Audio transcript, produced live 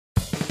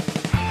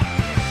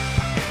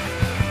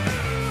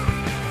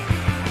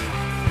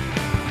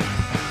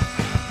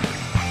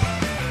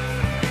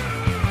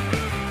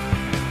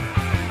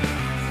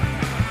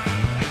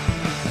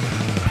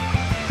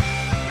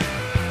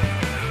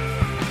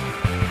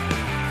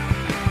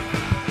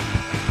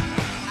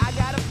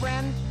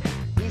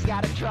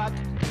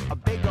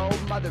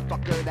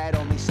motherfucker that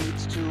only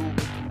seats two.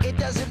 It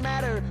doesn't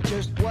matter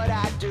just what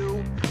I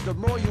do. The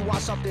more you want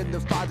something, the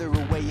farther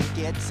away it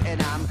gets.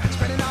 And I'm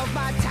spending all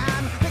my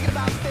time thinking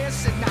about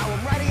this, and now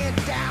I'm writing it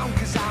down,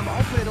 cause I'm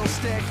hoping it'll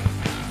stick.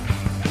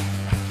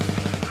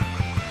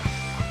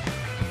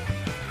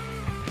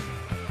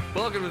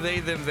 Welcome to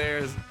They, Them,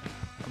 Theirs,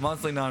 a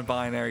monthly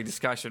non-binary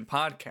discussion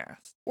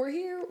podcast. We're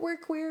here, we're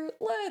queer,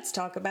 let's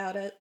talk about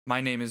it.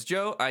 My name is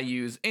Joe. I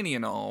use any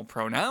and all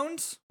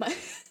pronouns. My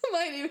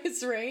name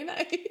is Rain.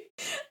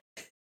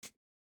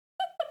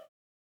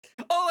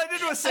 All I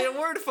did was say a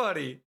word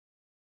funny.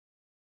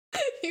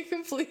 You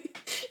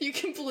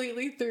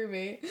completely threw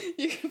me.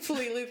 You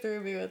completely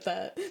threw me with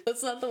that.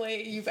 That's not the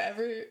way you've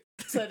ever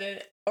said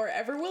it, or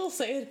ever will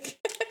say it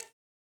again.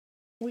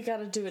 We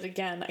gotta do it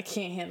again. I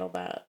can't handle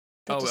that.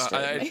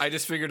 I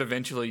just figured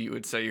eventually you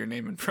would say your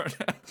name and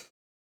pronouns.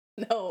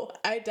 No,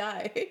 I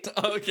died.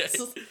 Okay.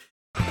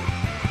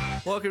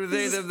 Welcome to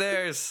They, Them,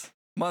 Theirs,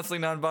 monthly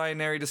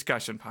non-binary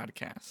discussion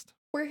podcast.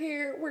 We're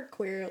here, we're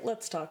queer,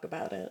 let's talk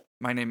about it.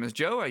 My name is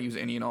Joe. I use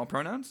any and all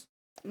pronouns.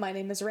 My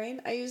name is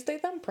Rain. I use they,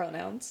 them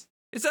pronouns.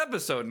 It's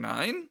episode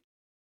 9.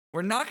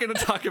 We're not going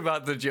to talk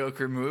about the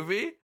Joker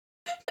movie.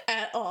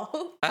 At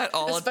all. At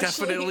all. It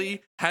Especially...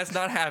 definitely has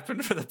not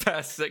happened for the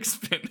past 6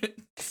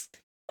 minutes.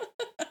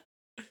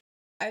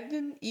 I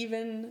didn't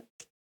even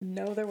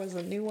know there was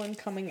a new one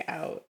coming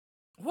out.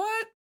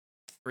 What?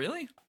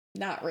 Really?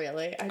 Not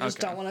really. I just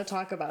don't want to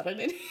talk about it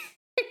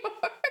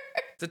anymore.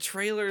 The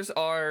trailers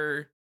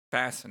are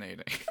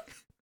fascinating.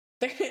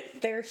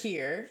 They're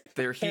here.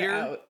 They're here.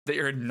 Out. They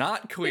are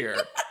not queer.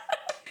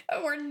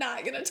 We're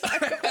not going to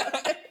talk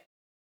about it.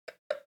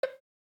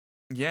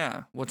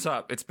 Yeah. What's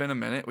up? It's been a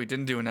minute. We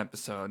didn't do an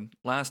episode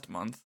last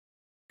month.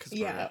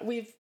 Yeah,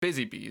 we've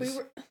busy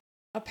bees.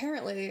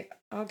 Apparently,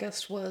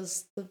 August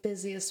was the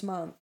busiest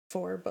month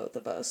for both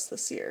of us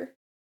this year.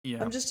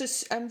 Yeah. I'm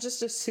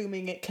just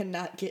assuming it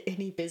cannot get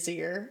any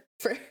busier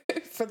for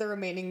the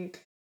remaining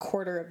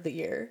quarter of the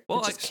year.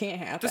 Well, it just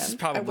can't happen. This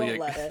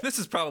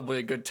is probably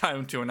a good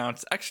time to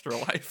announce Extra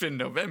Life in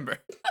November.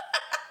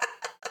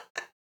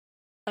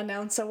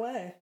 Announce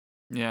away.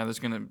 Yeah,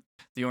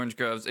 the Orange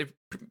Groves.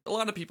 A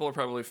lot of people are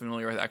probably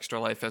familiar with Extra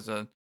Life as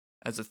a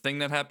thing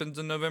that happens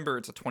in November.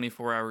 It's a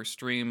 24-hour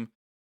stream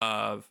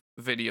of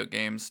video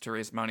games to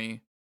raise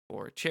money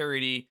for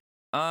charity.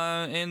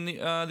 And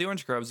the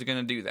Orange Groves are going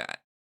to do that.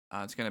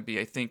 It's going to be,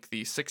 I think,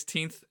 the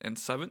 16th and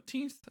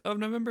 17th of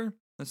November.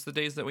 That's the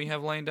days that we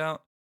have lined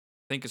out.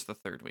 I think it's the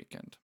third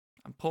weekend.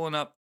 I'm pulling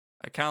up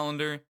a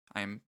calendar.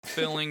 I'm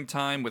filling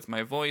time with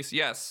my voice.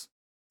 Yes,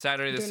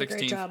 Saturday the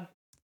 16th,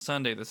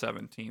 Sunday the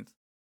 17th.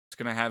 It's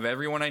going to have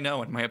everyone I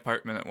know in my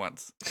apartment at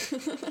once.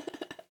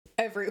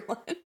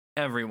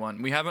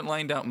 Everyone. We haven't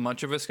lined out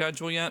much of a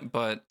schedule yet,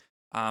 but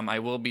I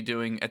will be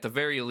doing, at the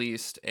very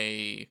least,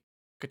 a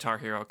Guitar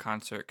Hero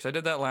concert, because I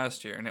did that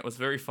last year, and it was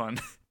very fun.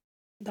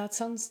 That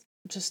sounds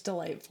just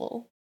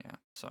delightful. Yeah,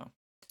 so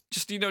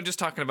just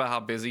talking about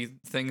how busy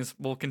things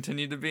will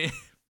continue to be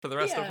for the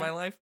rest of my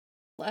life.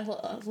 I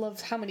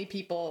love how many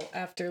people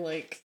after,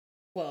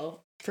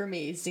 for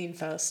me, Zine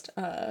Fest,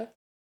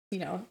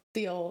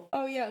 the old,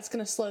 oh yeah, it's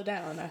going to slow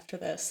down after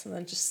this, and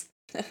then just,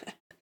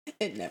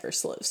 it never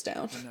slows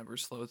down. It never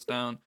slows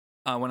down.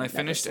 When I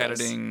finished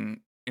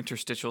editing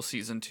Interstitial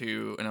Season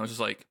 2, and I was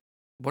just like,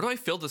 what do I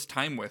fill this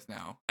time with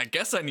now? I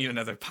guess I need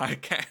another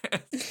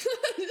podcast.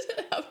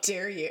 How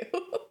dare you?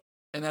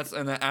 And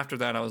then after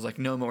that, I was like,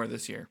 no more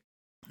this year.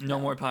 No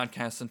more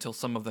podcasts until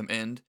some of them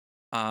end.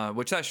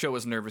 Which that show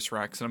was Nervous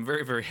Rex, and I'm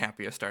very, very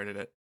happy I started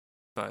it.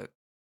 But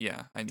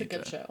yeah, It's a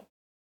good show.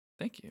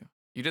 Thank you.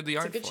 You did the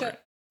art for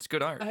it. It's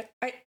good art.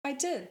 I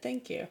did.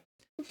 Thank you.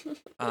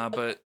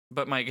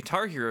 But my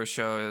Guitar Hero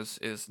show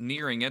is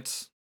nearing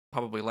its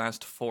probably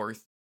last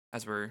fourth,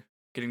 as we're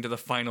getting to the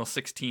final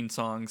 16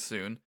 songs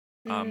soon.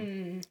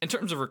 In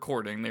terms of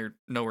recording, they're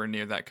nowhere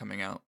near that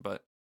coming out,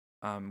 but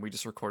we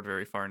just record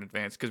very far in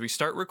advance because we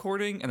start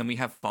recording and then we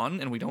have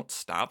fun and we don't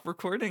stop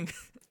recording.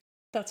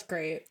 That's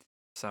great.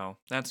 So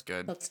that's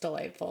good. That's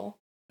delightful.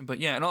 But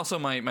yeah, and also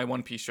my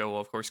One Piece show will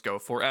of course go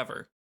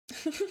forever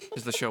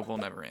because the show will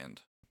never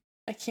end.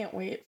 I can't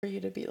wait for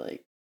you to be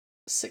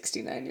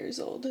 69 years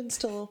old and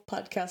still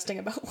podcasting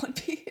about One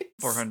Piece.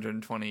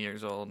 420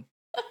 years old.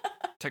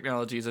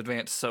 Technology has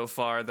advanced so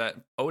far that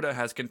Oda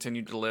has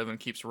continued to live and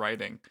keeps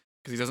writing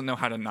because he doesn't know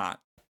how to not.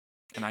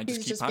 And I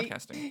just keep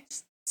podcasting.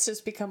 It's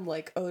just become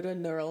Oda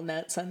Neural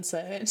Net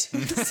Sensei. And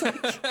just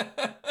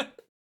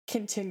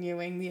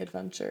continuing the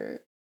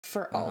adventure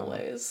for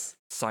always.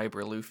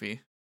 Cyber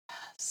Luffy.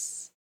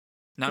 Yes.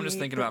 Now I'm just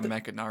thinking about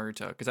Mecha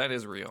Naruto because that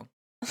is real.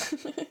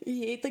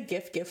 He ate the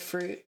gift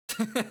fruit.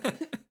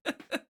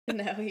 And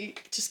now he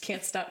just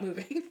can't stop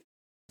moving.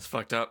 It's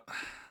fucked up.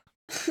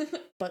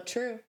 But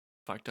true.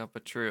 Fucked up,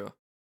 but true.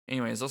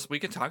 Anyways, we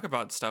can talk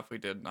about stuff we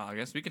did in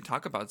August. We can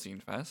talk about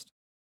Zine Fest.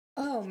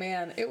 Oh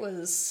man, it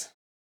was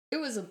It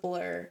was a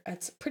blur.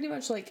 It's pretty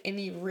much like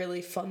any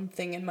really fun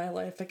thing in my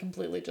life. I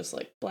completely just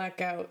like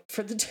black out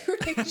for the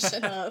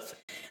duration of.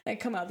 I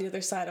come out the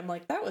other side. I'm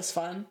like, that was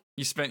fun.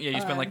 You spent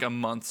like a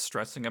month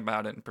stressing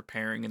about it and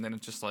preparing, and then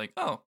it's just like,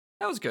 oh,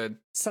 that was good.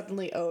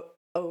 Suddenly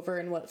over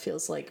in what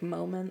feels like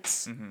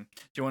moments. Mm-hmm.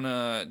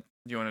 Do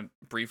you wanna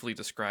briefly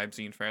describe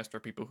Zine Fest for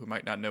people who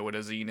might not know what a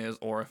zine is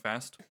or a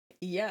fest?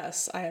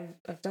 Yes,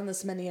 I've done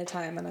this many a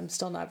time, and I'm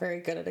still not very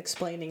good at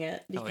explaining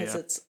it because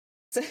it's.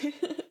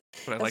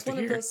 What I'd like to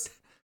hear.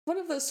 One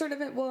of those sort of,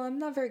 well, I'm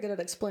not very good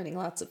at explaining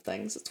lots of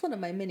things. It's one of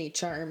my mini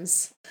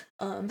charms.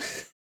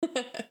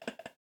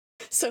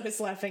 So he's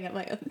laughing at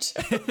my own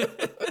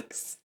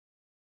jokes.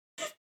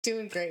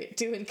 Doing great.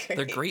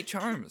 They're great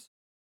charms.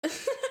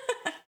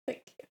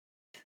 Thank you.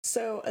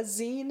 So a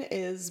zine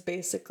is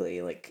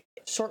basically like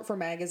short for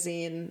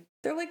magazine.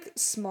 They're like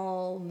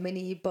small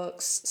mini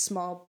books,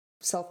 small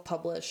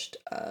self-published,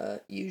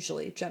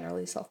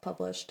 generally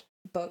self-published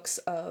books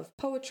of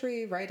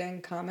poetry,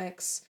 writing,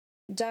 comics,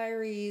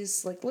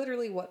 diaries, like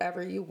literally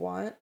whatever you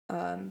want.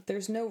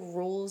 There's no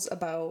rules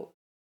about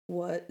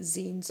what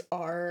zines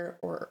are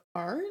or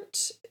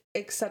aren't,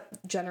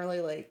 except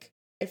generally like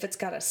if it's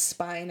got a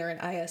spine or an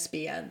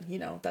ISBN,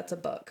 that's a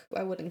book.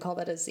 I wouldn't call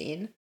that a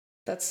zine.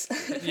 That's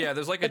yeah,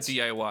 there's like a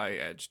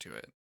DIY edge to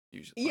it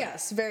usually.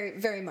 Yes, very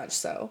very much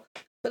so.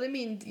 But I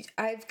mean,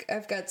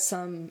 I've got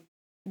some.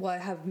 Well, I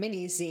have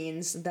mini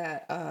zines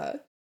that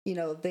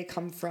they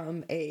come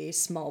from a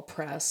small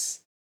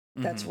press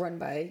that's run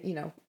by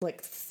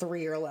like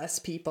 3 or less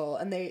people,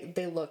 and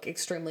they look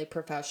extremely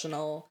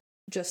professional,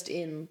 just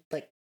in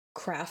like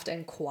craft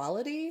and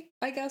quality,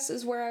 I guess,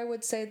 is where I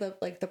would say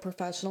that like the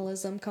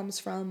professionalism comes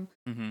from.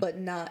 But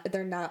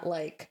they're not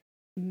like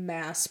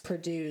mass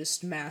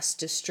produced, mass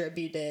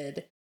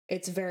distributed.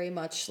 It's very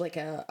much like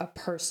a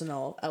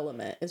personal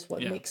element is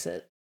what makes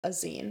it a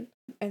zine.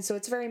 And so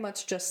it's very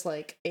much just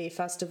like a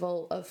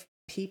festival of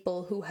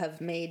people who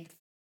have made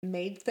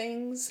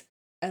things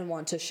and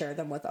want to share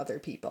them with other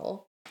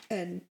people.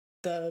 And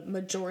the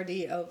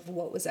majority of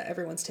what was at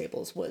everyone's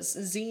tables was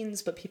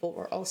zines, but people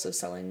were also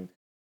selling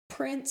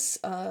prints,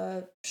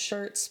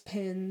 shirts,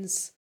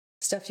 pins,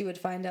 stuff you would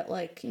find at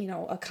like,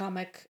 a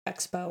comic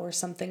expo or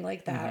something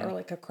like that, or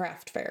like a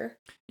craft fair.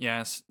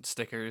 Yes,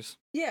 stickers.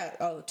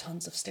 Yeah,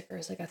 tons of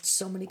stickers. I got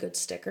so many good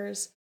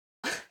stickers.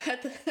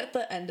 At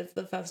the end of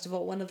the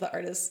festival, one of the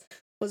artists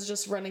was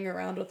just running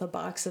around with a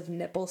box of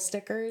nipple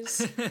stickers.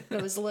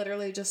 It was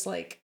literally just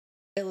like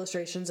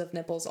illustrations of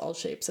nipples, all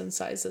shapes and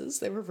sizes.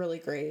 They were really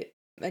great.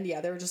 And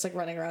yeah, they were just like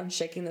running around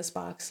shaking this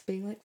box,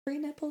 being like, free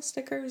nipple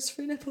stickers,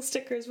 free nipple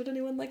stickers. Would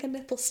anyone like a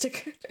nipple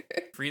sticker?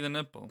 Free the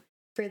nipple.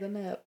 Free the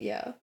nip.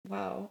 Yeah.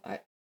 Wow.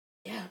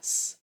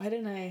 Yes. Why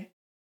didn't I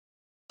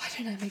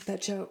make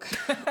that joke?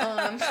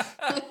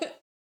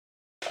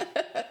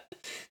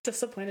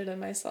 Disappointed in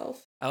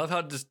myself. I love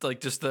how just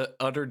the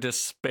utter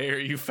despair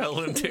you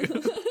fell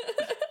into.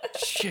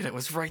 Shit, it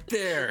was right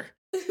there.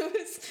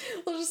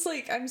 Just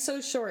like, I'm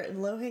so short,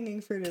 and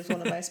low-hanging fruit is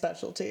one of my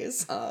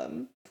specialties.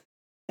 And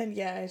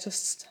yeah, I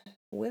just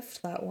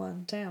whiffed that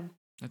one. Damn.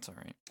 That's all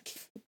right.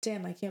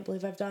 Damn, I can't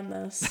believe I've done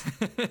this.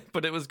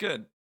 But it was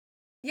good.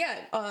 Yeah,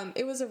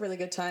 it was a really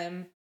good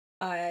time.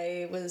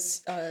 I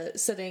was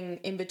sitting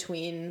in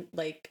between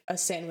like a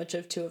sandwich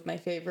of 2 of my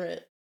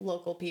favorite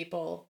local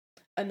people,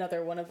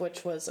 another one of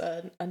which was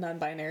a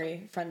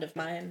non-binary friend of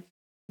mine.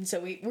 And so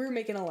we were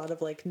making a lot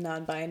of like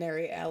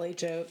non-binary alley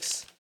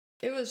jokes.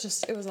 It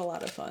was a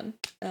lot of fun.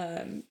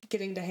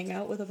 Getting to hang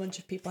out with a bunch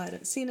of people I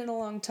hadn't seen in a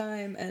long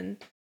time, and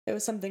it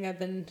was something I've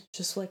been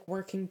just like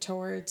working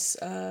towards,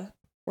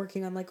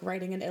 working on like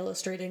writing and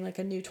illustrating like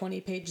a new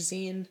 20-page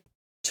zine,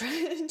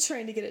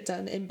 trying to get it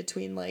done in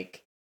between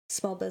like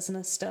small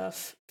business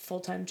stuff,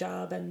 full-time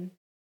job, and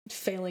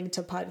failing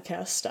to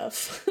podcast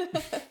stuff.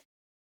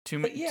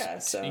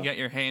 So you got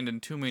your hand in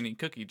too many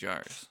cookie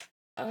jars.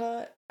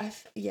 I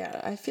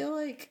feel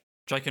like,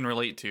 which I can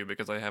relate to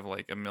because I have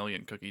like a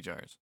million cookie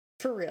jars.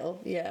 For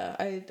real, yeah.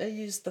 I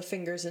use the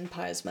fingers in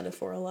pies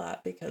metaphor a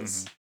lot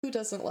because who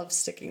doesn't love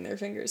sticking their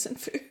fingers in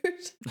food?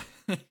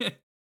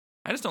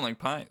 I just don't like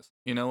pies.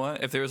 You know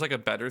what? If there was like a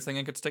better thing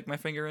I could stick my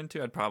finger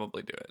into, I'd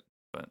probably do it.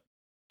 But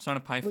it's not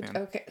a pie fan.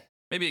 Okay.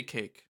 Maybe a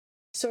cake.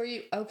 So are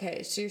you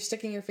okay? So you're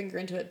sticking your finger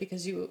into it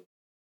because you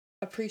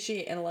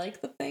appreciate and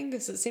like the thing?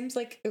 Because it seems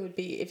like it would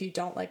be, if you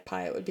don't like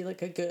pie, it would be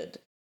like a good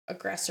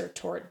aggressor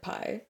toward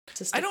pie.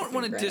 I don't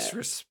want to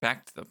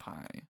disrespect the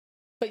pie.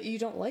 But you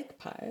don't like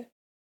pie.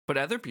 But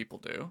other people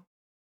do.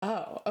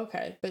 Oh,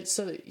 okay. But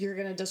so you're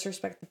gonna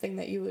disrespect the thing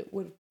that you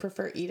would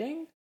prefer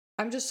eating?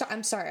 I'm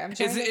sorry. I'm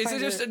trying is it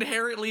just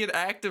inherently an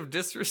act of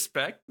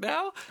disrespect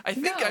now? I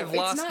think I've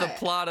lost the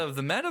plot of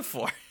the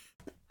metaphor.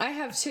 I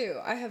have too.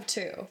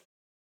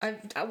 I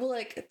will,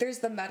 like, there's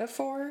the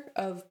metaphor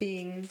of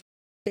being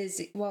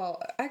busy.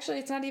 Well, actually,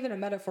 it's not even a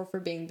metaphor for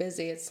being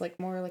busy. It's like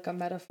more like a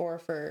metaphor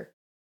for.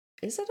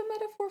 Is it a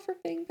metaphor for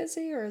being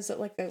busy, or is it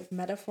like a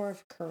metaphor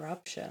of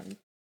corruption?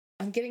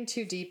 I'm getting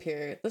too deep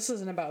here. This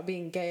isn't about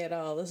being gay at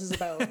all. This is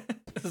about...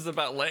 This is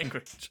about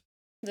language.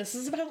 This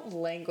is about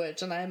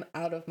language, and I'm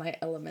out of my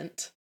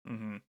element.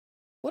 Mm-hmm.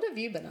 What have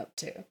you been up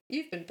to?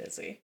 You've been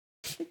busy.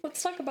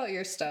 Let's talk about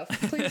your stuff.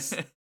 Please,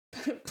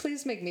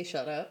 please make me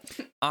shut up.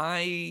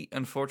 I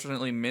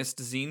unfortunately missed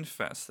Zine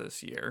Fest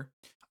this year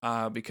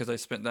because I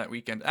spent that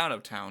weekend out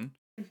of town,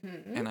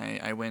 and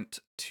I went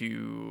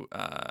to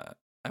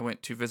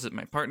visit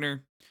my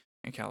partner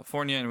in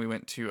California, and we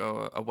went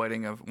to a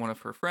wedding of one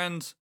of her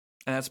friends,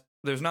 and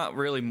there's not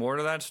really more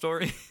to that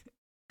story.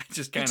 I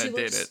just kind of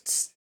did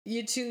it.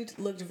 You two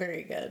looked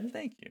very good.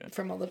 Thank you.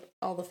 From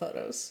all the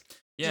photos.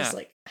 Yeah. Just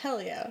like,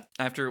 hell yeah.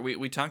 After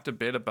we talked a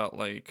bit about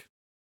like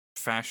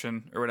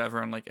fashion or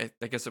whatever, and like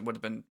I guess it would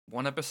have been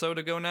one episode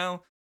ago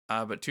now,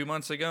 but 2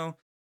 months ago.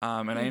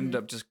 And I ended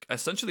up just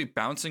essentially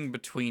bouncing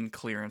between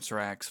clearance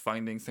racks,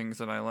 finding things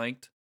that I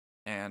liked,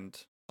 and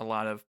a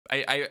lot of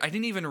I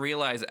didn't even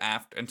realize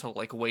until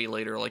like way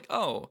later, like,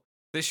 oh,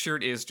 this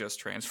shirt is just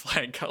trans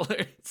flag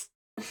colors.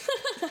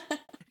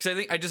 Because I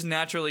think I just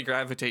naturally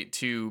gravitate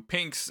to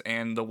pinks,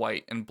 and the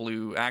white and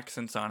blue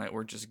accents on it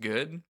were just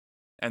good.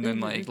 And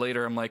then like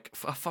later I'm like,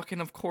 fucking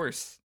of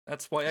course.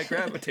 That's why I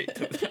gravitate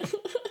to them.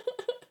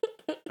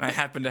 And I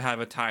happened to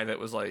have a tie that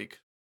was like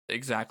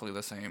exactly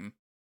the same.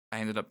 I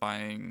ended up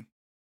buying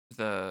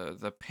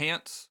the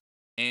pants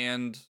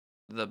and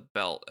the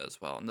belt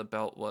as well. And the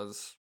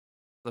belt's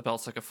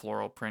like a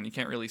floral print. You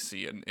can't really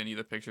see it in any of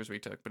the pictures we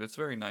took, but it's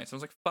very nice. It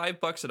was like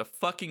 $5 at a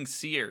fucking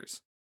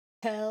Sears.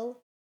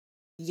 Hell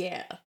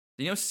yeah.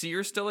 Do you know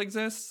Sears still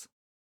exists?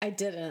 I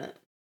didn't.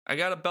 I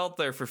got a belt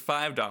there for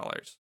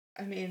 $5.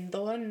 I mean,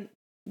 the one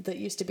that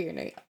used to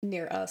be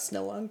near us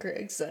no longer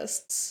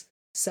exists.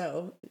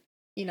 So,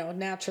 you know,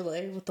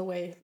 naturally, with the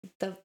way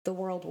the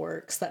world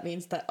works, that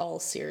means that all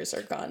Sears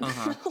are gone.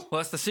 Well,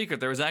 that's the secret.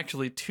 There was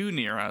actually 2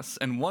 near us,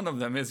 and one of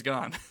them is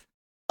gone.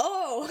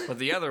 Oh! But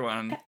the other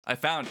one, I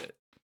found it.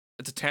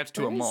 It's attached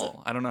to a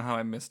mall. I don't know how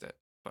I missed it,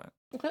 but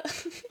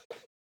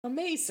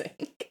amazing.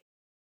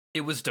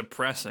 It was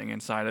depressing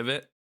inside of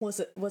it.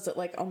 Was it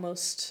like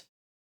almost?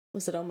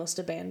 Was it almost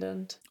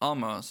abandoned?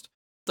 Almost.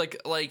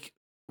 Like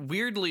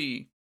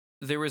weirdly,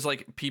 there was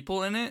like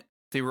people in it.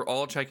 They were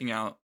all checking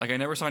out. Like I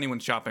never saw anyone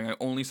shopping. I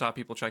only saw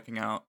people checking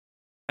out.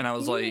 And I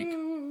was like,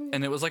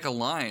 and it was like a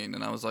line.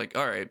 And I was like,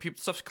 all right,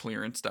 stuff's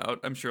clearanced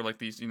out. I'm sure like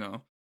these,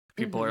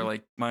 people are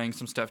like buying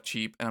some stuff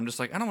cheap. And I'm just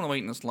like, I don't want to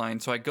wait in this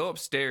line. So I go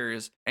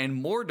upstairs, and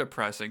more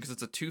depressing because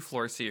it's a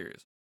 2-floor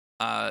Sears.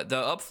 The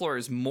up floor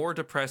is more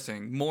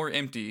depressing, more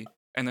empty.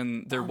 And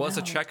then there was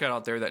a checkout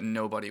out there that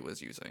nobody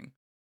was using.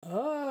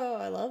 Oh,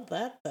 I love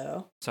that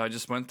though. So I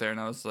just went there,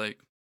 and I was like,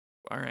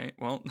 all right,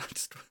 well,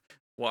 just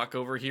walk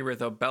over here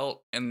with a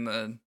belt and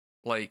the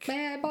like.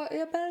 May I buy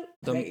a belt,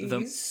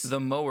 please? The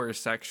mower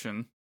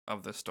section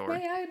of the store.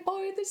 May I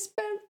buy this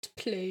belt,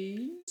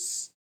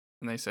 please?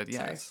 And they said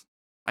yes. Sorry.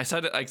 I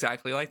said it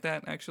exactly like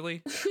that,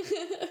 actually.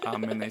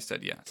 And they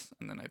said yes,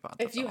 and then I bought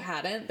the If you belt.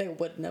 hadn't, they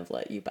wouldn't have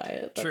let you buy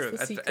it. That's True.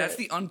 the secret. That's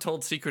the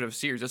untold secret of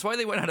Sears. That's why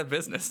they went out of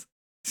business.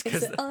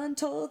 It's the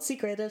untold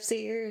secret of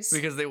Sears.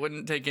 Because they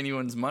wouldn't take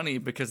anyone's money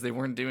because they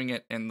weren't doing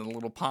it in the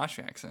little posh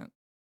accent.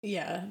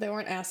 Yeah, they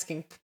weren't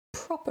asking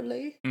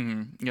properly.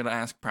 You gotta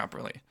ask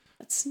properly.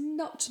 That's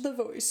not the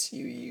voice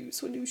you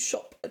use when you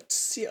shop at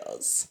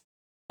Sears.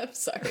 I'm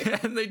sorry.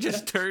 And they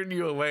just turn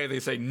you away. They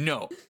say,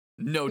 no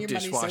Your money's so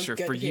dishwasher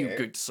good for you, here."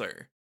 good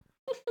sir.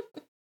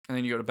 And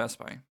then you go to Best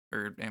Buy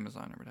or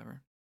Amazon or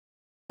whatever.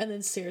 And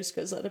then Sears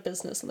goes out of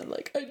business, and they're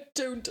like, I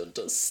don't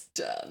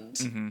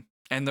understand.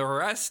 And the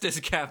rest is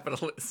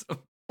capitalism.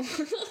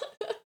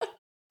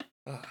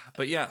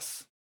 But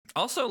yes.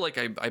 Also, like,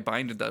 I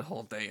binded that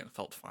whole day and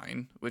felt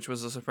fine, which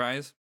was a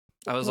surprise.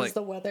 I was like,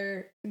 the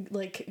weather,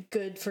 like,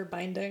 good for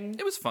binding?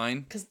 it was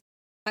fine. Because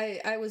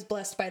I was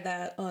blessed by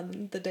that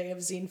on the day of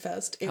Zine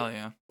Fest. Hell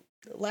yeah.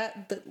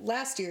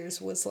 Last year's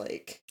was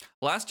like...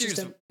 Last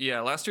year's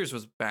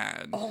was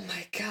bad. Oh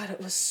my god,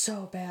 it was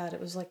so bad.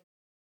 It was, like,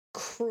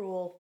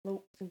 cruel.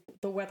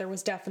 The weather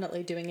was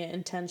definitely doing it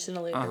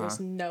intentionally. There was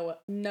no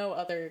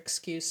other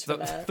excuse for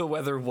that. The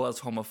weather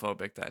was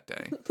homophobic that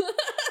day.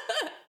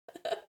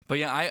 But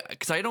yeah, I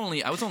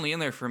was only in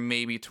there for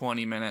maybe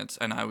 20 minutes,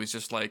 and I was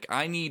just like,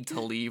 I need to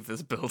leave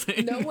this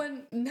building.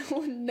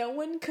 No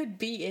one could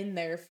be in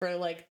there for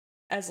like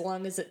as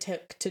long as it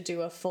took to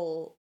do a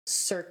full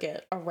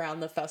circuit around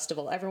the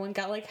festival. Everyone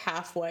got like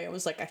halfway and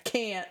was like, I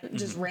can't, and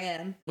just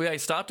ran. Well, yeah, I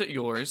stopped at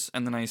yours,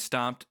 and then I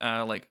stopped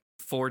like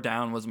 4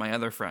 down was my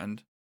other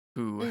friend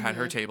who had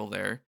her table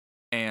there,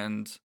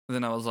 and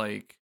then I was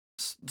like,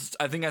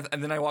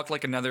 and then I walked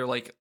like another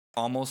like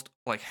almost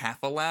like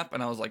half a lap,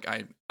 and I was like,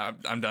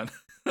 I'm done.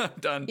 I'm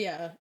done.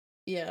 Yeah.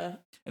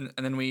 And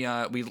then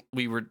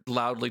we were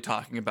loudly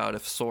talking about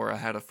if Sora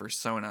had a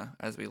persona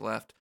as we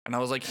left, and I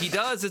was like, he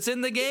does. It's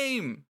in the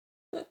game.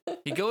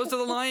 He goes to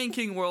the Lion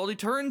King world. He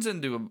turns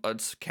into a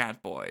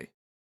cat boy.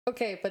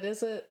 Okay, but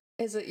is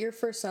it your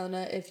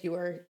persona if you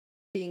are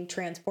being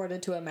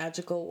transported to a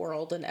magical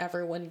world and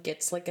everyone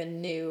gets like a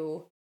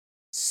new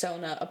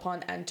Sona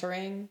upon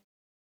entering?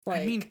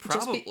 Like, I mean,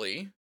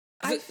 probably.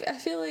 I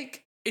feel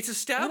like it's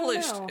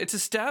established. It's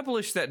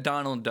established that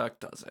Donald Duck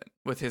does it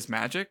with his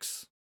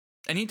magics,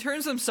 and he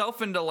turns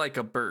himself into like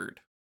a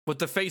bird with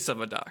the face of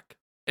a duck.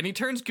 And he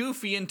turns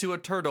Goofy into a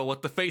turtle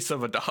with the face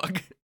of a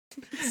dog.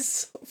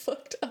 It's so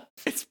fucked up.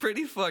 It's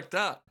pretty fucked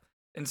up.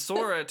 And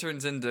Sora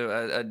turns into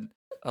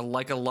a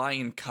like a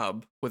lion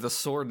cub with a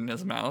sword in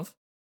his mouth.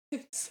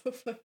 It's so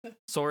fucked up.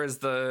 Sora's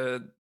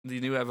the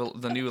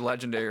new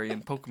legendary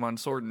in Pokemon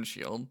Sword and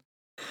Shield.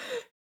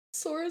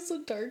 Sora's a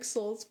Dark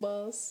Souls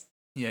boss.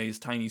 Yeah, he's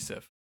Tiny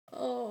Sif.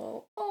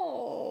 Oh.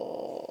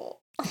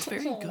 It's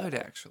very good,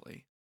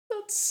 actually.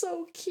 That's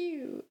so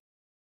cute.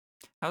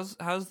 How's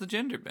the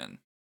gender been?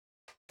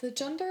 The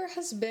gender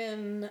has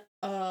been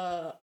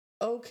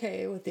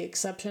okay, with the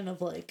exception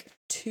of like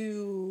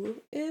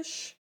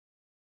 2-ish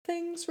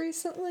things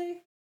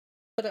recently.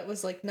 But it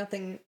was like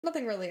nothing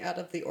really out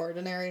of the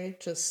ordinary,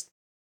 just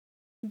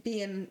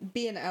being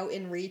out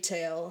in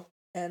retail,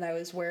 and I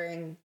was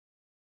wearing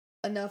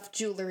enough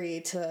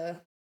jewelry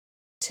to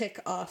tick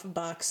off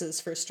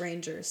boxes for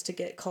strangers to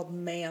get called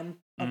ma'am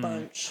a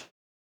bunch.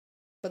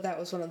 But that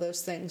was one of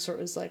those things where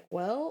it was like,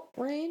 well,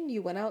 Rain,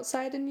 you went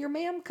outside in your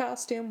ma'am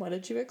costume. What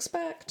did you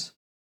expect?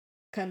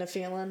 Kind of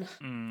feeling.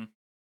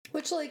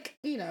 Which, like,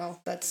 you know,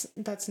 that's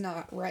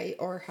not right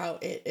or how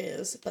it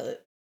is,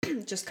 but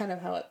just kind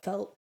of how it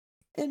felt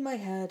in my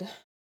head.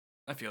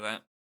 I feel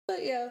that.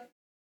 But yeah,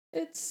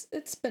 it's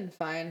been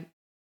fine.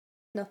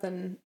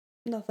 Nothing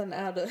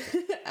out of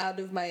out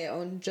of my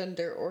own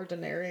gender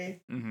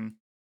ordinary.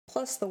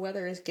 Plus, the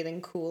weather is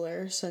getting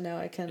cooler, so now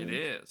I can. It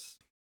is.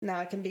 Now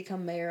I can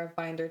become mayor of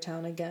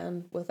Bindertown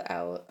again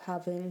without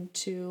having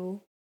to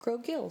grow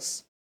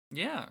gills.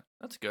 Yeah,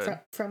 that's good.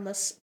 From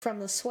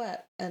the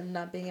sweat and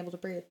not being able to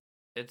breathe.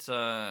 It's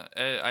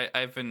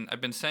I've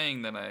been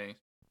saying that I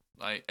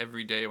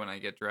every day when I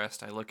get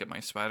dressed I look at my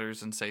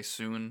sweaters and say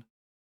soon,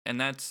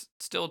 and that's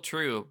still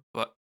true,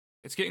 but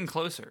it's getting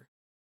closer.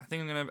 I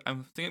think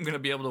I'm gonna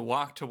be able to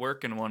walk to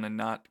work in one and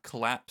not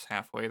collapse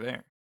halfway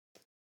there.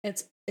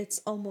 It's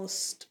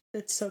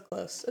so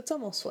close. It's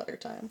almost sweater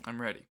time.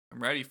 I'm ready.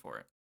 I'm ready for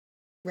it.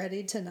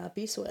 Ready to not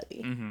be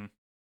sweaty.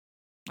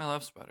 I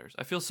love sweaters.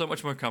 I feel so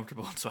much more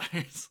comfortable in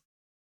sweaters.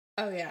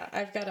 Oh yeah,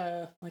 I've got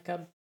a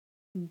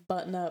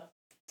button up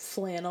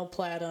flannel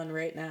plaid on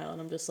right now, and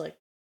I'm just like,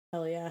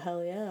 hell yeah,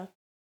 hell yeah.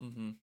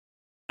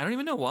 I don't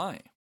even know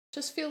why.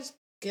 Just feels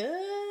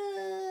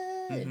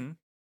good.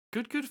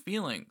 Good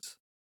feelings.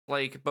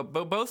 Like, but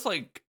both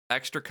like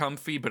extra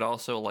comfy, but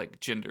also like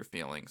gender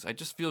feelings. I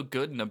just feel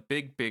good in a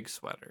big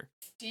sweater.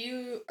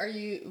 Are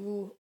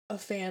you a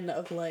fan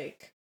of,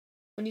 like,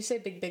 when you say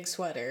big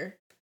sweater,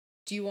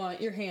 do you want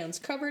your hands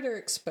covered or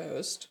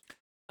exposed?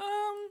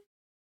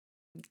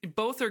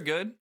 Both are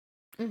good.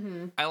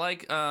 I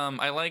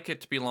like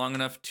it to be long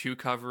enough to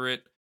cover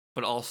it,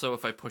 but also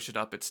if I push it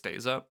up, it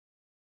stays up,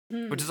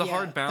 which is a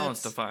hard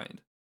balance to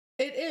find.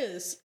 It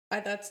is.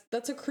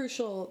 That's a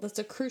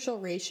crucial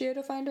ratio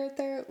to find right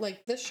there.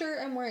 Like, this shirt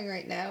I'm wearing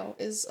right now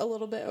is a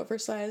little bit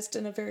oversized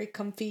in a very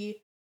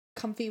comfy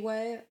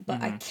way,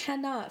 but I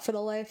cannot for the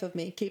life of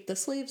me keep the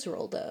sleeves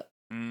rolled up.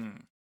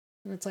 And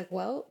it's like,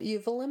 well,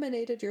 you've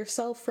eliminated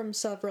yourself from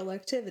several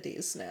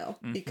activities now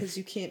because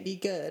you can't be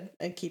good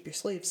and keep your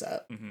sleeves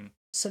up.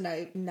 So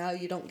now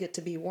you don't get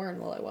to be worn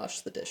while I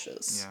wash the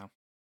dishes. Yeah.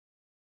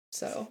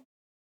 So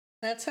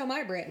that's how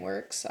my brain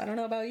works. I don't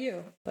know about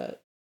you,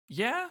 but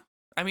yeah.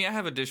 I mean, I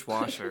have a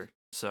dishwasher,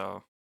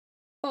 so.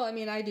 Well, I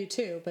mean, I do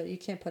too, but you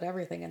can't put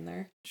everything in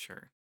there.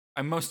 Sure.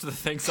 Most of the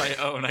things I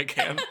own, I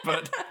can,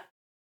 but.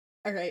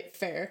 All right,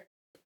 fair.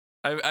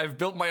 I've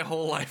built my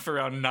whole life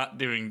around not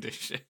doing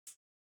dishes.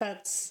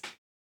 That's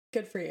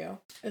good for you.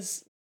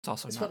 It's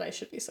also what I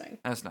should be saying.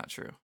 That's not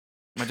true.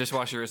 My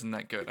dishwasher isn't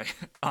that good. I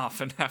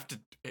often have to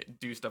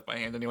do stuff by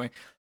hand anyway.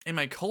 In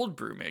my cold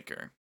brew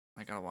maker,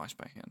 I gotta wash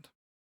by hand.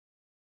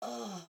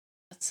 Oh,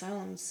 that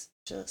sounds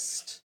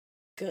just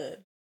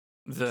good.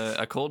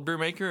 A cold brew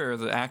maker or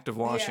the act of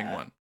washing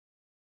one?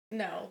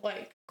 No,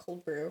 like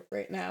cold brew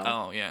right now.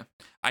 Oh yeah,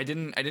 I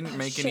didn't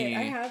make any.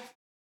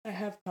 I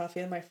have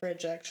coffee in my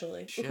fridge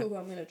actually. Shit. Ooh,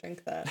 I'm gonna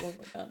drink that when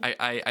we're done.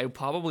 I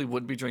probably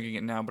would be drinking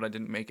it now, but I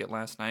didn't make it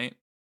last night,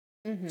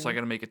 so I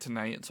gotta make it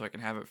tonight so I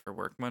can have it for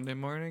work Monday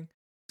morning.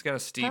 It's gotta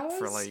steep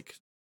for like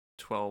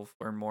 12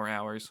 or more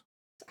hours.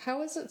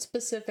 How is it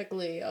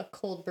specifically a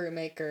cold brew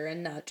maker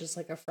and not just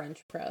like a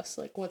French press?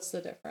 Like, what's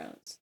the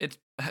difference? It's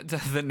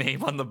the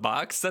name on the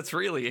box. That's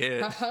really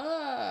it.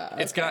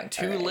 It's got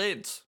two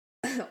lids.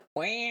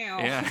 Wow.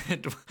 Yeah,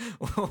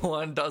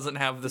 one doesn't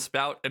have the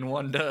spout and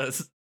one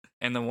does,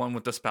 and the one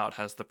with the spout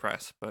has the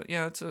press. But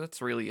yeah,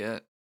 that's really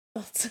it.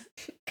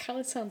 Kind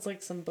of sounds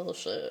like some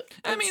bullshit.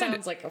 It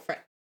sounds like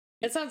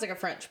a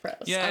French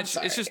press. Yeah,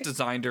 it's just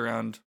designed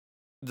around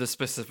the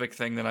specific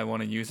thing that I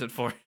want to use it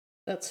for.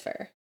 That's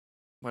fair.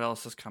 What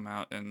else has come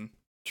out in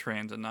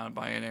trans and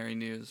non-binary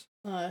news?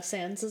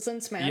 Sans is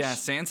in Smash. Yeah,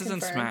 Sans is in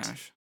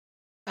Smash.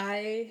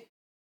 I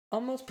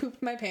almost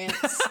pooped my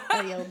pants.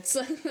 I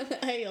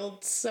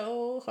yelled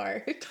so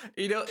hard.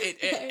 You know,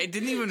 it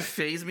didn't even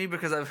faze me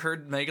because I've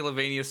heard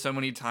Megalovania so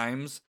many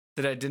times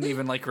that I didn't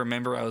even like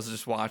remember I was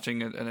just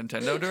watching a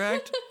Nintendo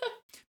Direct.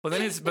 But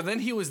then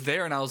he was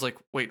there and I was like,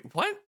 wait,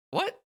 what?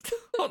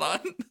 Hold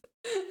on.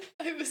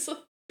 I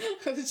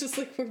was just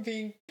like, we're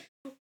being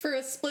For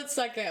a split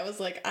second, I was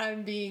like,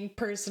 I'm being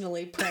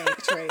personally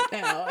pranked right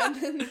now.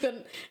 And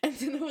then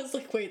I was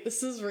like, wait,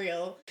 this is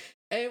real.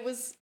 And it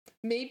was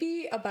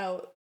maybe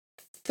about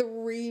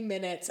 3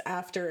 minutes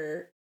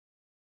after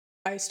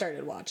I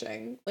started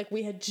watching. Like,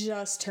 we had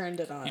just turned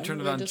it on. You turned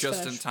it on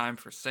just in time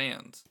for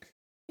Sans.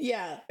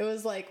 Yeah, it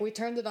was like, we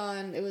turned it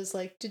on. It was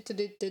like,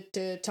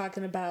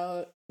 talking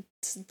about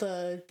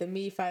the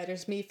Mii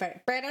fighters, Mii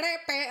fight. And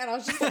I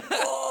was just like,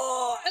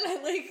 oh! And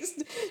I, like,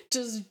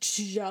 just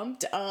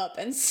jumped up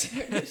and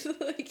started,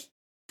 like,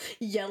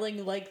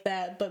 yelling like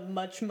that, but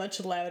much, much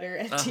louder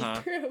and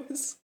deeper. I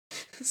was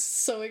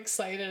so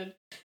excited.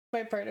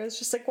 My partner was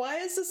just like, why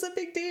is this a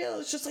big deal?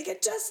 It's just like,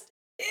 it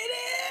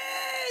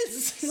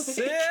is!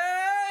 Like,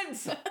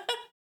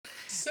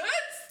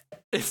 Sans!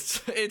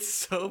 It's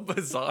so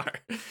bizarre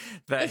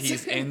that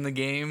he's in the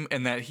game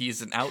and that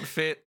he's an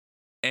outfit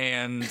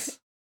and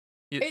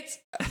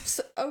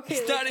it's okay.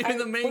 He's not even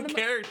the main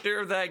character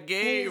of that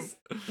game.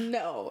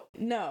 No.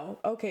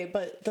 Okay,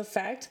 but the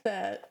fact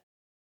that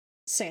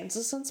Sans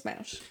is in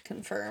Smash,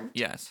 confirmed.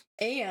 Yes.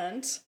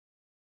 And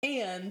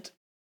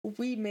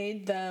we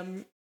made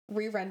them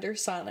re-render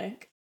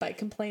Sonic by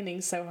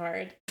complaining so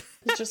hard.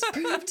 It just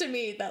proved to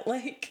me that,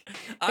 like,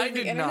 I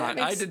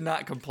did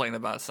not complain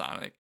about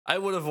Sonic. I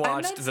would have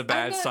watched the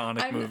bad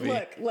Sonic movie.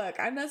 Look,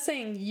 I'm not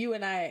saying you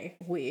and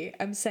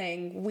I'm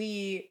saying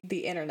we,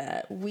 the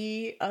internet,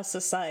 we, a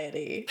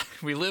society.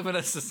 We live in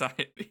a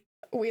society.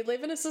 We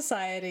live in a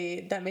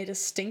society that made a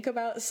stink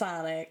about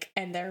Sonic,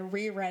 and they're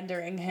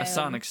re-rendering him. A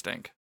Sonic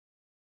stink.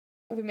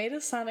 We made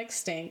a Sonic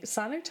stink.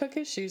 Sonic took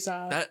his shoes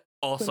off. That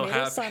also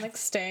happened. A Sonic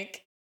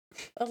stink.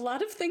 A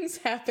lot of things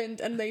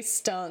happened, and they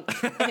stunk.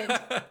 And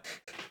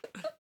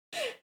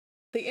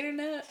the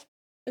internet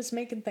is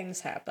making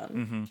things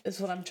happen, is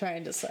what I'm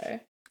trying to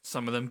say.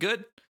 Some of them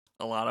good,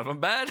 a lot of them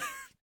bad.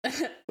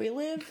 We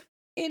live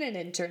in an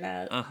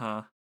internet.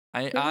 I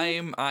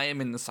am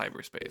in the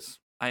cyberspace.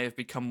 I have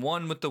become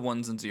one with the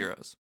ones and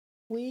zeros.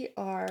 We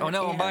are. Oh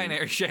no, I'm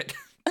binary shit.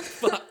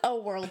 A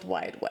world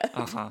wide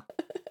web.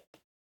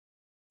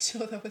 So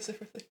that was a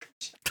really good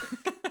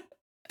joke.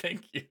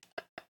 Thank you.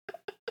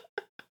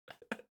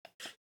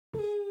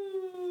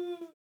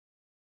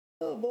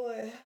 Oh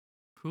boy.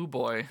 Who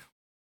boy?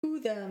 Who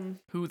them?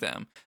 Who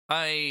them?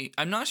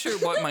 I'm not sure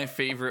what my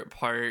favorite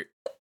part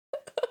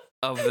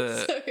of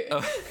the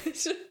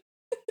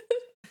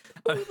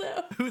Who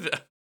them? Who them?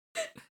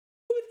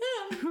 Who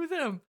them? Who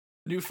them?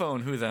 New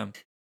phone, who them?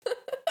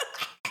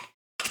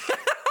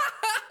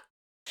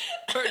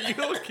 Are you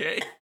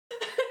okay?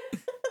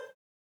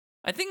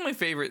 I think my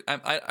favorite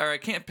I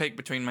can't pick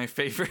between my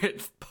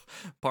favorite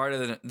part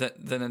of the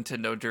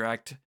Nintendo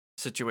Direct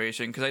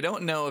situation, because I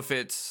don't know if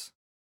it's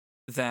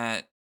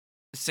that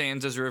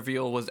Sans'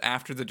 reveal was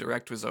after the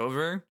Direct was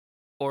over,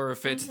 or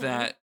if it's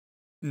that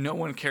no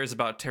one cares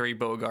about Terry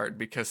Bogard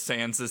because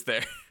Sans is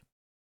there.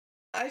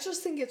 I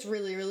just think it's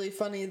really, really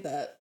funny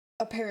that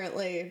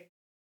apparently,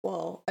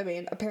 well, I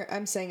mean,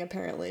 I'm saying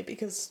apparently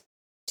because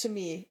to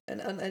me,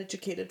 an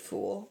uneducated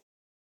fool,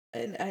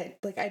 and I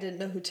didn't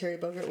know who Terry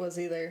Bogard was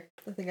either.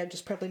 I think I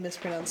just probably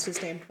mispronounced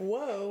his name.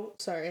 Whoa,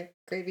 sorry.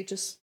 Gravy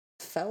just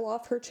fell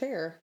off her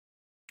chair.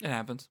 It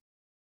happens.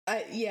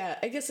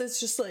 I guess it's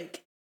just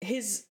like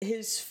his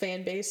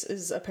fan base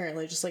is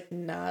apparently just like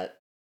not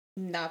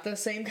the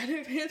same kind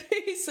of fan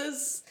base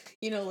as,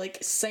 like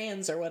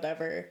Sans or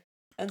whatever.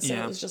 And so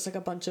it was just like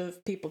a bunch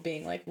of people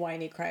being like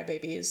whiny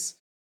crybabies.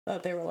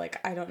 They were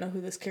like, I don't know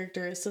who this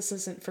character is. This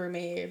isn't for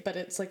me. But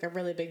it's like a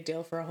really big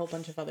deal for a whole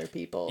bunch of other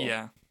people.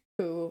 Yeah.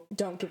 Who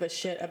don't give a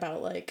shit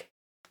about like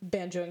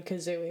Banjo and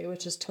Kazooie,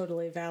 which is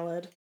totally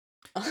valid.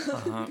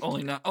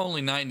 Only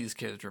 90s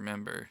kids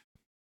remember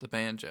the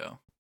banjo.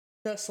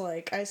 Just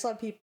like I saw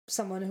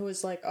someone who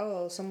was like,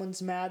 "Oh,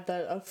 someone's mad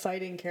that a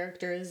fighting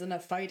character is in a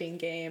fighting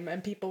game,"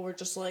 and people were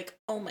just like,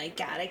 "Oh my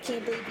god, I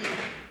can't believe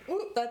you!"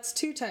 Ooh, that's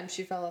 2 times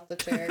she fell off the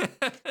chair.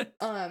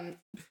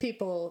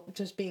 People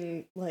just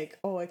being like,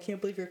 "Oh, I can't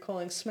believe you're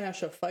calling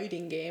Smash a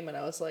fighting game," and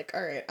I was like,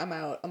 "All right, I'm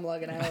out. I'm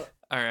logging out.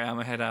 All right, I'm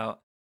gonna head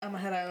out.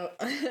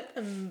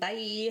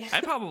 Bye."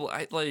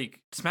 I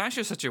like Smash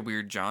is such a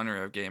weird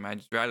genre of game.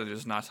 I'd rather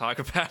just not talk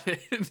about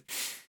it.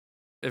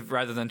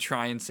 Rather than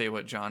try and say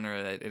what genre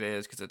it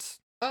is, because it's...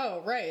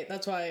 Oh, right.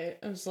 That's why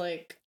I was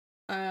like,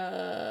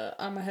 I'm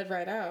gonna head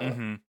right out.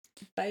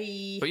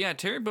 Bye. But yeah,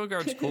 Terry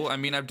Bogard's cool. I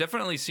mean, I've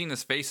definitely seen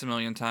his face a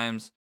million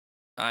times.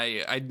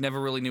 I never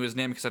really knew his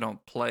name because I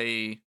don't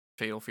play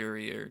Fatal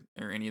Fury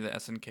or any of the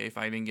SNK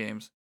fighting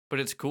games.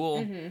 But it's cool.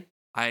 When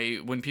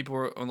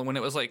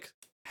it was like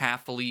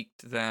half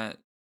leaked that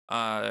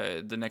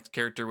the next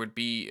character would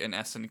be an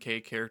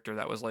SNK character,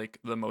 that was like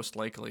the most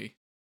likely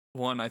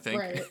one, I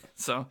think. Right.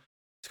 So...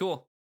 It's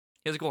cool.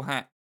 He has a cool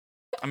hat.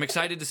 I'm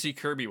excited to see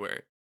Kirby wear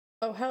it.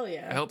 Oh, hell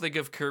yeah. I hope they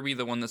give Kirby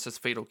the one that says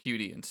Fatal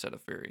Cutie instead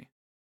of Fury.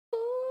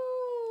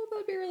 Oh,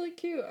 that'd be really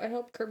cute. I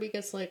hope Kirby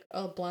gets, like,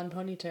 a blonde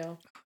ponytail.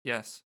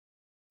 Yes.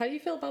 How do you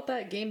feel about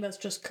that game that's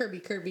just Kirby,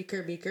 Kirby,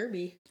 Kirby,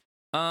 Kirby?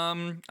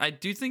 I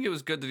do think it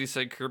was good that he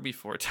said Kirby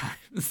 4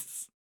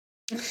 times.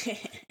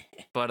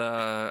 But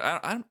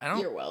I don't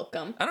You're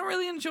welcome. I don't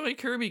really enjoy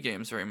Kirby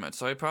games very much.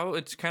 So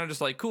it's kind of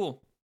just like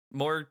cool,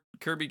 more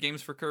Kirby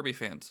games for Kirby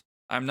fans.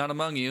 I'm not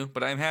among you,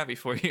 but I'm happy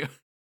for you.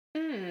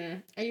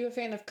 Are you a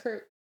fan of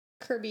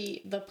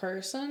Kirby the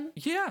person?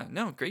 Yeah,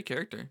 no, great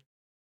character.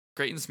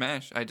 Great in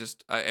Smash.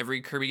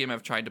 Every Kirby game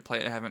I've tried to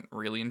play, I haven't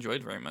really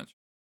enjoyed very much.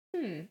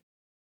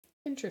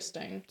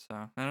 Interesting.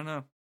 So I don't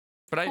know,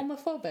 but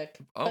Homophobic,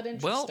 but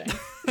interesting. Well,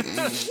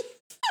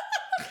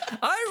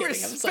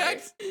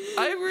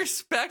 I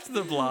respect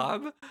the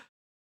blob.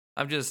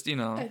 I'm just,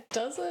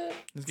 Does it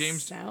this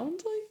game's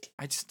sound like?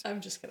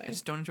 I'm just kidding. I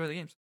just don't enjoy the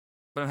games.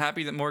 But I'm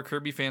happy that more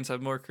Kirby fans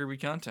have more Kirby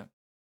content.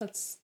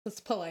 That's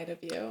polite of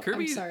you.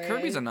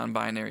 Kirby's a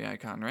non-binary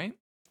icon, right?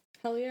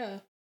 Hell yeah.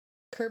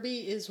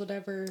 Kirby is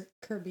whatever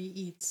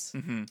Kirby eats.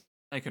 Mm-hmm.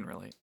 I can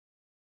relate.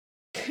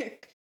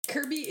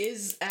 Kirby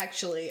is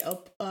actually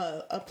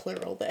a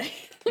plural day.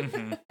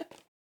 Mm-hmm.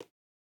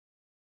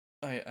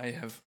 I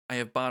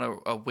have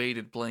bought a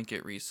weighted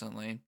blanket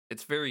recently.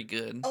 It's very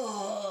good.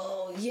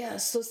 Oh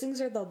yes, those things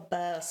are the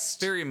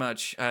best. Very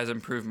much has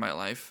improved my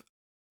life.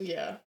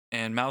 Yeah.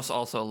 And Mouse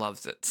also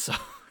loves it, so.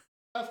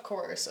 Of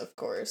course.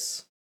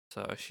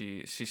 So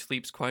she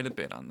sleeps quite a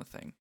bit on the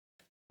thing.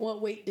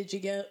 What weight did you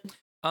get?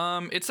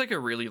 It's like a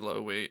really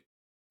low weight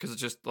because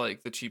it's just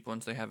like the cheap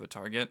ones they have at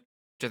Target,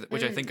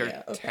 which I think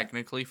are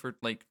technically for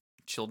like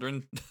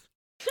children.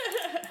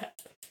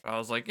 I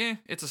was like,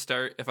 it's a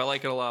start. If I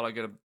like it a lot, I'll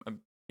get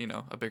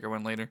a bigger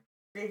one later.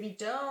 Gravy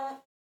don't.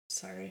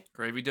 Sorry.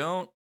 Gravy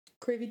don't.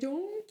 Gravy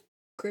don't.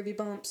 Gravy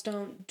bumps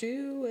don't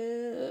do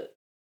it.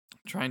 I'm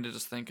trying to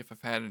just think if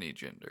I've had any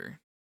gender.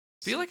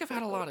 Feel like I've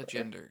had a lot of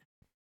gender.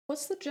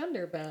 What's the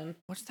gender bin?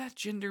 What's that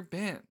gender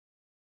bin?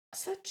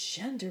 What's that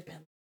gender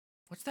bin?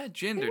 What's that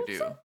gender do?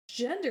 That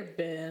gender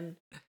bin.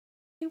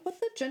 Hey, what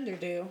the gender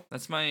do?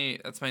 That's my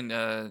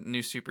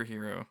new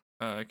superhero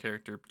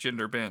character,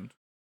 Gender Bin.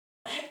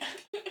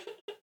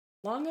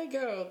 Long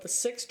ago, the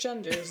 6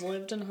 genders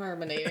lived in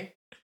harmony.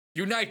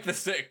 Unite the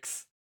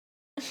 6.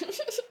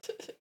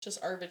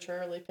 Just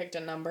arbitrarily picked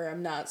a number.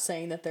 I'm not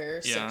saying that there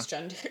are 6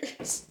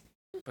 genders.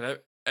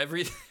 But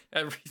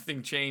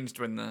everything changed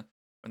when the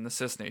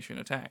Cis Nation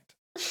attacked.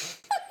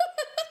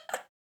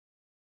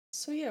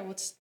 So yeah,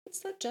 what's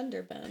that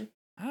gender bin?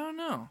 I don't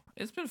know.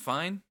 It's been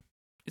fine.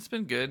 It's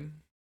been good.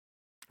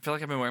 I feel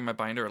like I've been wearing my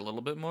binder a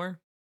little bit more.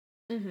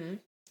 Mm-hmm.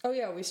 Oh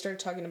yeah, we started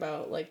talking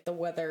about like the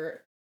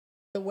weather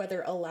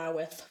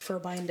alloweth for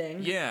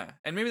binding. Yeah,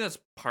 and maybe that's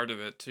part of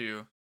it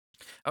too.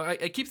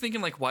 I keep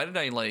thinking like, why did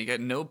I like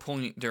at no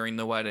point during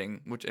the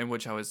wedding, in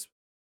which I was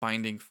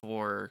binding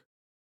for,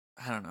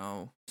 I don't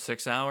know,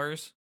 6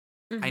 hours.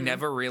 Mm-hmm. I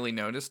never really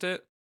noticed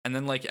it, and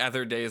then like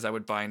other days I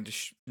would bind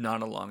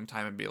not a long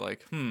time and be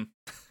like, I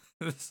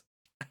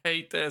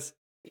hate this.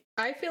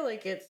 I feel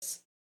like it's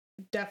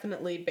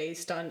definitely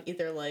based on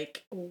either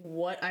like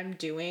what I'm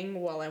doing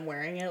while I'm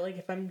wearing it. Like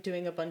if I'm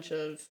doing a bunch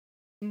of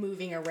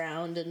moving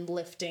around and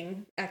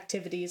lifting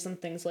activities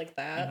and things like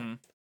that,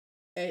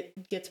 it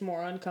gets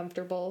more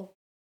uncomfortable.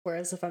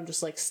 Whereas if I'm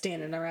just like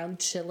standing around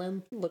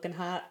chilling, looking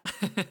hot,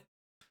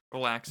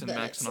 relaxing,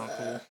 maxing all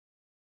cool.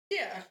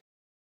 Yeah.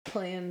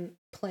 Playing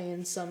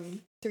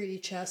some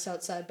 3D chess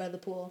outside by the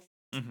pool.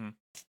 Mm-hmm.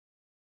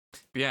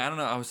 But yeah, I don't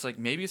know. I was like,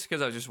 maybe it's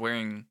because I was just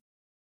wearing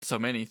so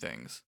many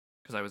things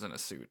because I was in a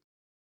suit.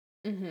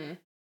 Mm-hmm.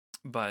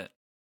 But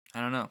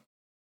I don't know.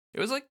 It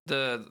was like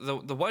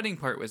the wedding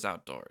part was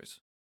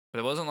outdoors, but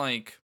it wasn't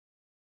like.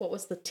 What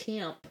was the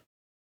temp?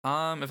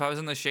 If I was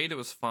in the shade, it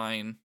was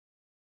fine.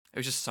 It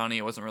was just sunny.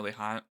 It wasn't really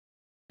hot.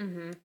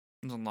 Mm-hmm. It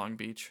was in Long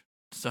Beach,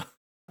 so.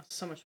 That's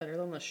so much better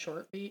than the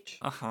short beach.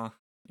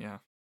 Yeah.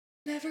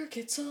 Never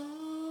gets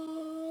old.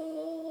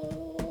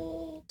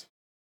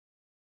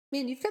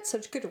 Man, you've got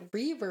such good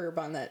reverb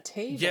on that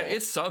table. Yeah,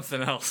 it's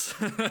something else.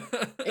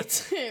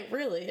 It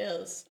really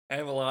is. I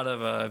have a lot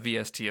of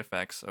VST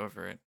effects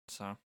over it,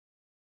 so.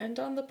 And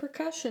on the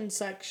percussion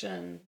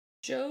section,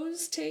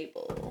 Joe's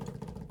table.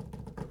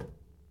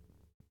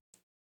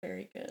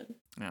 Very good.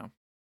 Yeah.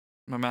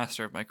 I'm a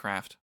master of my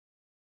craft.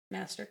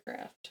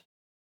 Mastercraft.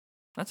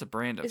 That's a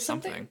brand of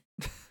something.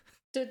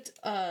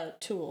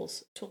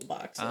 Toolboxes.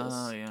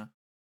 Oh, yeah.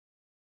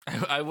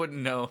 I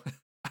wouldn't know.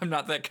 I'm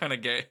not that kind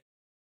of gay.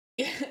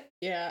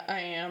 Yeah,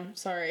 I am.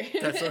 Sorry.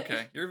 That's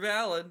okay. You're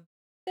valid.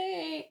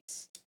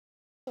 Thanks.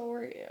 So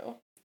are you.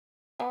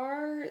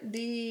 Are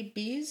the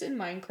bees in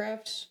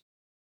Minecraft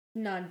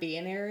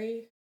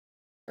non-binary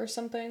or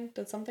something?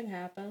 Did something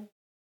happen?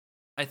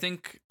 I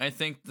think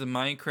the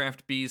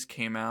Minecraft bees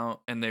came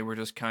out and they were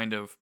just kind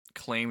of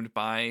claimed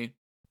by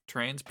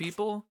trans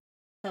people.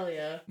 Hell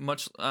yeah.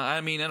 I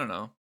don't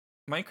know.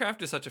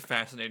 Minecraft is such a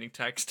fascinating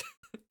text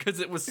because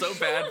it was so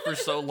bad for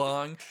so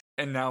long,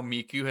 and now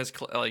Miku has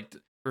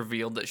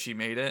revealed that she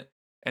made it,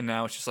 and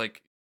now it's just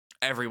like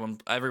everyone's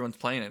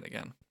playing it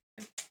again.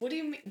 What do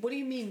you mean? What do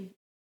you mean?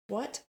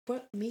 What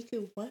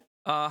Miku? What?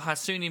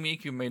 Hatsune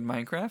Miku made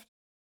Minecraft.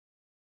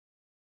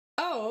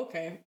 Oh,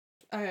 okay.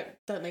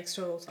 That makes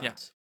total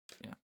sense.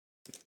 Yeah.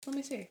 Let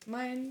me see.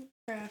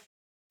 Minecraft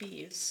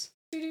bees.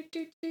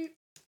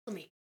 Let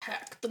me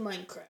hack the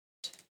Minecraft.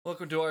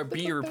 Welcome to our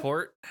bee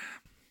report.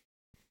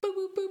 Boop,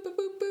 boop, boop, boop,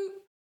 boop, boop.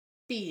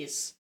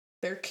 Bees.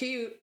 They're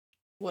cute.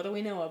 What do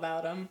we know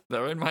about them?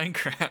 They're in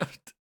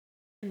Minecraft.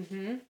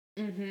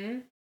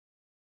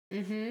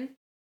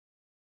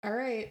 All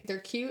right, they're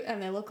cute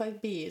and they look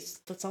like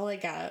bees. That's all I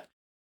got.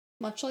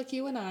 Much like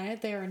you and I,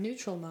 they are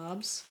neutral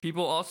mobs.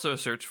 People also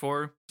search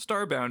for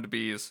Starbound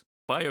bees,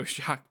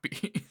 Bioshock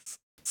bees,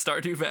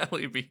 Stardew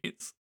Valley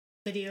bees,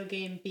 Video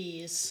game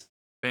bees.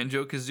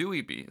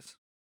 Banjo-Kazooie bees.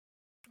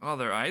 Oh,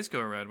 their eyes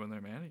go red when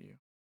they're mad at you.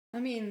 I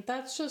mean,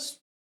 that's just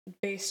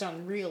based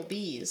on real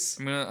bees.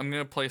 I'm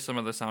gonna play some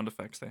of the sound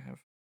effects they have.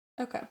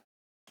 Okay.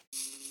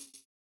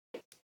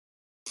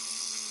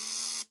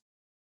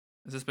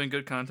 Has this been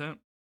good content?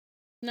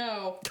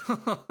 No.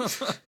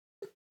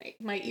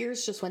 My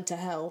ears just went to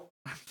hell.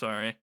 I'm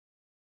sorry. It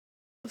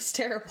was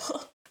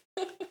terrible.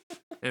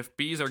 If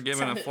bees are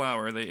given a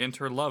flower, they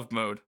enter love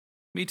mode.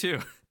 Me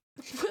too.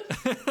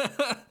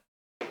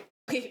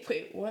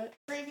 Wait, what?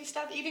 Gravy,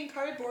 stop eating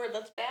cardboard.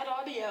 That's bad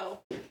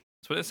audio.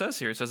 That's what it says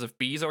here. It says if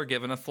bees are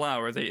given a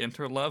flower, they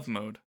enter love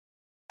mode.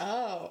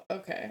 Oh,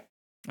 okay.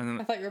 And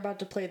then, I thought you were about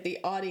to play the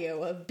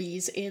audio of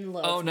bees in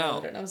love Oh, no.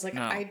 mode, and I was like,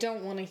 No. I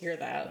don't want to hear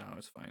that. no,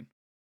 it's fine.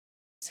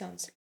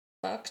 Sounds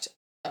fucked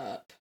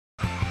up.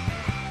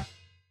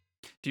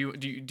 Do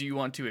you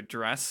want to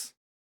address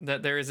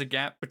that there is a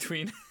gap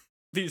between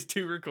these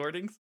two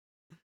recordings?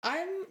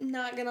 I'm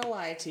not gonna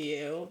lie to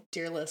you,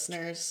 dear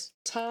listeners.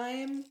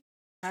 Time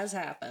has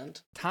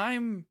happened.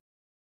 Time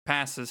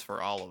passes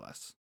for all of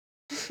us.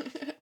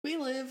 We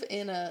live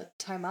in a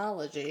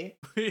timeology.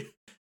 We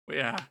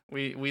live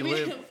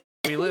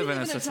in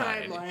a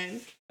society.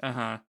 timeline.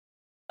 Uh-huh.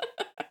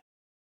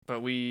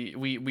 But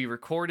we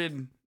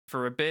recorded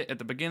for a bit at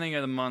the beginning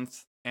of the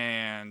month,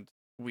 and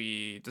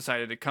we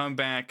decided to come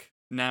back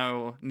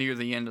now near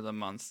the end of the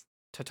month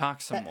to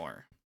talk some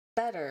more.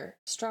 Better,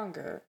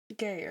 stronger,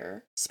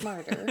 gayer,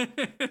 smarter.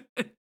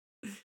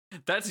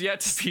 That's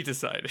yet to be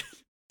decided.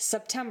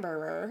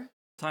 Septemberer.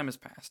 Time has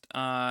passed.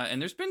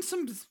 And there's been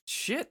some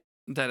shit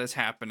that has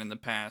happened in the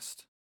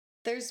past.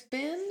 There's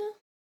been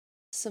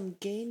some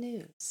gay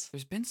news.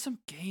 There's been some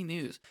gay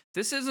news.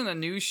 This isn't a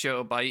news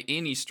show by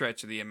any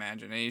stretch of the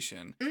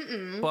imagination.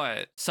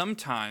 But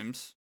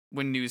sometimes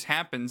when news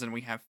happens and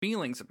we have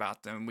feelings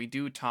about them, we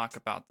do talk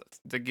about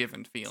the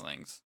given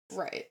feelings.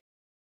 Right.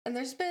 And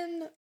there's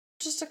been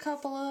just a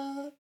couple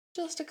of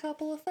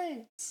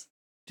things.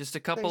 Just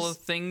a couple of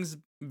things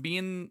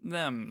being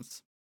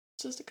thems.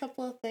 Just a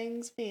couple of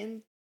things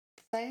being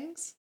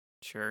things.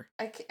 Sure.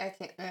 I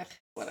can't.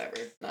 Whatever.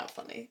 Not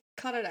funny.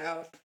 Cut it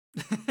out,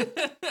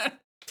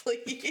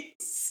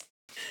 please.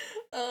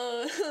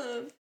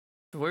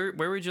 Where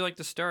would you like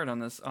to start on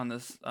this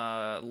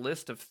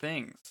list of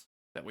things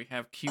that we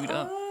have queued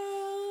up?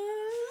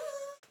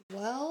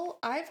 Well,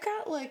 I've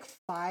got like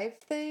 5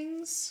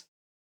 things.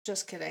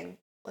 Just kidding.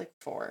 Like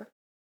 4.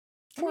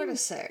 4 to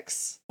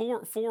 6.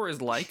 4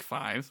 is like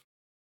 5.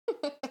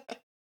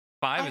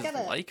 5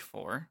 is like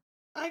 4.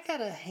 I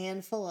got a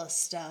handful of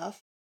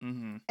stuff.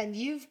 Mm-hmm. And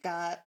you've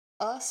got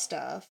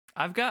stuff.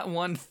 I've got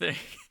one thing.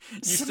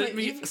 You sent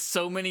me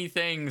so many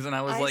things, and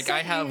I was like, I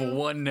have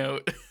one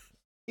note.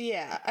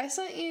 Yeah, I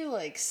sent you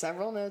like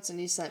several notes, and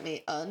you sent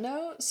me a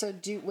note. So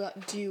do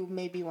you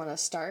maybe want to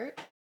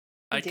start?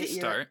 I could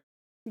start.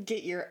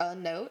 Get your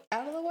note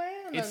out of the way.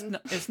 And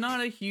it's not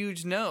a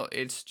huge note.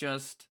 It's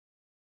just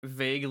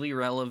vaguely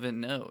relevant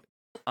note.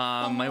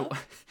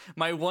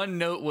 My one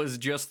note was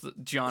just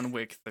John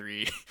Wick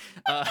 3.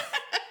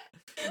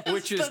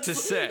 Which is to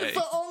say, that's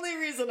the only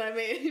reason I'm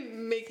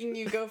making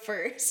you go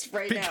first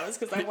right now is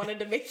because I wanted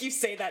to make you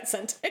say that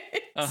sentence.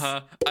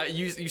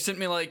 You sent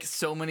me like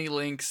so many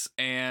links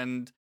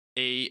and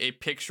a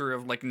picture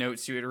of like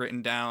notes you had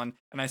written down,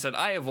 and I said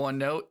I have one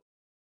note,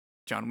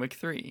 John Wick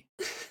 3,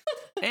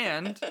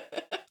 and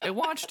I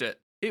watched it.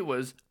 It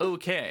was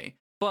okay,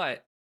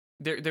 but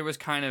there was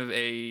kind of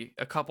a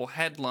couple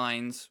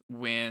headlines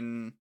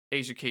when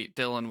Asia Kate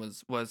Dillon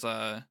was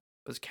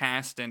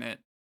cast in it.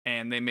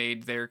 And they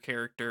made their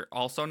character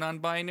also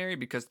non-binary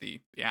because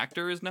the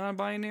actor is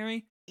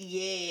non-binary.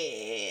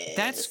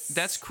 Yes.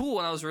 That's cool,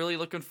 and I was really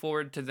looking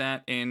forward to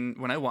that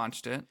when I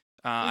watched it.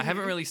 I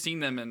haven't really seen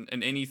them in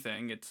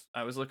anything.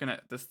 I was looking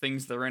at the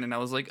things they're in, and I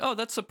was like, oh,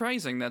 that's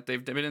surprising that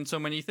they've been in so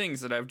many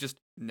things that I've just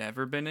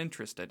never been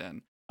interested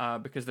in.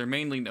 Because they're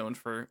mainly known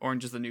for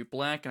Orange is the New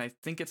Black, and I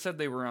think it said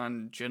they were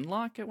on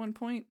Genlock at one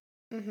point.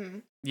 Mm-hmm.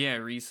 Yeah,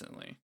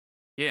 recently.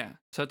 Yeah,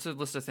 so it's a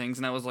list of things,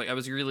 and I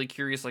was really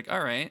curious, like,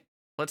 all right.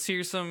 Let's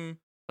hear some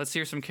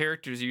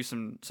characters use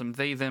some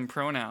they them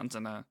pronouns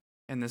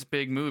in this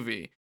big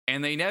movie,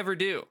 and they never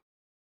do.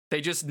 They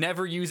just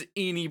never use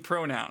any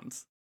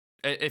pronouns.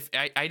 If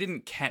I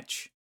didn't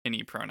catch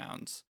any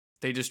pronouns,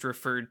 they just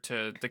referred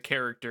to the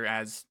character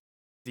as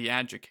the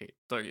adjudicator.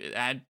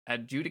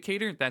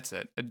 That's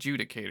it,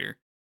 adjudicator.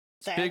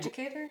 The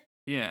adjudicator.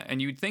 Yeah,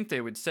 and you'd think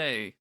they would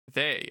say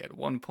they at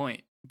one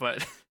point,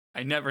 but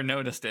I never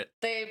noticed it.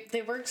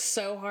 They worked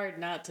so hard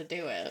not to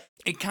do it.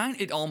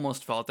 It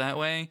almost felt that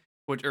way,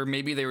 or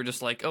maybe they were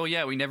just like, oh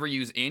yeah, we never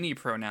use any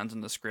pronouns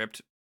in the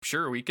script.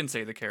 sure, we can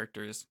say the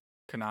character is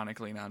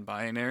canonically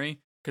non-binary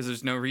because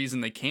there's no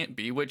reason they can't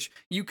be, which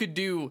you could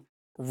do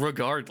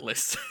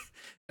regardless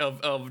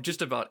of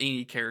just about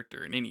any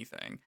character in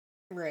anything.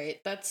 Right.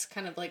 That's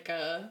kind of like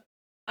I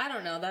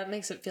don't know, that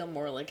makes it feel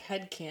more like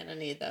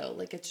headcanon-y though.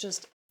 Like it's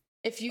just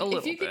if you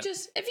could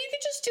just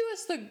do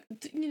us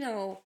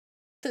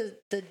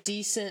the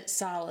decent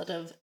solid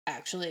of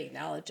actually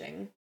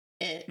acknowledging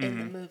it in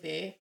the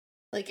movie.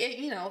 Like it,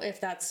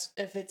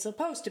 if it's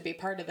supposed to be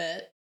part of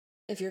it,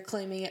 if you're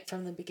claiming it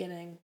from the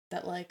beginning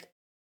that like,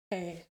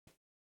 hey,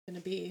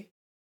 gonna be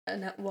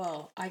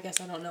well, I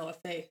guess I don't know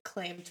if they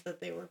claimed that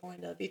they were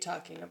going to be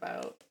talking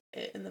about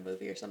it in the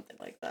movie or something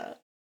like that.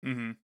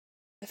 Mm-hmm.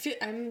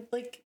 I'm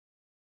like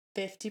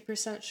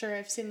 50% sure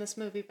I've seen this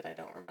movie, but I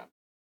don't remember.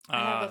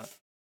 I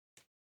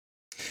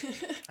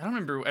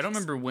don't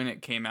remember when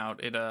it came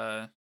out.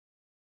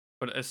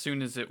 But as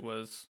soon as it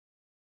was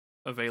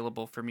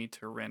available for me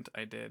to rent,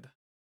 I did.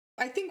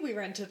 I think we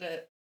rented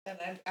it,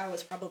 and I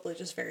was probably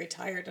just very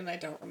tired, and I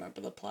don't remember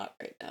the plot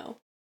right now.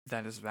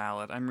 That is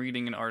valid. I'm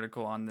reading an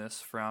article on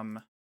this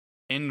from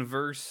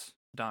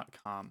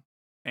inverse.com,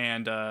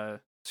 and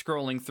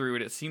scrolling through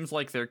it, it seems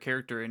like their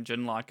character in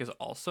Genlock is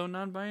also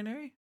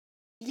non-binary.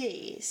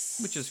 Yes,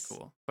 which is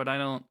cool. But I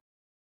don't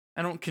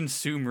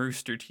consume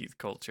Rooster Teeth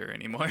culture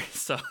anymore.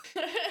 So.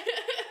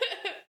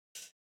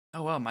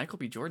 Oh wow, Michael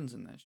B. Jordan's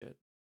in that shit.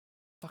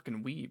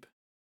 Fucking weeb.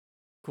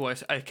 Cool.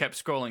 I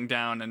kept scrolling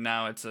down, and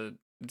now it's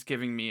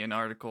giving me an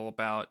article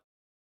about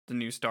the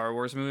new Star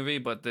Wars movie,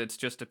 but it's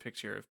just a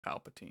picture of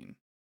Palpatine.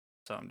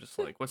 So I'm just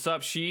like, what's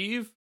up,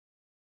 Sheev?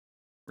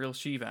 Real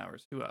Sheev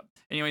hours. Who up?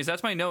 Anyways,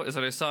 that's my note, is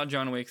that I saw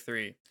John Wick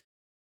 3.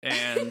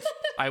 And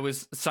I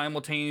was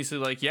simultaneously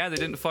like, yeah, they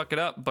didn't fuck it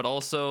up, but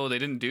also they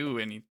didn't do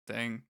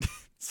anything.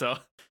 So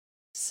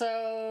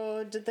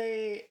did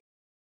they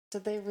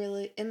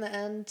really, in the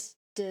end,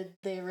 did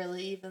they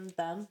really even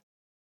them?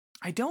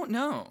 I don't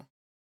know.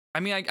 I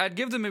mean, I'd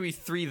give them maybe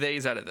 3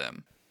 days out of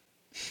them.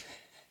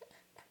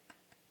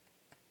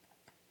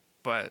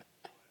 But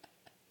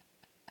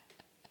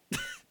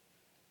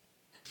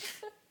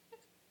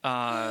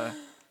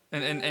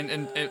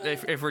and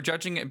if we're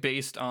judging it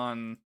based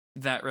on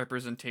that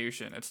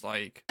representation, it's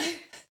like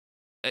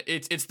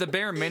it's the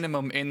bare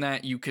minimum in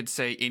that you could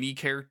say any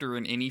character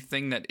in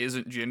anything that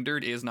isn't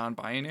gendered is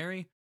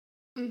non-binary.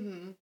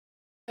 Mm-hmm.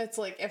 It's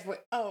like if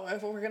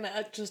we're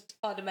gonna just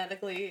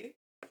automatically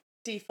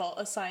default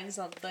assign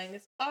something,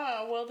 it's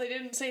well, they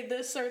didn't say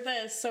this or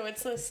this, so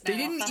it's this now. They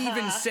didn't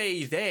even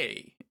say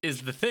they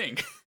is the thing.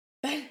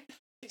 They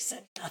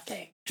said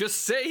nothing. Just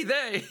say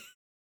they.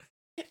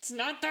 It's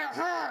not that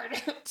hard.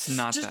 It's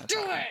not just that do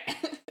hard.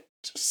 it.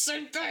 Just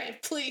say they,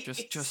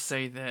 please. Just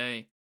say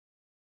they.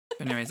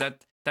 But anyways,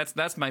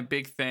 that's my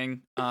big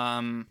thing.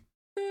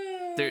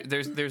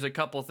 There's a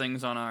couple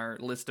things on our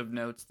list of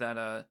notes that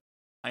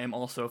I am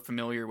also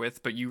familiar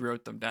with, but you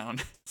wrote them down.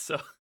 So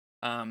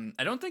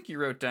I don't think you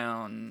wrote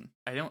down.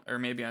 Or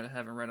maybe I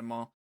haven't read them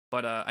all.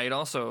 But I had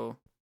also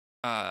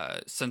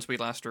since we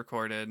last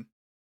recorded,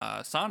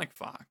 Sonic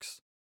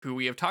Fox, who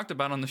we have talked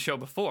about on the show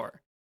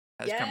before,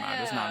 has come out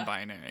as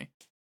non-binary.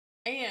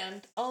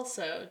 And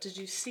also, did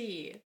you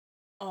see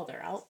all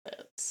their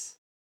outfits?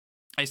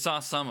 I saw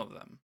some of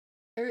them.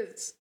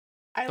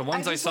 The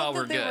ones I saw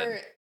were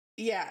good.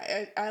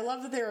 I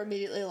love that they were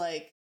immediately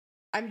like,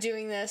 I'm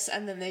doing this,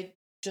 and then they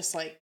just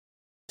like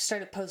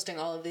started posting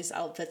all of these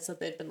outfits that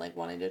they'd been like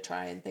wanting to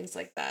try and things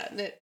like that, and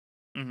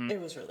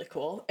it was really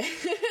cool.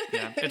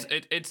 Yeah,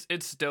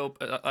 it's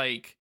dope.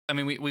 Like, I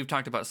mean, we've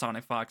talked about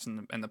Sonic Fox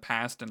in the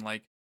past, and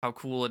like how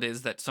cool it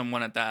is that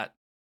someone at that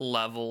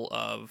level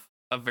of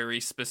a very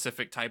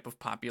specific type of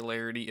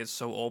popularity is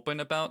so open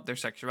about their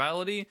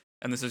sexuality,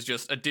 and this is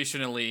just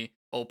additionally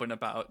open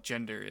about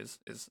gender is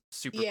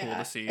super cool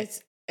to see.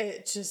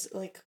 It's just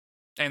like,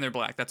 and they're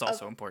black. That's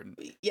also important.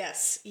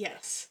 Yes.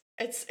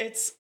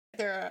 It's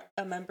they're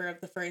a member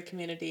of the furry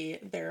community.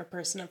 They're a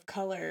person of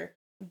color.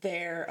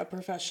 They're a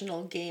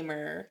professional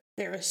gamer.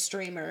 They're a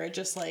streamer.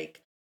 Just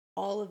like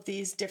all of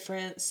these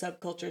different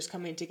subcultures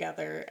coming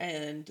together,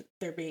 and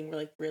they're being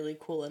really, really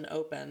cool and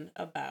open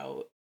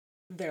about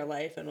their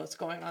life and what's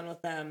going on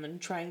with them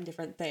and trying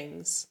different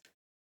things.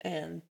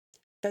 And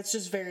that's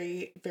just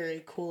very,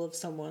 very cool of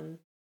someone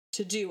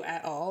to do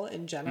at all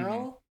in general.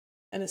 Mm-hmm.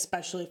 And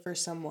especially for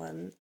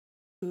someone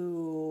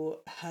who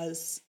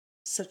has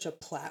such a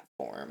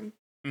platform.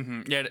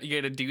 Mm-hmm. Yeah,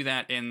 you got to do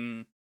that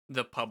in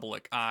the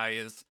public eye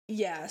is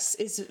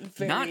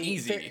very not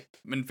easy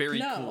and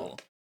very cool.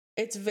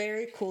 It's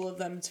very cool of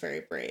them. It's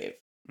very brave.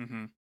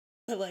 Mm-hmm.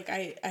 But like,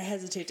 I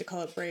hesitate to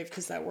call it brave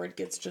because that word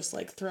gets just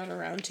like thrown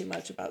around too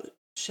much about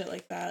shit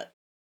like that,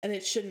 and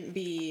it shouldn't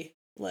be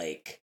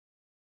like,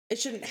 it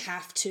shouldn't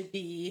have to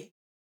be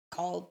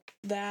called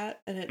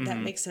that, and that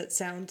makes it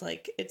sound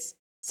like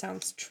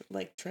sounds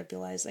like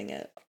trivializing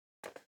it.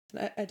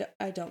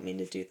 I don't mean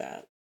to do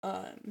that.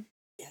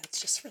 Yeah,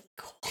 it's just really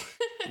cool.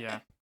 Yeah,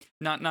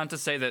 not to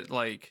say that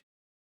like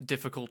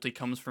difficulty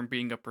comes from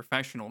being a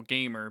professional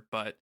gamer,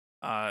 but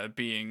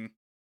being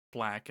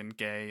black and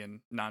gay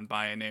and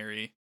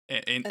non-binary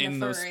in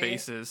those furry.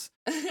 spaces.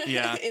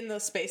 Yeah. In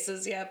those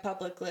spaces, yeah,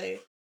 publicly.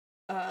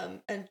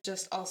 And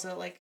just also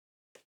like,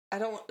 I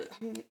don't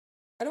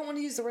want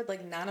to use the word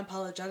like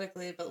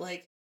non-apologetically, but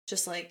like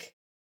just like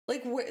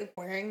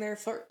wearing their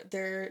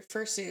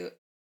fursuit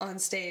on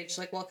stage,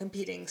 like while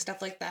competing,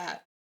 stuff like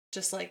that.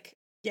 Just like,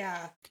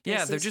 yeah,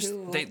 Yeah, they're is just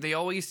who- they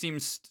always seem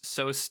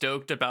so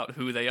stoked about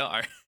who they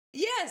are.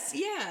 Yes,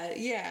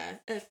 yeah.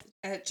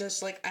 At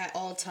just like at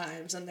all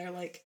times, and they're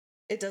like,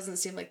 it doesn't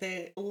seem like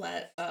they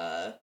let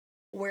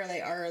where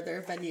they are,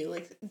 their venue,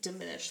 like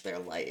diminish their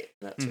light.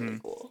 That's really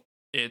cool.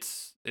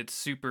 It's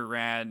super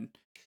rad.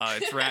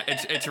 It's rad.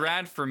 It's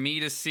rad for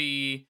me to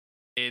see.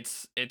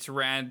 It's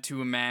rad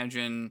to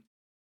imagine,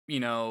 you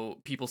know,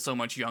 people so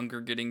much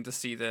younger getting to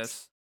see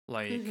this.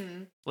 Like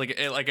like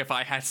if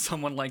I had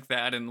someone like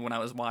that, and when I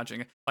was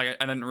watching, like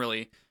I didn't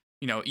really,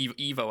 you know,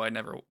 Evo I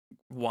never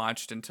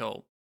watched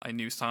until I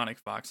knew Sonic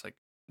Fox. Like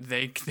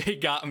they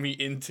got me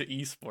into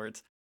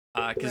esports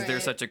because they're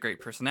Right. such a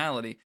great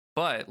personality.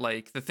 But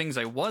like the things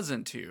I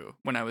wasn't to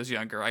when I was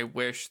younger, I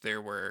wish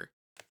there were,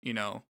 you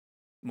know,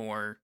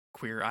 more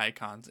queer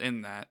icons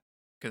in that,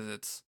 because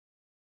it's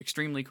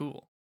extremely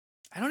cool.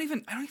 I don't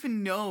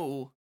even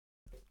know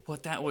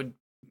what that would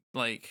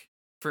like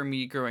for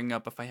me growing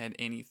up if I had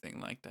anything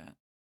like that.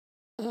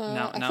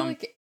 Now I feel I'm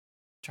like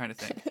trying to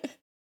think.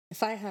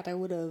 if I had, I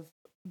would have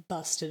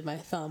busted my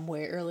thumb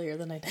way earlier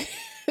than I did.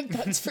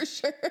 That's for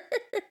sure.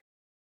 If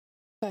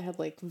I had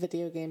like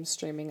video game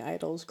streaming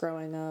idols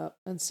growing up,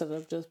 instead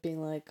of just being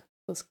like,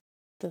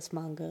 this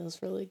manga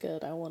is really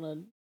good, I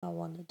wanna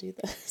do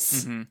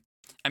this. Hmm.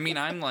 I mean,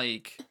 I'm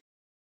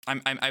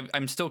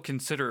still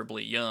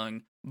considerably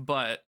young,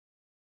 but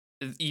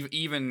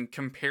even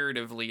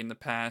comparatively in the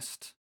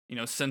past, you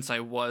know, since I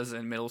was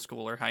in middle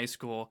school or high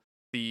school,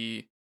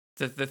 the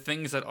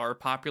things that are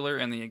popular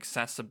and the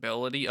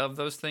accessibility of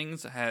those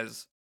things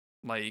has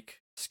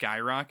like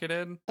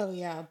skyrocketed. Oh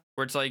yeah.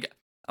 Where it's like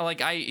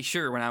I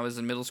sure when I was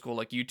in middle school,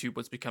 like YouTube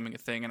was becoming a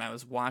thing, and I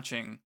was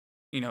watching,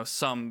 you know,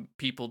 some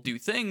people do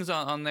things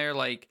on there.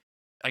 Like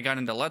I got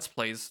into Let's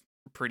Plays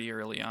pretty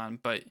early on,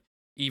 but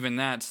even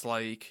that's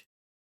like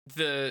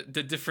the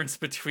difference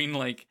between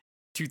like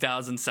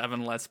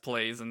 2007 Let's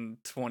Plays and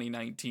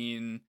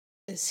 2019.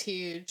 It's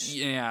huge.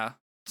 Yeah,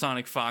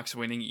 Sonic Fox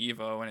winning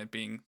Evo and it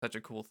being such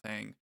a cool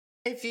thing.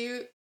 If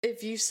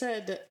you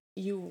said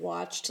you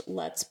watched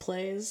Let's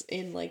Plays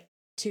in like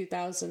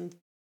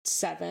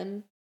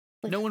 2007,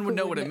 like, No one would who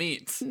know what it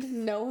means.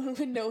 No one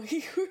would know what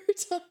you were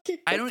talking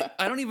about.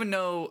 I don't even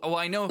know. Well,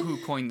 I know who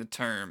coined the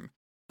term,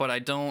 but I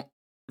don't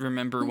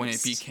remember when it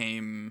Oops.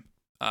 became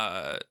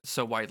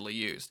so widely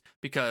used,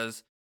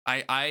 because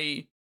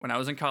I when I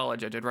was in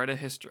college, I did write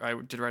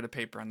a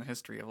paper on the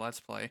history of Let's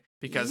Play,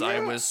 because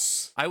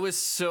Yes! I was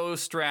so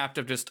strapped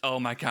of just, oh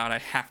my god, I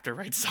have to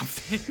write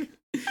something.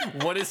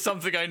 What is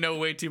something I know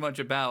way too much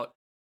about?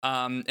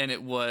 And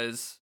it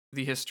was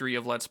the history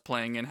of Let's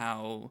Playing and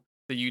how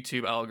the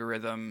YouTube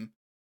algorithm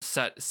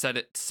set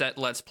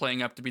Let's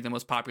Playing up to be the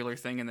most popular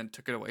thing and then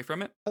took it away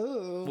from it.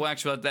 Oh. Well,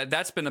 actually,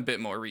 that's been a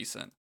bit more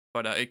recent,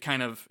 but I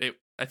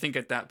think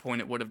at that point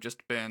it would have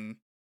just been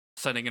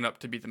setting it up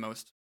to be the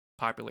most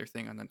popular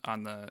thing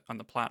on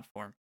the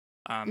platform,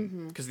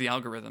 because the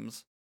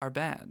algorithms are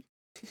bad.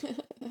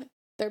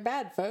 They're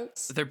bad,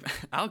 folks. Their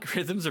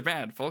algorithms are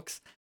bad, folks.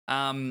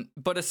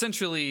 But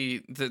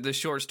essentially, the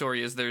short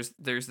story is there's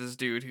this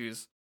dude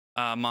whose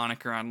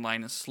moniker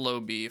online is Slow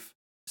Beef.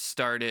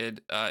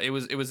 Started it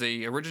was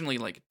a originally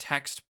like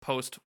text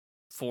post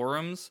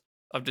forums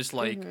of just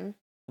like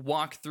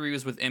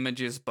walkthroughs with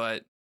images,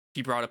 but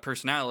he brought a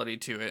personality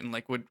to it and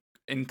like would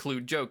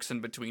include jokes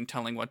in between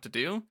telling what to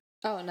do.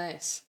 Oh,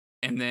 nice.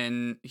 And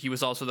then he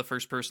was also the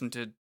first person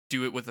to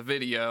do it with a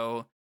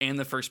video and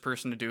the first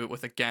person to do it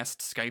with a guest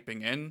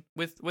Skyping in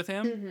with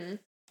him.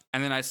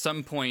 And then at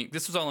some point,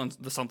 this was all on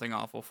the Something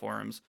Awful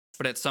forums,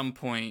 but at some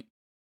point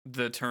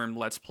the term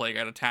Let's Play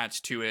got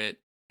attached to it,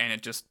 and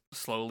it just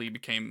slowly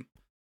became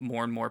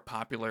more and more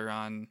popular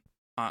on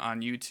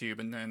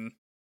YouTube. And then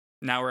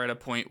now we're at a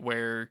point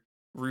where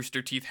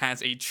Rooster Teeth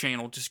has a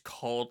channel just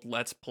called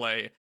Let's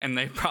Play, and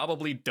they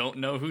probably don't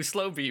know who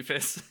Slow Beef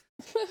is.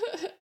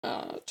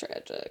 Oh,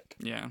 tragic.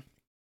 Yeah,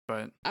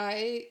 but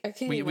I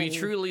can't we even...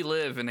 truly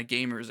live in a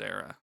gamer's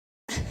era,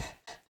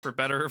 for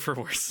better or for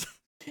worse.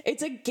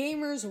 It's a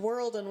gamer's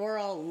world, and we're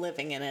all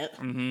living in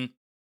it.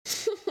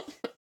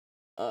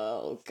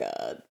 Oh,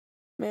 God.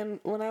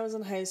 Man, when I was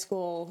in high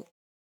school,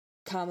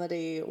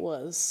 comedy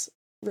was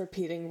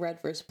repeating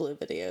Red vs. Blue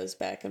videos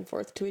back and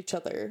forth to each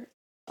other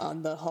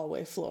on the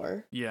hallway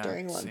floor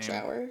during lunch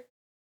hour.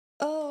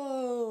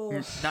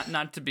 Oh.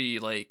 Not to be,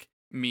 like,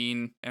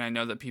 mean, and I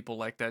know that people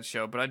like that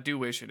show, but I do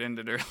wish it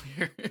ended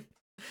earlier.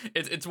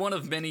 It's one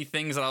of many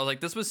things that I was like,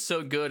 this was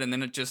so good, and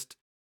then it just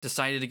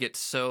decided to get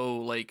so,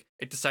 like,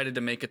 it decided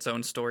to make its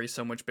own story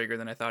so much bigger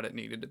than I thought it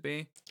needed to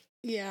be.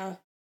 Yeah.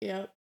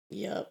 Yep.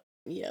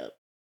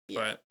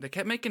 But they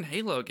kept making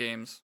Halo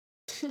games.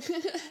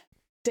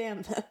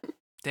 Damn them.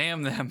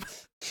 Damn them.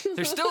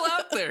 They're still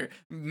out there,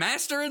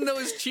 mastering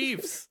those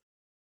chiefs.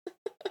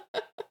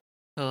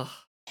 Ugh.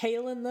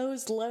 hailing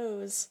those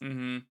lows.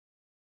 Mm-hmm.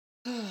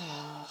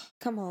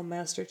 Come on,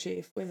 Master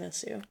Chief, we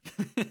miss you.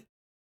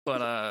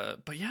 But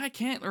yeah, I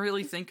can't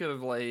really think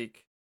of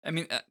like. I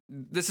mean,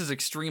 this is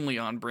extremely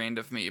on brand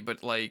of me,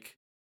 but like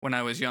when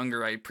I was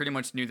younger, I pretty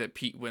much knew that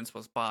Pete Wentz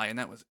was bi, and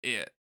that was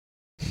it.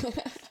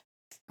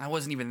 I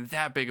wasn't even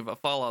that big of a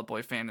Fall Out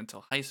Boy fan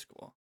until high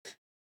school.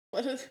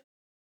 What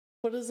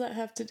does that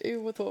have to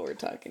do with what we're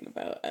talking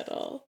about at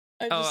all?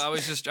 I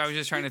was just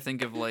trying to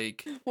think of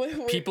like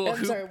people I'm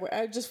who. sorry.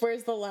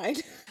 Where's the line?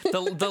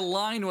 The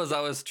line was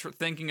I was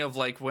thinking of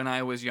like when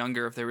I was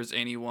younger, if there was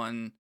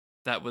anyone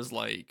that was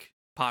like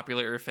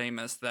popular or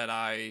famous that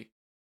I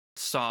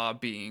saw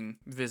being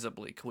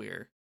visibly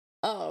queer.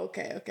 Oh,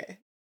 okay.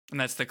 And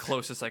that's the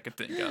closest I could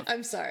think of.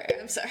 I'm sorry.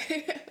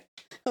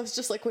 I was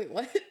just like, wait,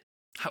 what?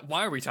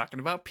 Why are we talking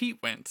about Pete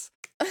Wentz?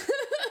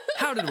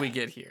 How did we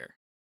get here?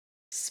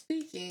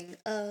 Speaking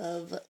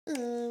of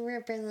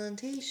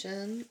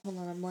representation, hold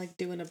on, I'm like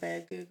doing a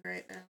bad goog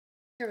right now.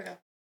 Here we go.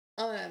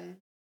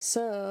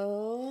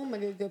 So my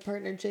good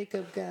partner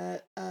Jacob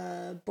got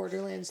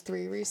Borderlands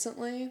 3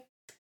 recently.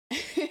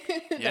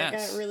 Yes.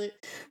 I got really,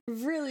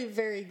 really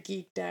very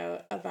geeked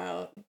out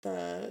about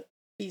the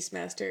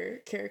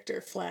Beastmaster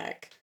character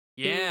Flack.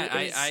 Yeah,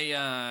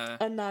 I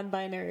a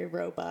non-binary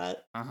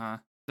robot.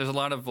 There's a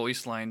lot of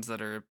voice lines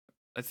that are,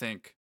 I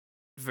think,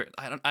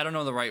 I don't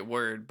know the right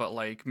word, but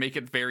like make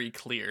it very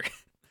clear.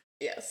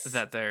 Yes.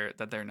 that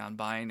they're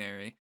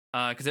non-binary.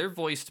 Because they're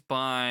voiced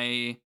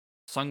by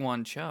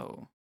Sungwon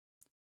Cho,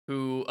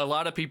 who a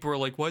lot of people were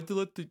like, why'd they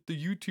let the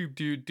YouTube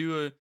dude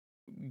do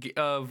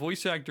a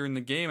voice actor in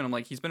the game? And I'm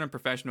like, he's been a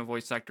professional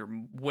voice actor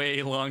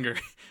way longer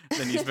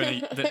than he's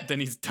been than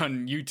he's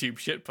done YouTube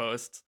shit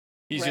posts.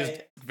 He's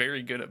just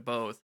very good at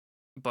both.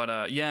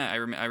 But yeah, I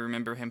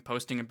remember him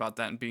posting about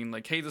that and being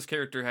like, hey, this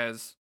character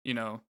has, you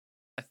know,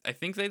 I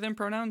think they them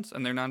pronouns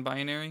and they're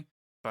non-binary,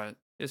 but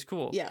it's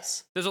cool.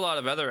 Yes. There's a lot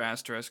of other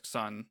asterisks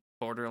on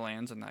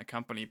Borderlands and that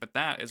company, but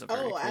that is a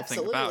very cool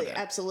thing about it.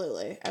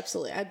 Absolutely.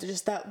 I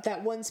just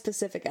that one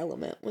specific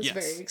element was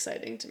very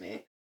exciting to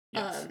me.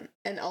 Yes.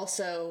 And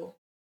also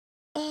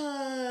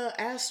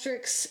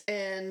asterisks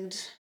and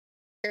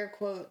air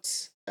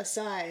quotes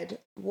aside,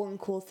 one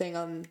cool thing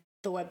on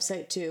the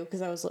website too,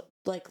 because I was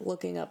like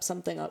looking up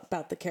something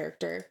about the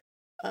character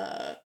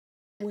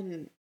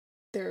when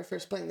they were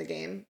first playing the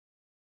game.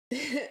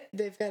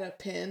 They've got a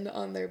pin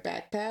on their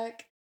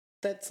backpack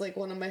that's like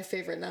one of my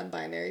favorite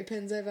non-binary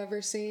pins I've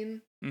ever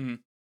seen. Mm-hmm.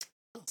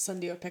 I'll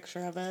send you a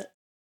picture of it.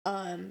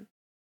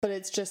 But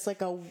it's just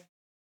like a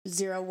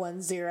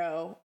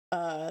 010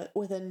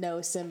 with a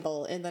no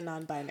symbol in the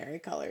non-binary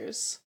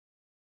colors.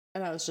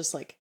 And I was just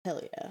like,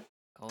 hell yeah.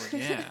 Oh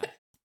yeah.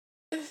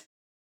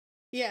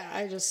 Yeah,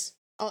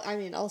 I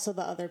mean, also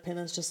the other pin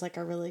is just like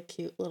a really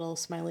cute little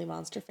smiley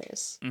monster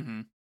face.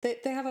 Mm-hmm. They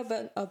have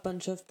a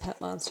bunch of pet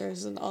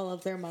monsters, and all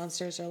of their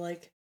monsters are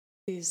like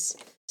these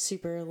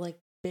super like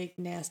big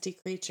nasty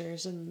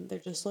creatures, and they're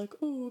just like,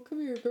 oh,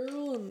 come here,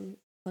 girl, and a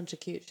bunch of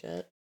cute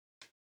shit.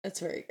 It's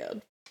very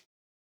good.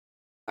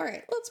 All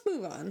right, let's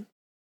move on.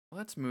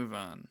 What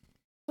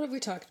have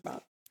we talked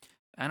about?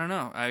 I don't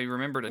know. I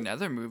remembered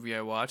another movie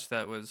I watched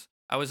that was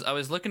I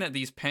was looking at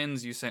these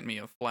pens you sent me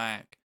of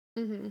Flack.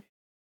 Mm-hmm.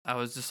 I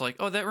was just like,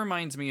 oh, that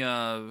reminds me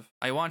of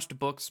I watched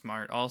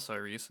Booksmart also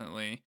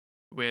recently,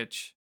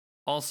 which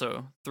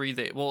also 3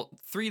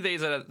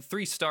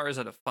 stars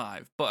out of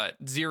 5, but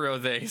 0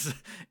 days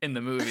in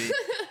the movie.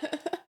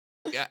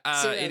 0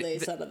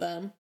 days out of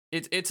them.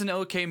 It's an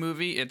okay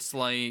movie. It's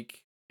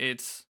like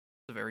it's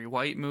a very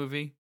white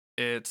movie.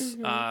 It's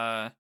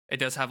it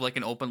does have like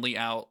an openly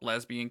out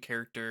lesbian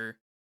character.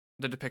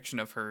 The depiction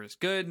of her is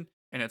good,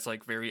 and it's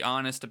like very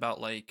honest about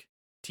like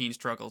teen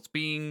struggles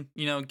being,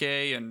 you know,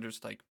 gay and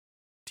just like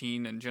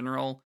teen in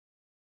general.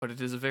 But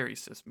it is a very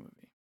cis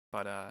movie.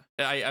 But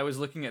I was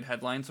looking at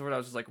headlines of it. I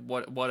was just like,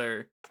 what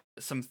are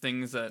some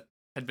things that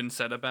had been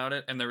said about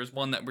it? And there was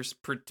one that was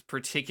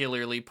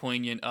particularly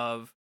poignant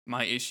of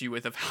my issue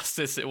with how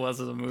cis it was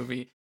as a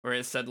movie, where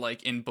it said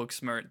like in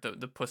Booksmart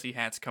the pussy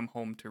hats come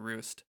home to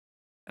roost.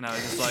 And I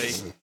was just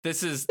like,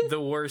 this is the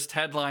worst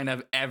headline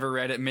I've ever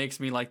read. It makes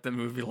me like the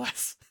movie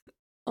less.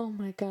 Oh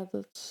my god,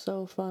 that's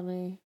so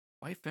funny.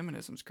 White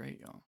feminism's great,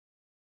 y'all.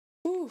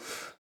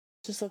 Oof.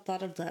 Just the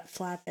thought of that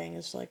flapping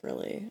is like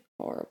really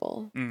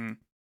horrible. Mm-hmm.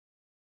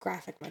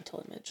 Graphic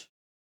mental image.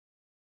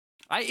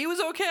 It was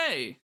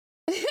okay.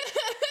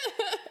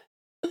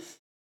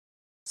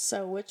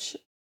 So which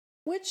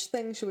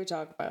thing should we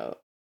talk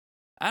about?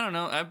 I don't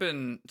know. I've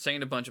been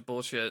saying a bunch of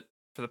bullshit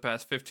for the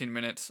past 15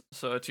 minutes,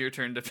 so it's your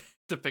turn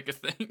to pick a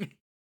thing.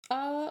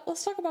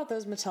 Let's talk about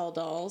those Mattel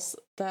dolls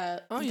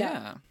that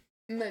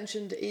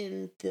mentioned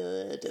in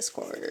the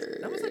Discord.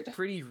 That was like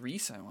pretty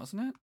recent,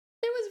 wasn't it?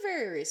 It was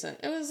very recent.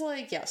 It was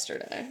like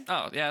yesterday.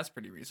 Oh, yeah, that's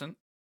pretty recent.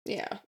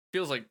 Yeah.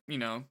 Feels like, you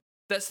know,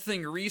 that's the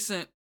thing.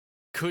 Recent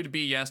could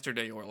be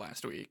yesterday or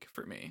last week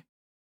for me.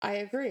 I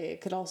agree.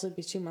 It could also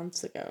be 2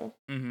 months ago.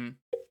 Mm-hmm.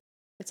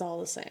 It's all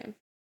the same.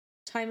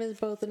 Time is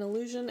both an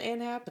illusion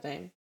and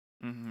happening.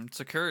 Mm-hmm.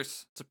 It's a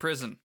curse. It's a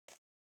prison.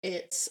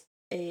 It's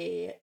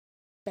a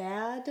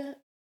bad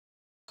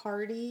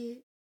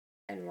party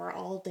and we're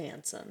all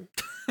dancing.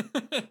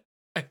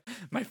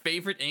 My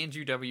favorite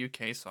Andrew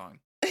WK song.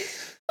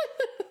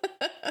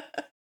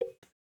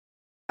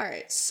 All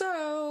right,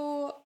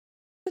 so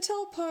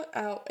Mattel put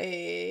out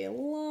a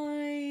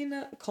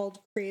line called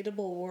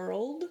Creatable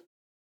World,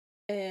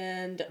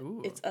 and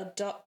Ooh. it's a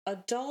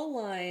doll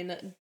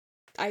line.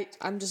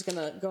 I'm just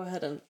gonna go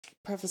ahead and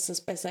preface this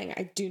by saying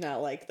I do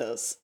not like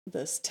this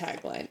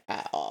tagline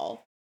at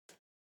all.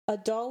 A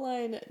doll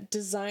line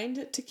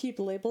designed to keep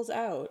labels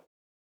out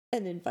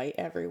and invite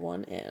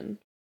everyone in.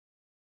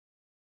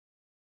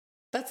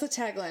 That's the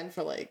tagline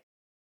for like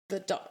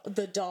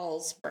the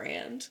dolls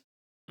brand.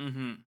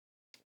 Mm-hmm.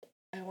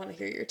 I want to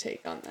hear your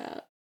take on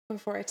that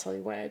before I tell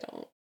you why I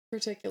don't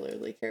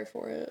particularly care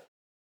for it.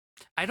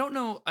 I don't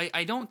know.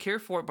 I don't care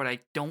for it, but I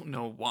don't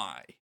know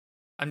why.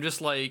 I'm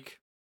just like,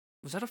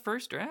 was that a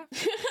first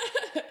draft?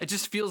 It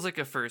just feels like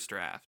a first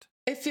draft.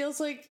 It feels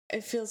like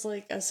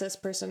a cis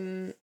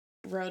person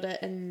wrote it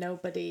and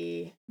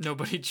nobody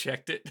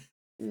checked it.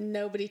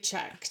 Nobody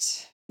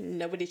checked.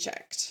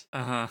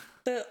 Uh-huh.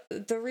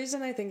 The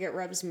reason I think it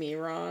rubs me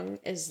wrong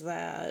is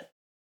that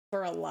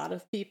for a lot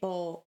of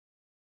people,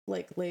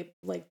 like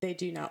they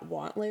do not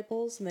want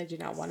labels and they do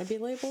not want to be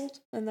labeled,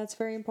 and that's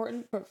very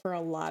important. But for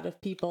a lot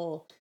of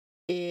people,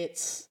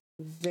 it's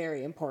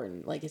very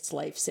important. Like, it's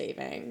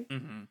life-saving.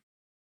 Mm-hmm.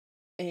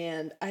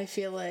 And I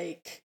feel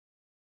like,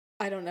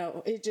 I don't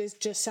know, it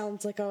just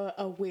sounds like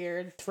a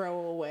weird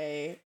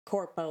throwaway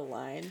corpo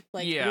line.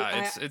 Like,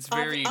 yeah, it's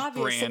very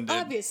branded.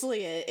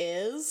 Obviously it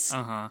is.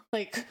 Uh-huh.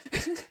 Like,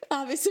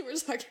 obviously we're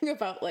talking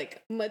about,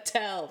 like,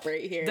 Mattel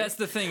right here. That's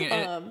the thing.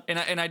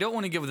 And I don't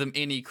want to give them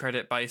any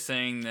credit by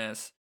saying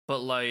this, but,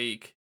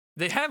 like,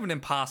 they have an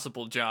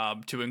impossible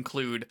job to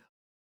include,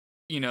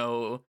 you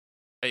know,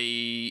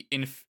 an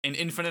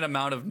infinite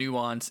amount of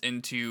nuance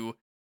into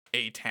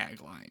a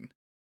tagline.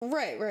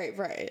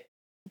 Right.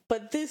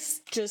 But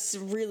this just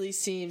really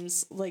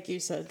seems, like you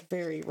said,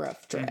 very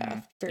rough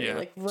draft. Very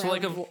like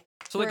round,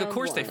 of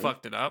course they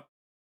fucked it up.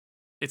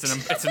 It's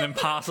an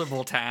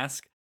impossible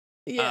task.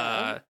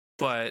 Yeah.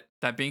 But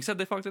that being said,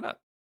 they fucked it up.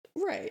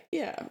 Right.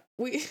 Yeah.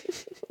 We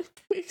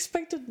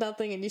expected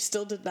nothing, and you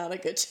still did not a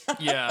good job.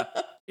 Yeah.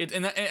 I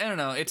don't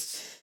know.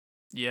 It's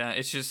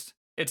just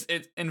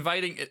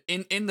inviting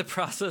in the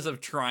process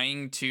of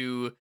trying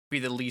to be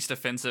the least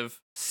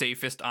offensive,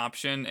 safest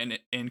option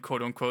and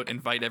quote unquote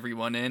invite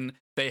everyone in.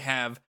 They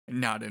have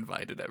not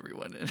invited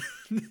everyone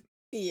in.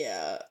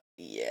 Yeah.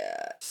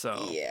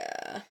 So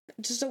yeah,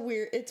 just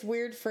it's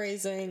weird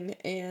phrasing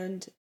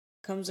and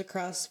comes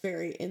across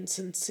very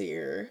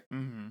insincere.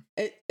 Mm-hmm.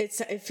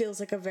 It feels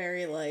like a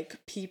very,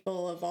 like,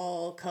 people of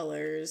all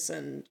colors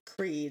and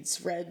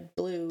creeds, red,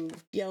 blue,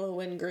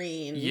 yellow, and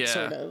green,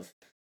 sort of.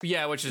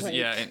 Yeah, which is like,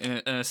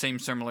 in a same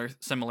similar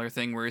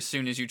thing where as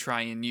soon as you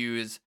try and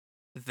use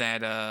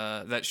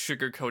that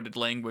sugar-coated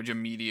language,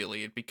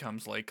 immediately it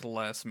becomes, like,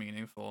 less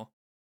meaningful.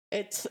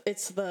 It's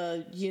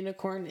the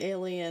unicorn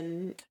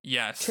alien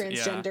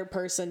transgender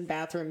person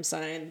bathroom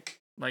sign.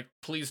 Like,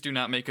 please do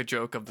not make a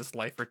joke of this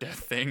life or death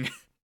thing.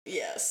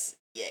 Yes.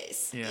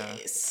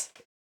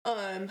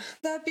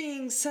 That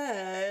being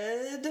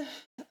said,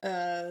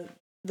 the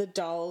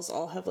dolls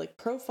all have, like,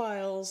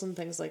 profiles and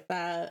things like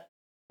that.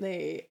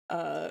 They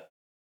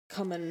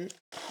come in.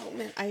 Oh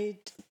man, I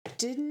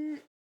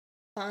didn't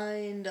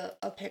find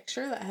a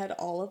picture that had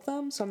all of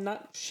them, so I'm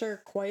not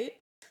sure quite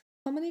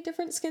how many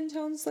different skin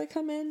tones they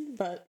come in,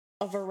 but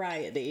a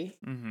variety.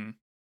 Mm-hmm.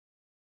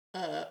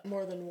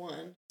 More than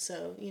one.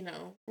 So, you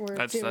know, we're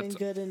doing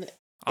good and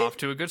off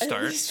to a good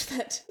start.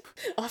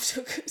 Off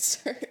to a good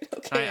start.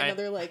 Okay,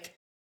 another like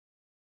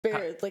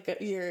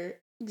you're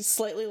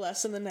slightly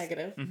less in the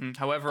negative. Mm-hmm.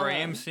 However, I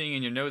am seeing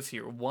in your notes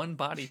here one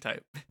body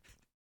type.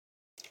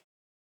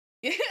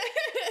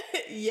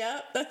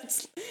 Yeah,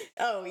 that's.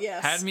 Oh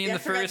yes. Had me in the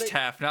first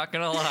half. Not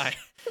gonna lie,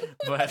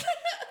 but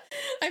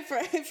I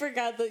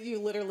forgot that you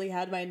literally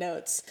had my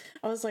notes.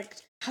 I was like,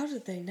 how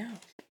did they know?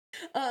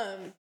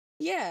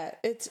 Yeah,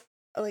 it's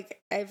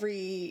like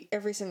every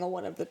single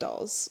one of the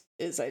dolls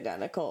is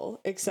identical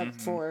except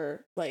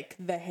for, like,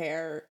 the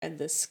hair and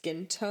the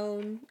skin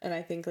tone, and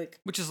I think, like,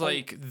 which is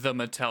like the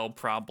Mattel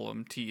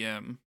problem.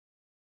 TM.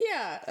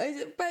 Yeah,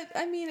 but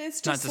I mean, it's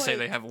just not to say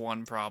they have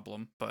one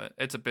problem, but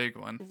it's a big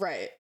one.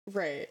 Right.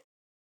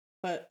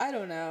 But I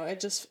don't know.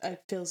 It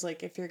feels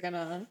like if you're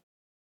gonna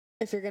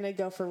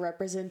go for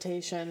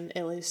representation,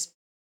 at least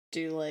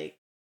do, like,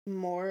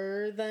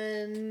 more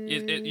than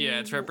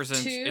it's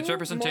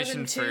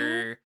representation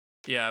for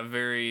a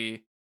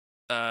very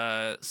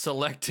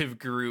selective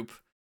group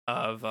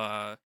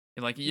of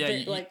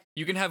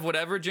you can have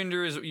whatever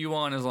gender you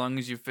want as long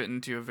as you fit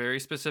into a very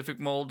specific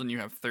mold and you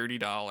have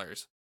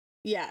 $30.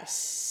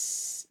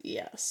 Yes.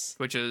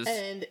 Which is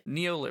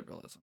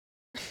neoliberalism.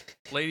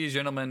 Ladies,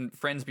 gentlemen,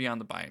 friends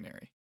beyond the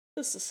binary.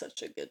 This is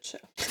such a good show.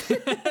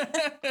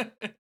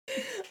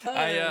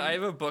 I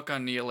have a book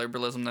on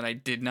neoliberalism that I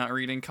did not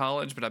read in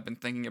college, but I've been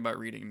thinking about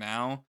reading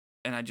now,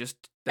 and that's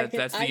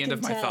the end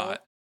of my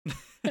thought.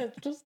 It's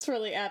just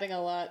really adding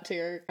a lot to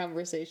your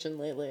conversation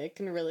lately. I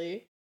can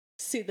really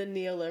see the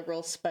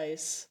neoliberal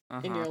spice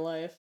in your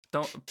life.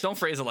 Don't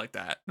phrase it like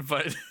that,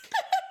 but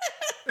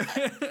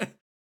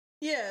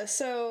yeah.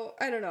 So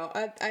I don't know.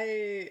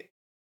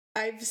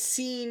 I've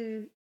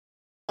seen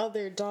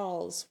other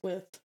dolls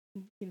with,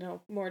 you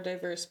know, more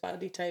diverse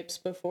body types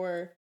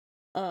before.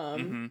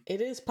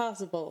 It is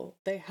possible.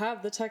 They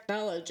have the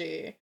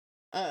technology.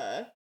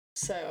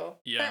 So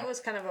that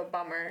was kind of a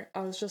bummer.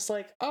 I was just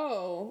like,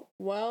 oh,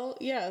 well,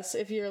 yes,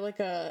 if you're like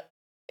a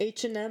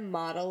H&M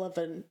model of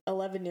an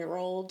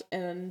 11-year-old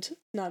and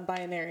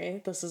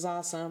non-binary, this is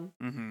awesome.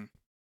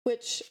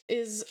 Which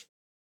is,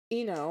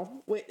 you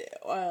know,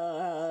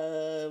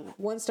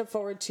 one step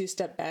forward, two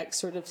step back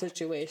sort of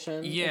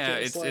situation. Yeah,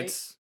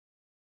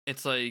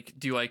 it's like,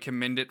 do I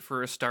commend it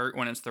for a start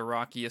when it's the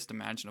rockiest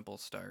imaginable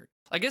start?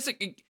 I guess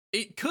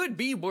it could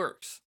be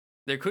worse.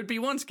 There could be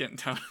one skin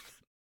tone.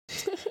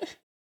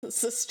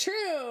 This is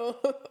true.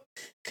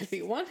 Could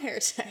be one hair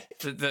type.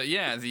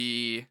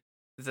 The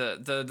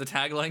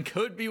tagline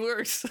could be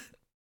worse.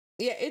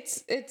 Yeah,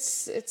 it's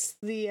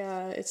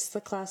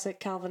the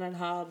classic Calvin and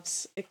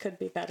Hobbes. It could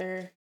be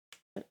better.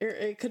 Or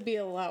it could be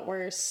a lot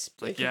worse.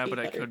 Like, yeah, but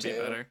it could be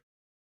better.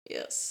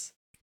 Yes.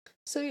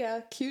 So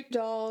yeah, cute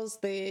dolls.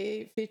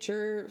 They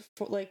feature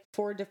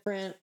 4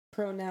 different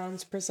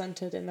pronouns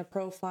presented in the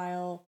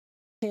profile: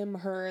 him,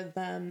 her,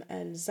 them,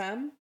 and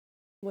them,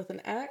 with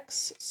an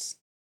X.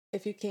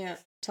 If you can't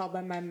tell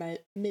by my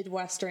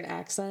Midwestern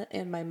accent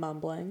and my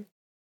mumbling.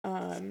 Yeah,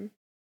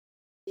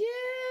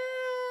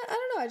 I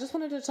don't know. I just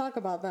wanted to talk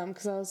about them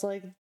because I was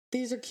like,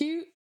 these are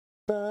cute,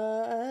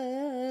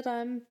 but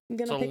I'm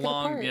gonna pick it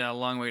apart. Yeah, a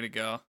long way to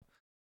go.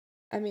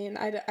 I mean,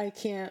 I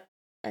can't.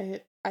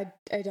 I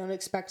don't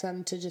expect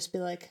them to just be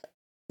like,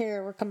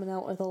 here, we're coming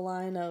out with a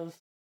line of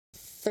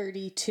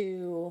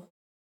 32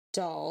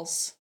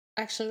 dolls.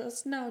 Actually,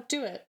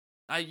 do it.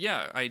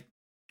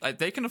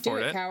 They can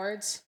afford it.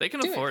 Cowards. They can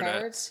afford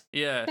it.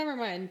 Yeah. Never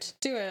mind.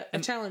 Do it. I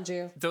challenge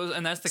you.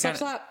 That's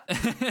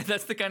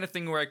the kind of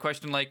thing where I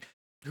question, like,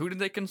 who did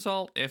they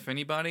consult, if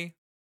anybody?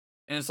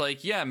 And it's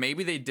like, yeah,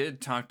 maybe they did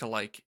talk to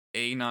like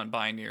a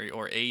non-binary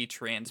or a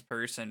trans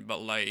person,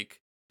 but like,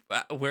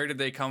 where did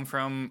they come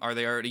from? Are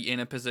they already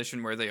in a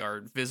position where they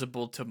are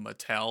visible to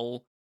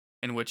Mattel?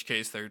 In which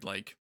case they're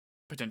like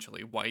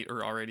potentially white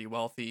or already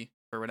wealthy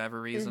for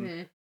whatever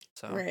reason.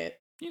 So, right.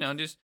 You know,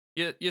 just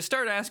you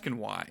start asking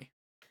why.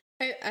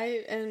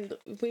 I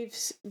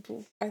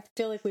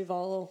feel like we've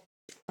all,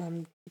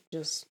 I'm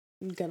just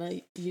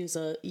gonna use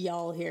a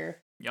y'all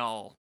here.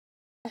 Y'all.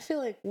 I feel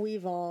like we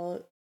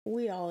all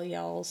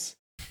y'alls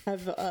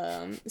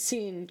have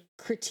seen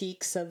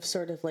critiques of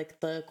sort of like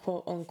the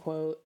quote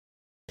unquote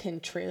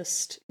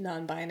Pinterest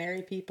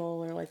non-binary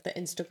people, or like the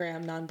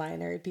Instagram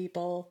non-binary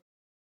people,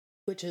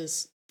 which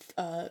is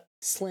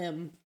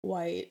slim,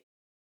 white,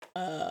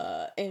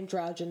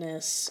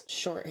 androgynous,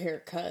 short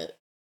haircut,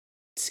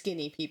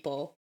 skinny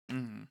people.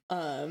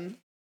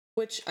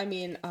 Which, I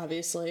mean,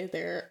 obviously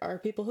there are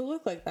people who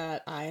look like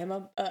that. I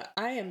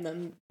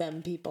am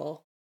them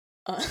people.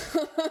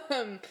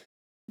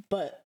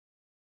 But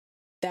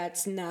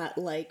that's not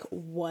like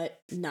what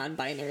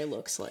non-binary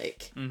looks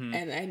like.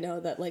 And I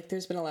know that like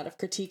there's been a lot of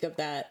critique of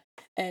that,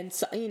 and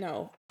so, you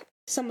know,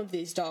 some of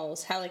these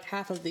dolls,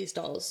 half of these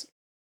dolls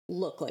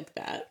look like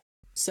that.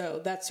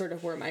 So that's sort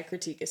of where my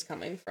critique is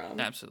coming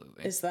from.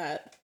 Absolutely. Is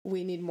that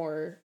we need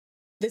more.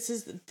 This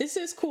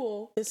is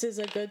cool. This is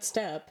a good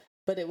step,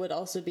 but it would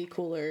also be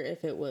cooler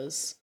if it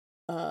was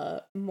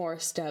more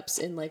steps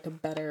in like a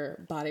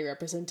better body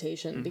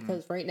representation,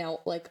 because right now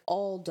like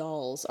all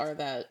dolls are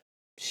that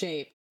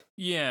shape.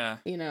 Yeah.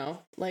 You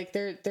know, like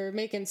they're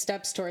making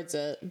steps towards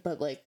it,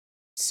 but like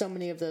so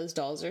many of those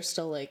dolls are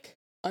still like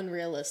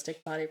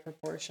unrealistic body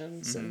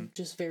proportions and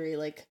just very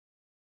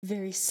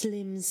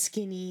slim,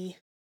 skinny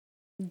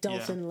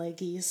dolphin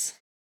leggies.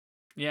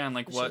 Yeah, and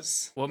like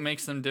what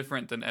makes them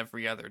different than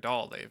every other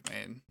doll they've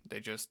made?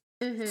 They just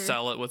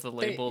sell it with a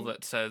label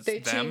that says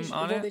them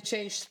on it.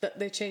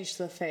 They changed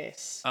the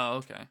face. Oh,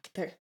 okay.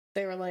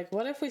 They were like,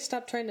 what if we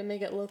stopped trying to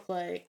make it look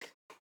like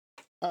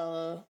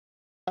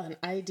an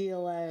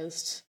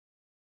idealized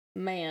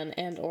man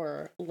and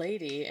or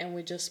lady, and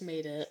we just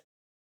made it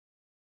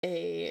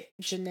a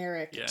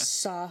generic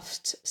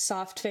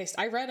soft face.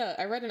 I read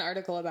an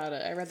article about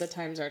it. I read the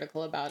Times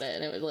article about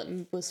it, and it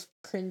was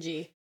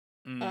cringy.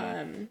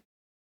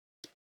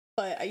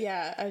 But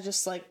yeah, I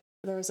just like,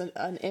 there was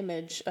an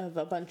image of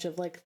a bunch of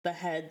like the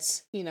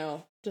heads, you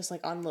know, just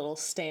like on little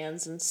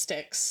stands and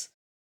sticks.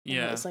 And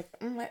it was like,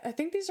 I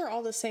think these are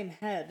all the same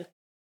head.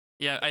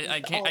 Yeah,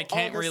 I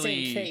can't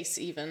really same face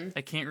even.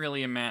 I can't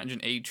really imagine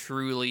a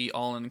truly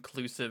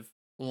all-inclusive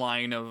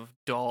line of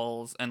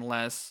dolls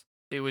unless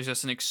it was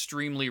just an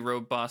extremely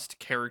robust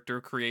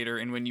character creator,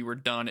 and when you were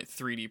done, it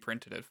 3D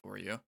printed it for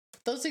you.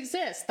 Those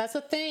exist. That's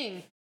a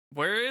thing.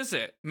 Where is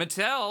it?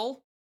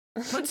 Mattel.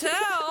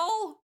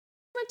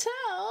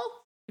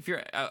 If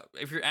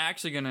you're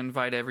actually gonna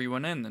invite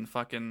everyone in, then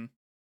fucking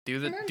do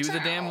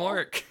the damn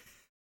work.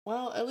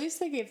 Well, at least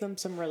they gave them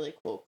some really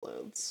cool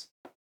clothes.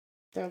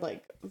 They're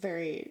like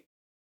very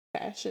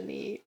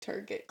fashion-y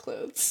Target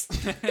clothes.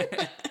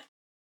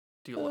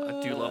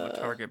 I do love a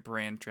Target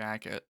brand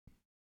jacket.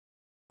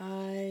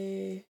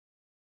 I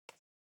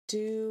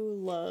do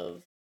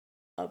love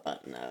a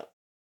button up.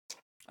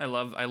 I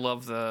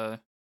love the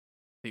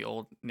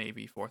Old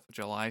Navy 4th of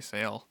July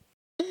sale.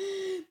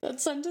 That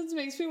sentence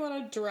makes me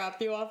want to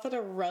drop you off at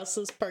a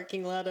Russ's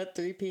parking lot at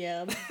 3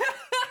 p.m.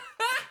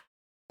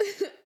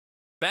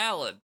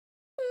 Ballad.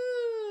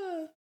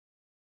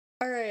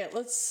 All right,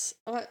 let's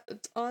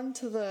on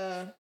to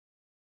the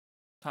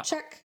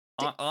check.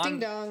 Ding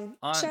dong.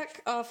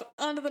 Check off.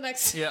 On to the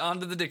next. Yeah, on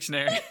to the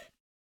dictionary.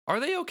 Are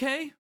they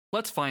okay?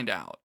 Let's find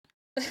out.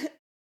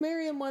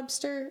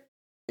 Merriam-Webster,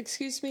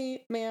 excuse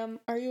me, ma'am,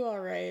 are you all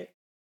right?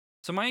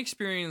 So my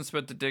experience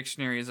with the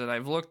dictionary is that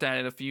I've looked at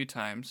it a few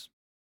times.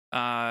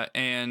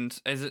 And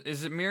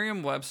is it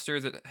Merriam-Webster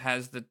that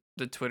has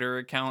the Twitter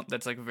account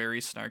that's like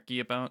very snarky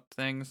about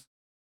things?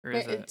 Or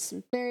is it's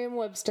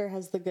Merriam-Webster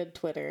has the good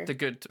Twitter. The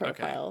good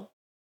profile. Okay.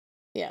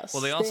 Yes.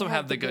 Well, they also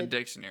have the good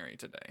dictionary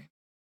today.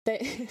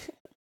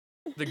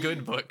 The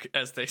good book,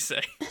 as they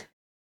say.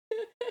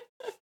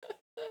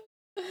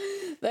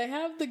 They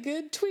have the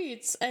good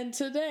tweets, and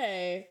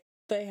today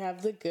they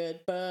have the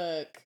good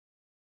book.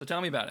 So tell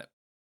me about it.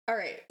 All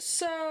right,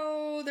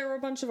 so there were a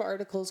bunch of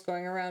articles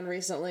going around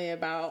recently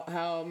about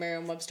how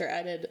Merriam-Webster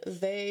added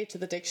they to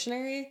the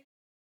dictionary,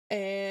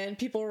 and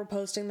people were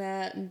posting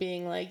that and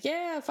being like,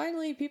 yeah,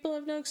 finally people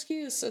have no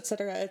excuse,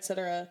 etc.,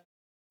 etc.,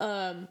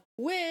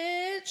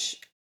 which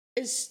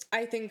is,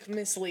 I think,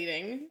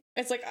 misleading.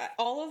 It's like,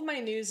 all of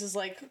my news is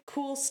like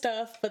cool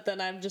stuff, but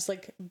then I'm just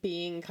like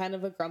being kind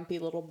of a grumpy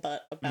little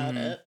butt about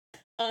it.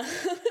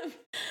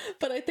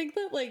 But I think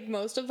that like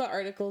most of the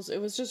articles, it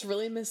was just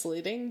really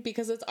misleading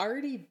because it's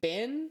already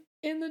been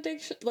in the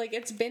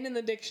it's been in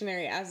the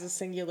dictionary as a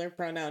singular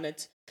pronoun.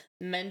 It's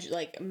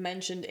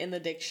mentioned in the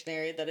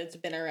dictionary that it's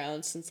been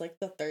around since like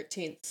the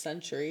 13th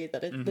century,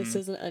 that this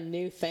isn't a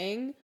new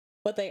thing.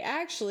 What they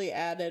actually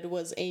added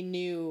was a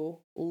new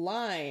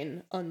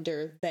line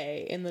under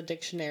they in the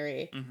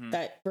dictionary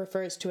that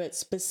refers to it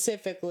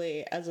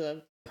specifically as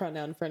a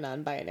pronoun for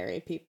non-binary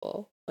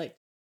people, like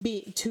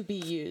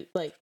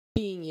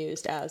being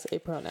used as a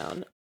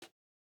pronoun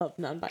of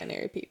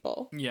non-binary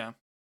people. Yeah.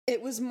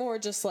 It was more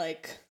just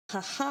like,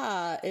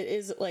 haha, it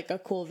is like a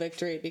cool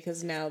victory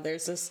because now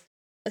there's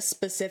a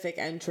specific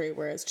entry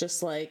where it's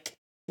just like,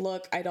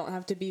 look, I don't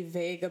have to be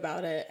vague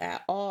about it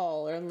at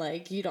all, or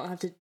like you don't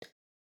have to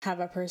have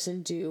a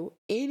person do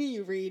any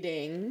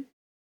reading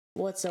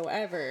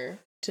whatsoever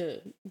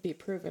to be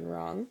proven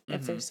wrong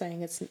if they're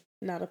saying it's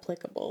not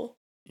applicable.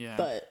 Yeah.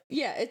 But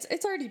yeah,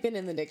 it's already been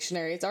in the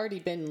dictionary. It's already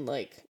been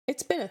like,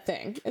 it's been a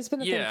thing. It's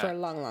been a thing for a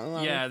long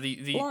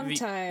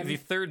time. The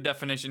third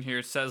definition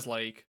here says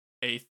like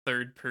a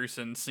third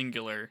person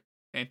singular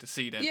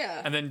antecedent.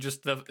 Yeah. And then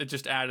it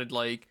just added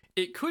like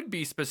it could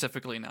be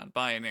specifically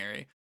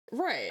non-binary.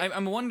 Right.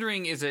 I'm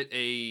wondering, is it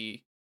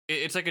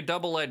it's like a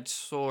double-edged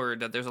sword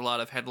that there's a lot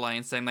of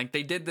headlines saying like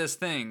they did this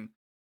thing.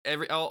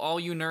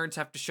 All you nerds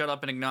have to shut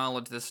up and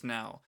acknowledge this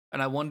now.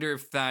 And I wonder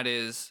if that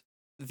is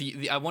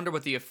I wonder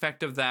what the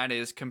effect of that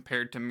is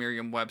compared to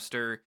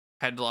Merriam-Webster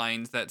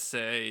headlines that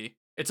say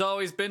it's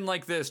always been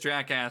like this,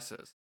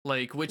 jackasses.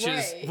 Like which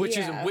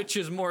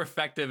is more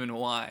effective and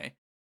why.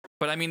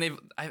 But I mean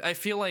I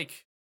feel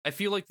like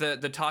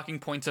the talking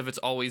points of it's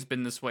always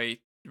been this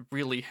way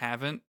really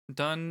haven't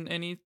done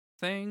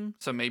anything.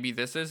 So maybe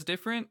this is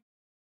different.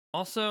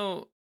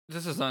 Also,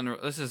 this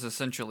is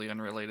essentially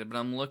unrelated, but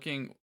I'm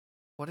looking,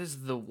 what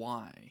is the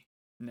why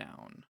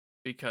noun?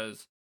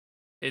 Because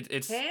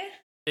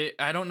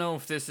I don't know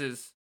if this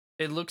is,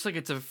 it looks like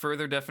it's a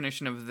further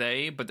definition of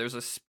they, but there's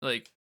a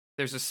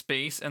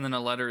space and then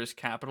a letter is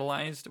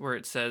capitalized where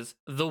it says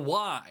the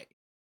why.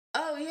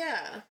 Oh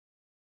yeah.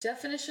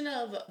 Definition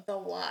of the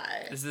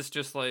why. Is this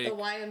just like the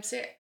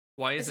YMCA?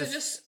 Why is this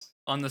just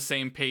on the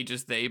same page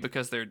as they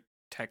because they're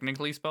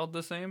technically spelled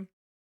the same?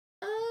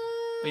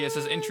 Oh, yeah, it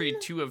says entry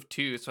 2 of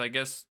 2, so I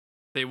guess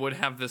they would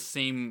have the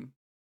same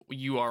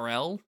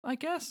URL, I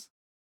guess.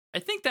 I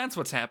think that's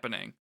what's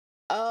happening.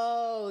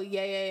 Oh,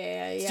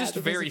 yeah. It's just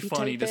very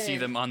funny to see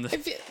them on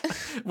the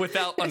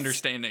without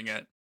understanding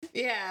it.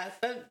 Yeah,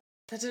 that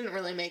didn't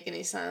really make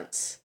any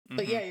sense.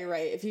 But yeah, you're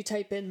right. If you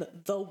type in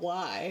the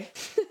why.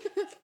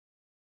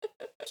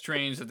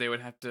 Strange that they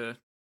would have to.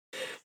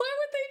 Why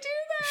would they do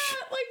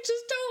that? Like,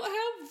 just don't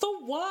have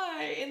the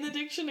why in the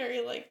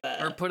dictionary like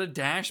that. Or put a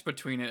dash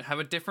between it. Have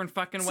a different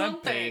fucking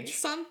web page.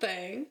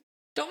 Something.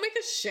 Don't make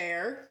a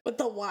share with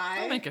the why.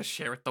 Don't make a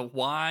share with the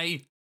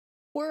why.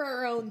 We're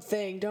our own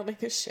thing. Don't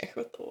make us share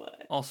with the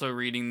why. Also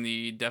reading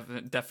the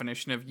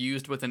definition of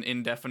used with an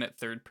indefinite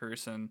third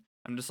person.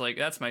 I'm just like,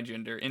 that's my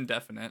gender.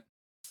 Indefinite.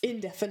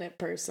 Indefinite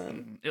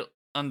person.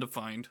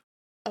 Undefined.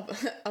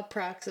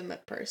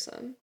 Approximate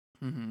person.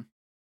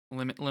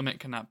 Limit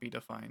cannot be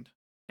defined.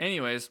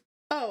 Anyways.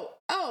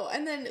 Oh,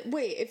 and then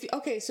wait,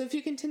 so if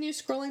you continue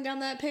scrolling down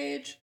that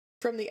page,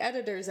 from the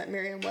editors at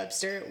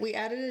Merriam-Webster, we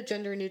added a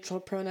gender-neutral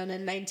pronoun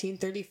in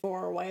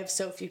 1934. Why have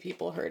so few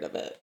people heard of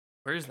it?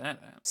 Where's that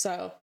at?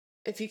 So,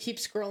 if you keep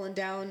scrolling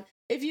down,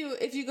 if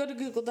you go to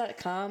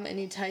google.com and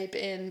you type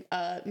in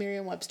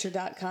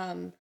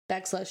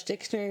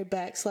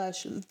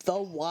merriam-webster.com/dictionary/the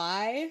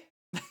why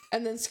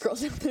and then scroll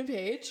down the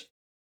page.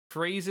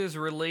 Phrases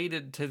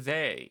related to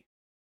they,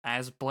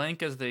 as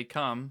blank as they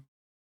come.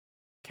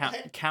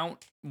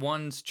 Count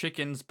one's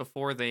chickens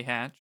before they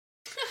hatch.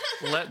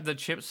 Let the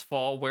chips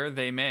fall where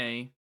they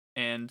may,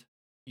 and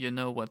you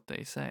know what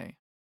they say.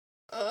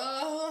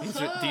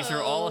 These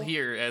are all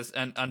here as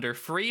under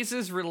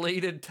phrases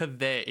related to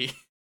they.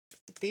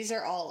 These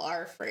are all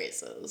our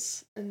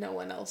phrases, and no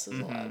one else is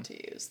allowed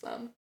to use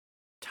them.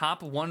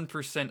 Top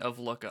 1% of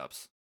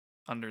lookups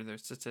under their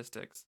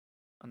statistics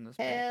on this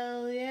page.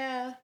 Hell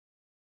yeah.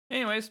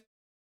 Anyways,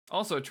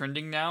 also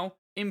trending now,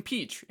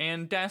 impeach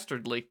and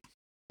dastardly.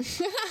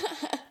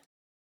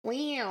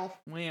 Wow.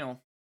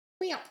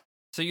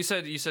 So you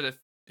said it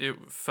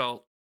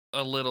felt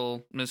a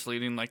little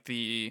misleading, like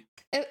it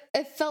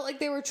felt like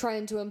they were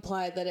trying to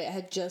imply that it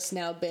had just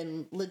now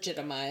been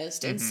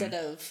legitimized instead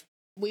of,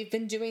 we've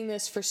been doing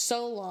this for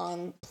so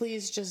long,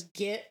 please just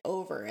get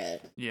over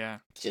it. Yeah.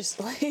 Just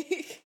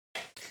like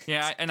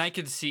yeah, and I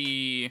could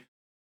see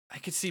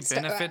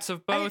benefits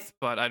of both,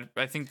 but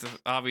I think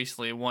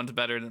obviously one's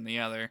better than the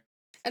other.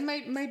 And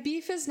my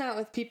beef is not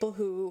with people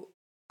who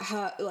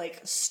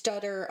like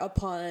stutter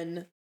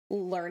upon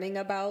learning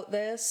about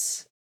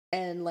this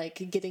and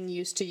like getting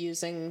used to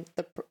using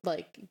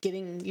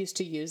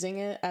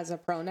it as a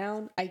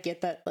pronoun. I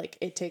get that, like,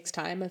 it takes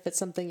time if it's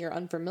something you're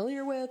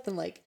unfamiliar with, and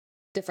like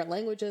different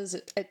languages,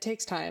 it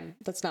takes time.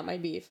 That's not my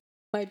beef.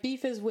 My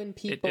beef is when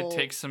people it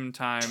takes some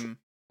time,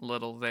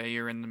 little they,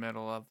 you're in the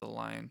middle of the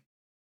line.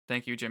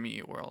 Thank you, Jimmy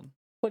Eat World.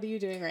 What are you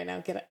doing right now?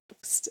 Get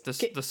the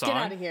song. Get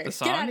out of here. The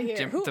song. Get out of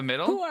here. The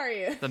middle. Who are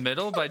you? The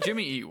Middle by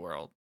Jimmy Eat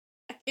World.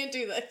 I can't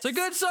do this. It's a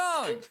good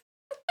song.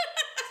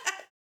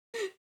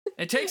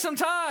 It takes some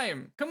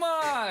time. Come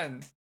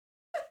on.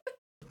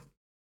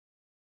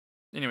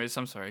 Anyways,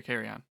 I'm sorry.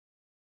 Carry on.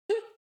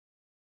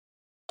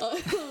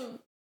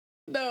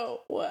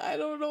 No, what? I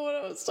don't know what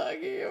I was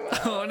talking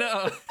about. Oh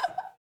no.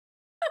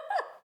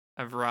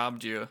 I've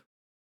robbed you.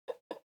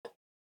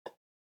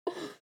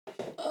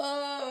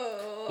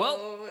 Oh.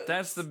 Well,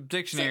 that's the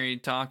dictionary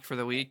talk for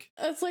the week.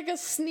 It's like a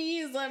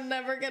sneeze. I'm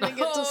never gonna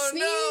get to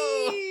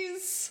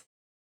sneeze.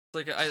 No.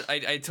 Like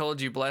I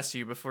told you, bless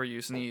you, before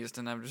you sneezed,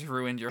 and I've just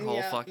ruined your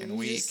whole fucking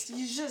week.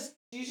 You just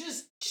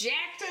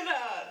jacked it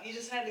up. You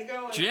just had to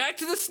go. Jacked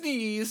the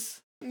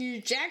sneeze.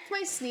 You jacked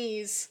my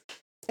sneeze.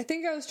 I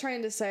think I was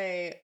trying to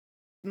say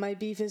my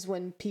beef is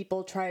when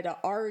people try to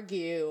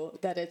argue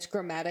that it's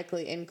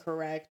grammatically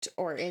incorrect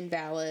or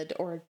invalid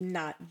or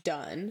not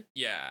done.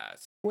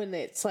 Yes. When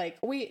it's like,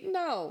 we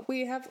have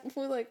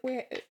proof.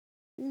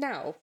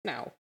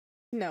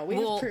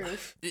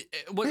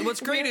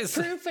 What's great is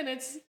proof, and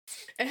it's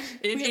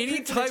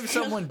anytime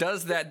someone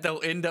does that,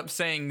 they'll end up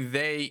saying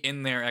they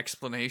in their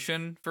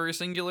explanation for a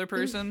singular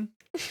person.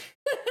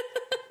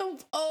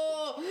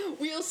 Oh,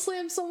 Wheel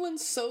slammed someone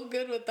so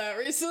good with that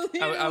recently.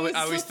 I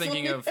was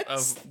thinking of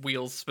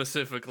Wheels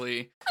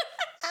specifically.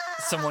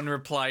 Someone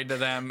replied to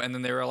them, and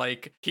then they were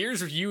like,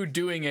 "Here's you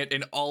doing it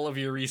in all of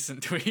your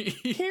recent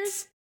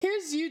tweets.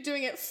 Here's you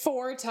doing it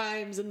 4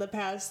 times in the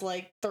past,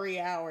 like, 3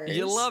 hours.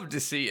 You love to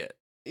see it.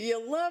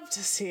 You love to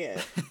see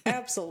it.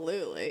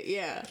 Absolutely,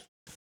 yeah.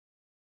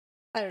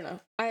 I don't know.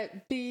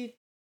 Be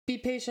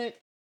patient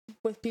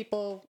with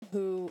people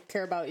who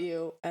care about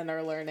you and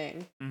are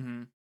learning.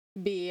 Mm-hmm.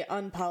 Be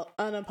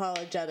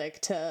unapologetic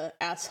to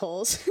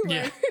assholes who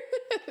are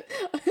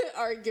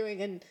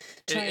arguing and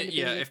trying to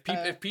be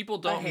if people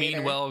don't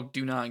mean well,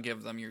 do not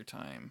give them your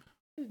time.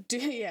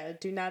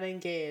 Do not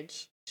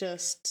engage.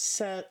 Just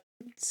set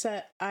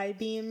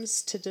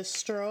I-beams to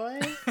destroy.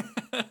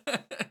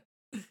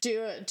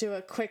 do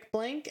a quick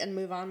blink and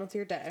move on with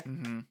your day.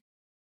 Mm-hmm.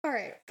 All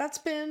right, that's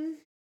been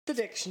the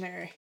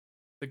dictionary.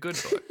 The good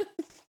book.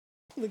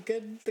 the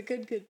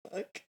good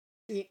book.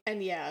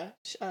 And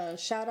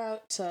shout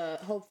out to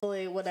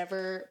hopefully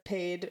whatever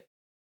paid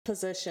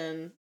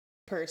position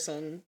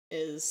person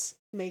is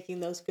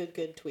making those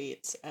good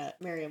tweets at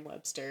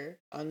Merriam-Webster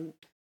on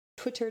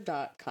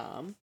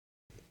twitter.com.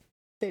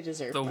 They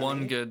deserve the money.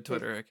 one good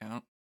Twitter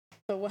account.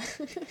 The one.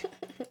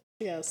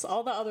 Yes,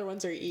 all the other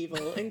ones are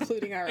evil,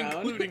 including our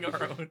own. Including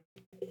our own.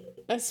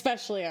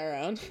 Especially our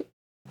own.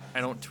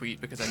 I don't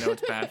tweet because I know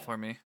it's bad for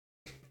me.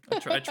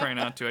 I try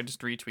not to. I just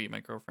retweet my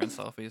girlfriend's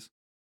selfies.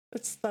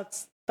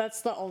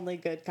 That's the only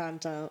good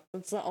content.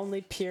 That's the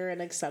only pure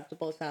and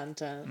acceptable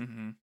content.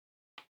 Mm-hmm.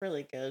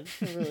 Really good.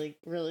 Really,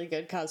 really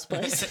good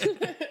cosplays.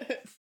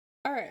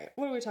 All right,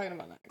 what are we talking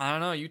about next? I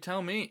don't know. You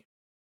tell me.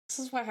 This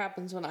is what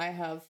happens when I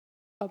have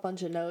a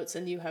bunch of notes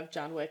and you have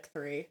John Wick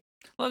 3.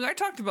 Look, I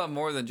talked about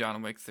more than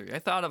John Wick 3. I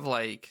thought of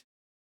like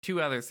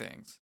 2 other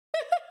things.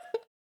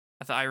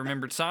 I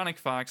remembered Sonic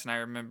Fox and I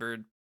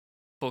remembered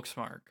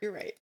Booksmart. You're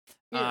right.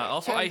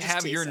 Also, I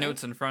have your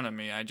notes in front of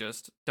me. I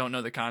just don't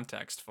know the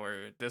context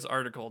for this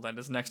article that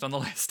is next on the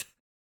list.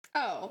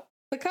 Oh,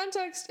 the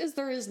context is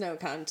there is no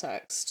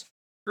context.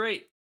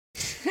 Great.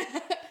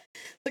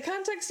 The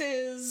context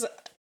is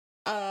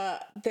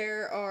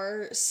There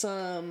are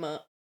some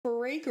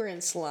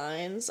fragrance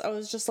lines. I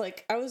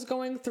was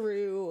going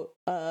through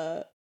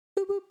boop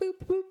boop boop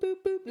boop boop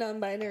boop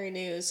non-binary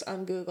news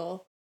on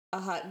Google, a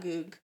hot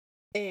goog,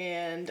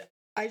 and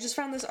I just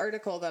found this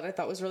article that I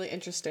thought was really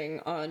interesting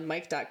on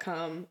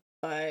Mic.com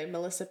by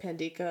Melissa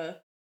Pandika,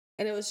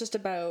 and it was just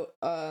about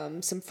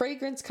some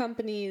fragrance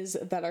companies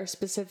that are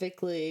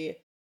specifically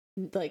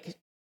like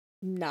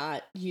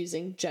not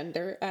using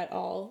gender at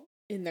all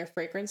in their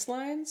fragrance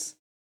lines.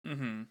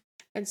 Mm-hmm.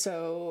 And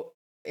so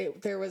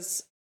there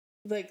was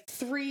like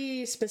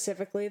 3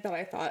 specifically that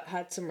I thought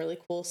had some really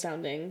cool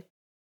sounding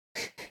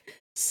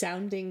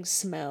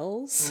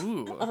smells.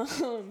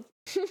 Ooh.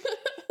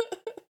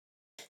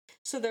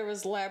 So there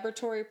was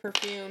Laboratory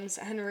Perfumes,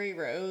 Henry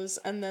Rose,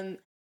 and then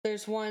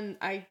there's one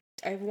I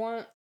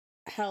want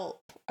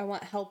help. I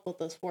want help with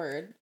this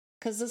word,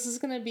 because this is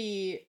gonna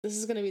be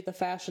the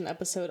fashion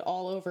episode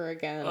all over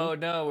again. Oh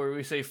no, where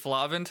we say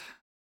Flavant?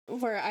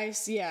 Where I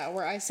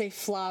say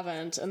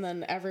Flavant, and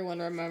then everyone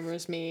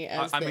remembers me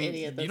as the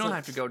idiot. You don't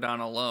have to go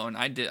down alone.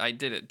 I did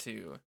it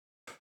too.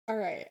 All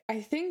right, I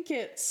think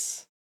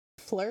it's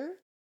Fleur.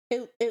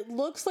 It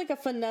looks like a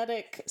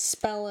phonetic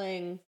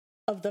spelling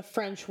of the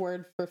French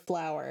word for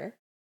flower,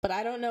 but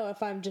I don't know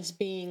if I'm just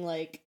being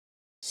like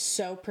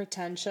so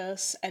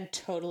pretentious and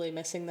totally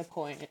missing the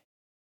point.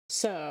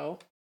 So,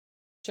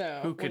 Joe,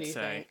 Who what could do you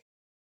say? think?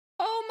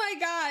 Oh my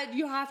God!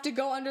 You have to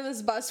go under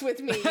this bus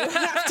with me. You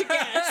have to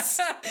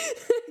guess.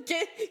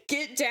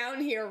 Get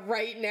down here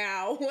right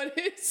now. What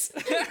do you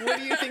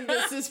think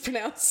this is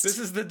pronounced? This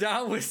is the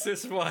Down with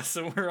This Was,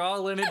 and we're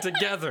all in it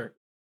together.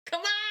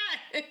 Come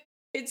on!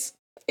 It's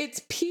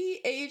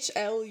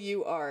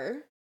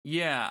PHLUR.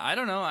 Yeah, I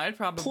don't know. I'd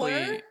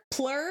probably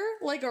Plur,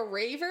 like a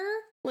raver,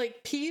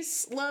 like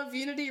peace, love,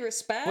 unity,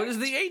 respect. What does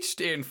the H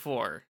stand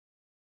for?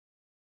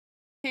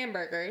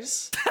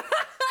 Hamburgers.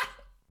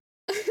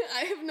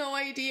 I have no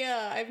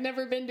idea. I've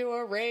never been to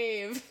a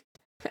rave.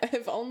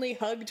 I've only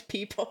hugged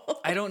people.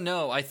 I don't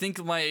know. I think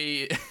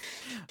I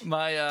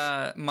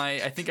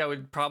think I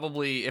would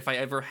probably, if I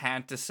ever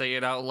had to say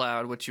it out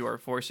loud, which you are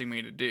forcing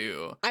me to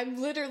do. I'm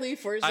literally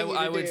forcing you to do.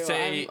 I would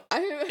say,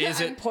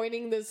 I'm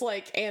pointing this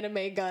like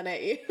anime gun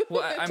at you.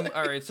 Well,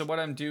 all right. So what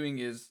I'm doing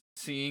is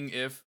seeing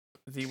if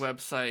the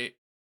website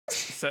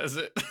says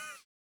it.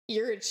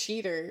 You're a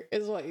cheater,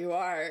 is what you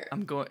are.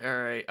 I'm going.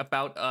 All right.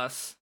 About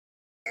Us.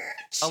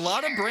 A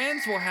lot of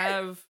brands will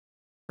have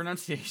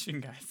pronunciation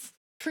guides.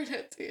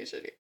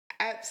 Pronunciation.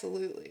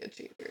 Absolutely a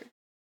cheater.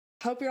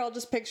 Hope you're all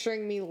just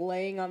picturing me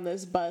laying on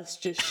this bus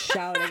just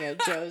shouting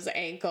at Joe's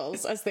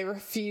ankles as they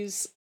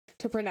refuse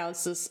to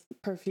pronounce this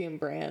perfume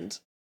brand.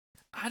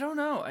 I don't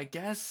know. I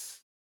guess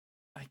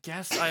I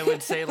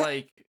would say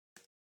like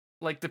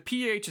the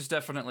PH is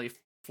definitely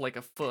like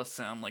a F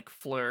sound, like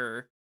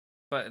fleur,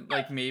 but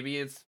like maybe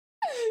it's.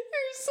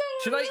 You're so.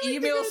 Should I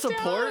email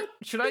support? Down.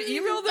 Should I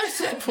email their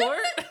support?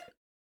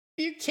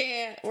 You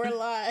can't. We're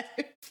live.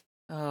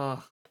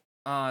 Oh,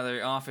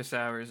 their office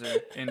hours are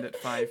end at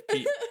 5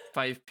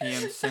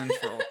 p.m.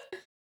 Central.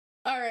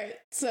 All right,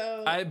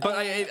 so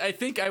I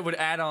think I would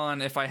add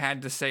on if I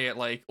had to say it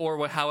like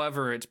or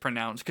however it's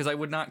pronounced, because I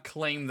would not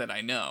claim that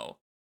I know.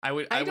 I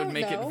would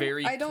make it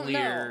very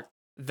clear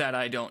that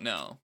I don't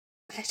know.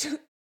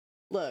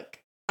 Look.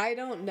 I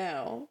don't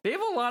know. They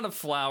have a lot of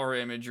flower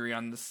imagery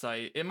on the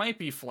site. It might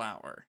be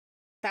flower.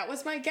 That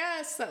was my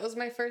guess. That was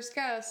my first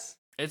guess.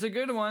 It's a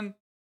good one.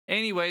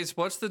 Anyways,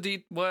 what's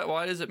the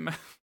why is it?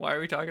 Why are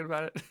we talking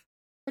about it?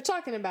 We're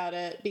talking about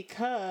it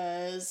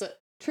because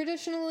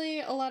traditionally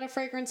a lot of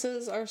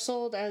fragrances are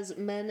sold as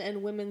men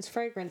and women's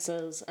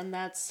fragrances, and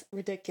that's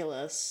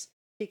ridiculous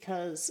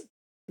because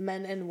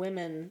men and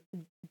women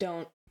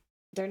they're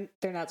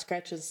not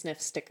scratch and sniff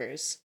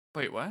stickers.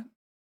 Wait, what?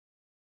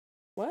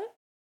 What?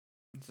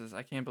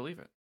 I can't believe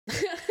it.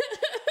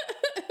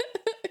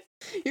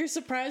 Your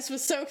surprise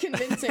was so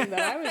convincing that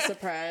I was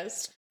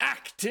surprised.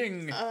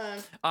 Acting.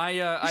 I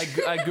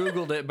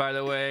googled it, by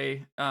the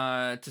way,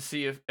 to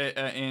see if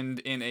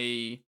in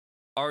a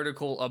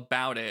article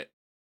about it,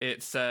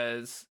 it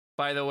says,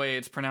 by the way,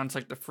 it's pronounced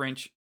like the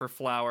French for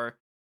flower,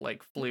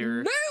 like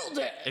fleur. Nailed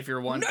it. If you're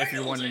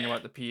wondering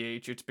about the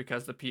pH, it's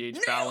because the pH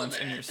balance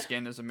in your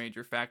skin is a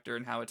major factor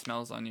in how it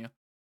smells on you.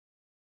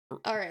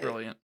 All right.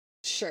 Brilliant.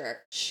 Sure.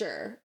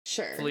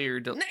 Fleur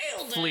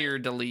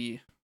de lis,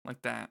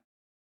 like that.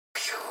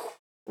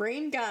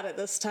 Rain got it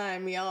this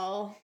time,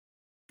 y'all.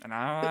 And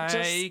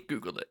I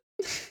googled it.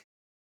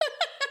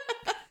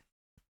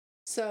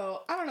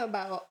 So, I don't know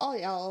about all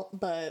y'all,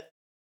 but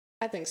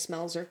I think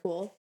smells are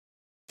cool.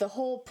 The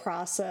whole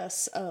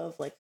process of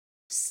like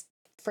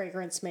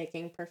fragrance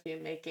making,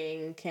 perfume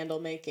making, candle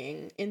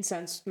making,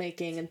 incense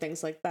making, and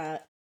things like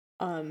that,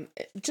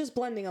 just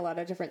blending a lot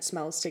of different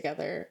smells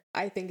together,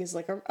 I think is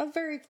like a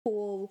very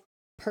cool,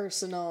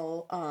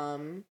 personal,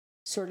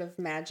 sort of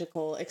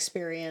magical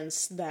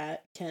experience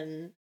that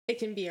can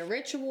be a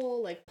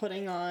ritual, like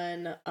putting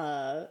on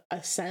a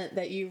scent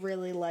that you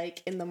really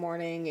like in the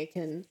morning. It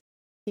can,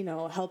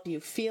 help you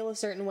feel a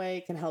certain way.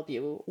 It can help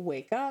you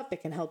wake up.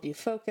 It can help you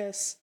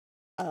focus.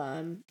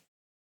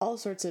 all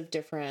sorts of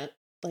different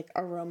like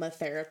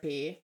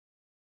aromatherapy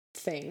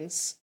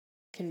things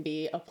can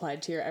be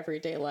applied to your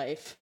everyday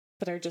life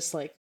that are just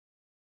like,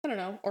 I don't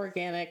know,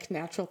 organic,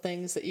 natural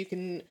things that you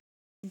can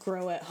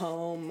grow at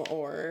home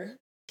or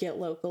get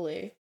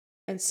locally.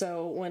 And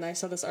so when I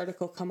saw this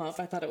article come up,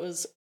 I thought it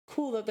was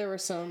cool that there were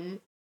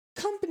some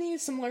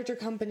companies, some larger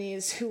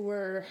companies who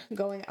were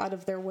going out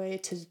of their way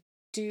to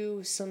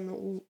do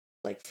some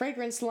like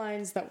fragrance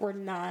lines that were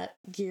not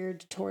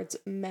geared towards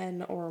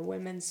men or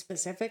women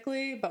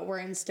specifically, but were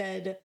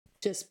instead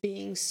just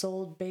being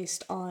sold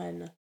based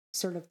on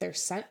sort of their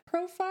scent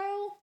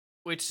profile.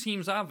 Which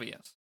seems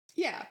obvious.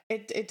 Yeah,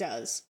 it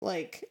does.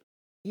 Like,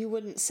 you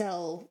wouldn't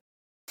sell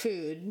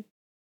food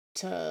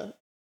to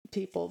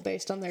people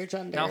based on their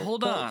gender. Now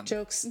hold on.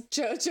 Jokes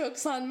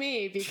on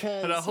me,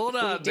 because now hold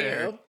on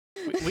there.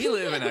 We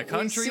live in a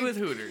country with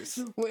Hooters.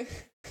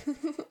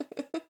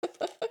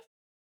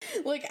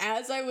 Like,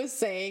 as I was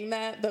saying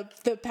that,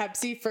 the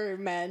Pepsi for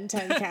Men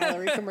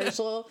 10-calorie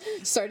commercial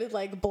started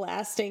like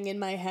blasting in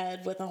my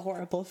head with a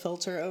horrible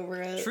filter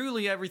over it.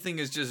 Truly, everything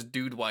is just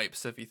dude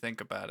wipes if you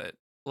think about it.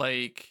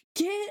 Like,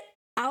 get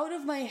out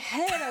of my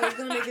head! I was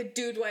gonna make a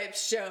dude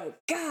wipes joke.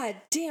 God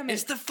damn it!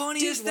 It's the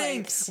funniest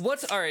thing.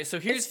 All right? So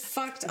here's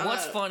fucked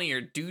what's up.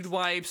 funnier, dude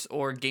wipes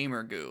or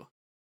gamer goo?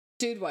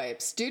 Dude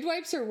wipes. Dude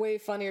wipes are way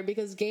funnier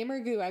because gamer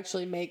goo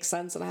actually makes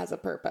sense and has a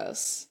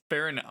purpose.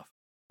 Fair enough.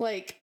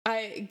 Like,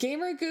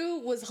 gamer goo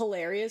was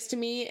hilarious to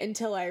me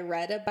until I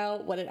read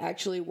about what it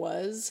actually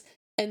was,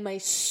 and my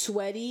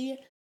sweaty,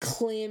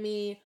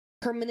 clammy,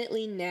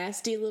 permanently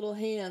nasty little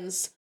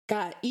hands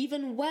got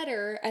even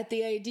wetter at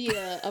the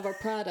idea of a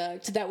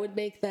product that would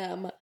make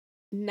them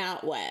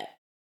not wet.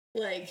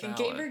 Like, Valid.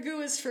 gamer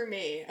goo is for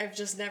me. I've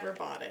just never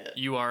bought it.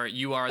 You are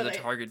the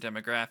target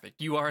demographic.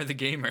 You are the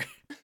gamer.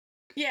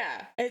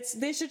 Yeah,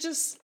 they should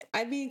just,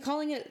 I mean,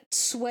 calling it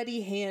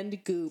sweaty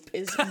hand goop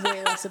is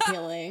way less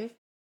appealing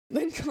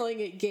than calling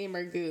it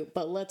gamer goop,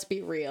 but let's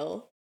be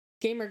real.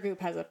 Gamer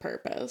goop has a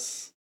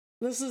purpose.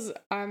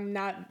 I'm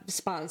not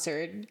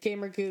sponsored.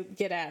 Gamer goop,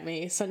 get at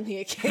me. Send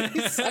me a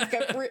case. I've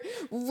got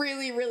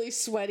really, really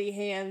sweaty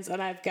hands,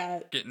 and I've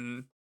got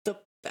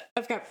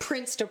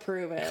prints to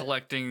prove it.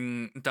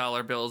 Collecting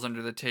dollar bills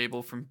under the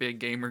table from Big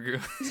Gamer Goo.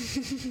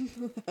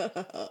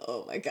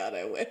 Oh my god,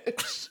 I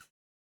wish.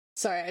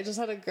 Sorry, I just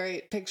had a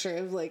great picture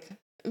of like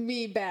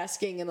me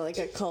basking in like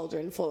a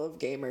cauldron full of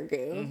gamer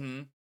goo.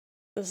 Mm-hmm.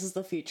 This is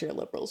the future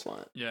liberals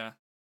want. Yeah.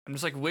 I'm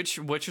just like, which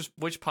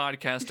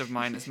podcast of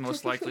mine is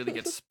most likely to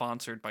get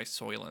sponsored by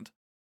Soylent?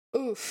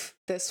 Oof,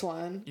 this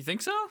one. You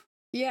think so?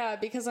 Yeah,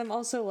 because I'm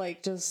also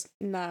like just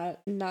not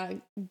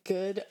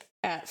good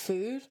at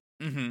food.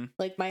 Mm-hmm.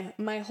 Like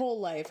my whole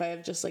life, I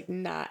have just like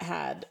not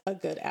had a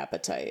good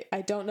appetite.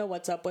 I don't know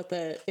what's up with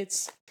it.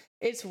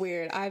 It's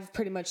weird. I've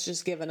pretty much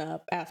just given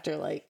up after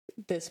like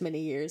this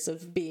many years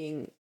of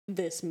being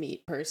this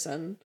meat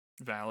person.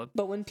 Valid.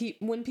 But when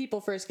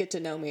people first get to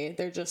know me,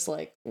 they're just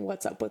like,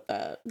 "What's up with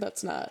that?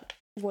 That's not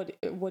what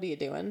are you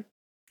doing?"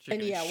 So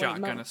and yeah,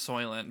 shotgun a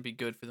Soylent and be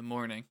good for the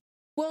morning.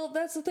 Well,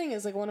 that's the thing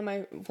is like one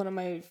of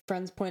my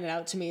friends pointed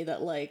out to me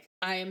that like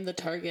I am the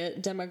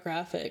target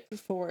demographic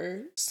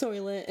for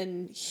Soylent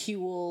and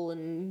Huel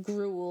and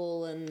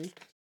Gruel and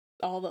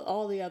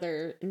all the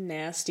other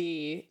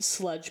nasty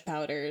sludge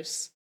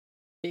powders,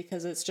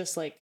 because it's just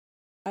like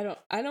I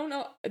don't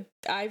know.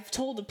 I've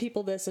told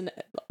people this, and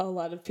a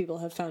lot of people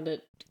have found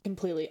it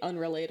completely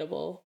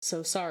unrelatable.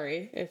 So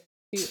sorry if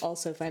you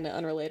also find it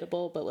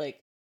unrelatable, but like,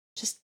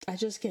 I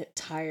just get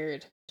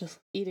tired. Just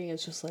eating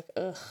is just like,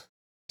 ugh,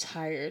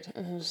 tired.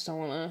 I just don't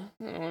want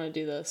to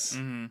do this.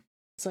 Mm-hmm.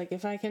 It's like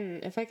if I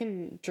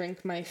can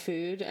drink my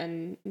food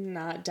and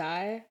not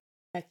die,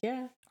 heck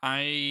yeah.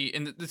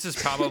 And this is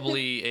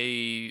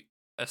probably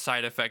a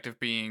side effect of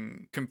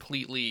being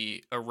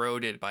completely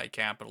eroded by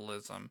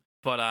capitalism.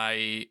 But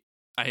I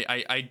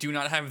do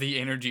not have the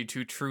energy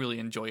to truly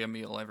enjoy a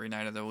meal every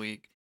night of the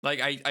week.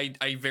 Like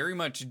I very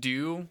much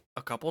do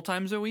a couple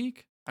times a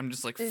week. I'm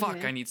just like,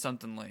 fuck, I need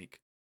something like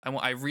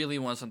I really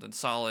want something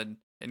solid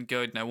and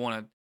good,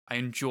 and I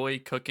enjoy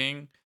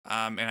cooking.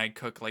 And I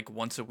cook like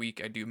once a week.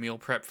 I do meal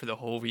prep for the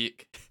whole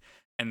week,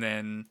 and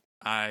then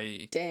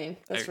Dang,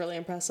 that's really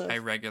impressive. I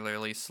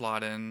regularly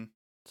slot in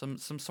some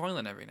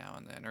Soylent every now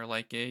and then, or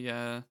like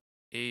a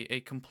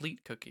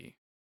complete cookie.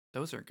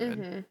 Those are good.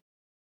 Mm-hmm.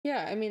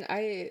 Yeah, I mean,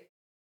 I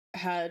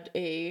had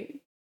a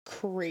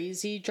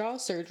crazy jaw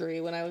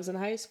surgery when I was in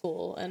high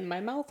school, and my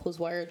mouth was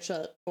wired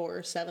shut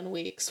for 7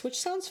 weeks, which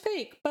sounds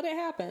fake, but it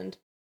happened.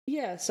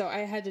 Yeah, so I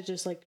had to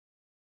just, like,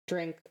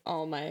 drink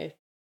all my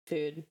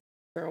food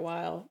for a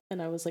while,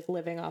 and I was, like,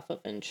 living off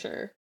of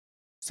Ensure.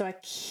 So I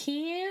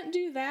can't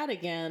do that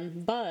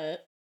again,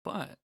 but...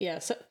 Yeah,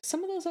 so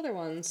some of those other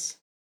ones,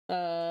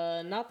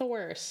 not the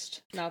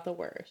worst. Not the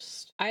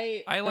worst.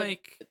 I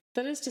like...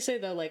 That is to say,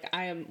 though, like,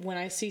 when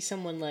I see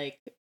someone, like,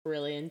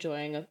 really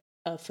enjoying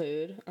a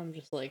food, I'm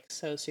just, like,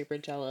 so super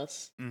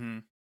jealous. Mm-hmm.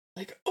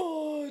 Like,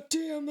 oh,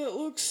 damn, that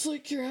looks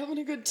like you're having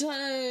a good time.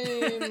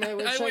 I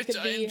wish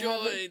I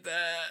enjoyed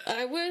that.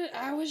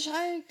 I wish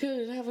I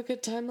could have a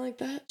good time like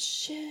that.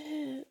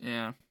 Shit.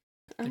 Yeah.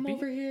 I'm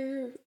over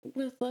here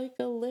with like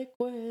a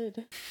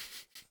liquid.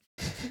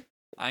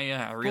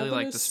 I really Having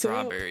like a the sip.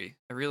 strawberry.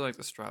 I really like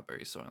the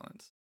strawberry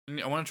Soylents.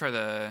 I want to try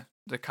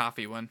the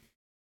coffee one.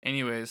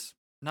 Anyways,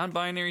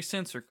 non-binary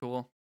scents are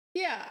cool.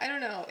 Yeah, I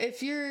don't know.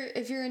 If you're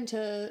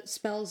into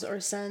smells or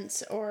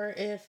scents, or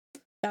if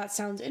that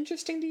sounds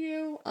interesting to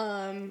you,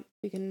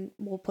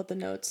 we'll put the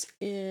notes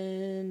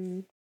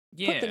in.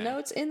 Yeah. Put the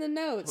notes in the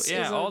notes.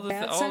 Yeah, is a all the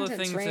bad all the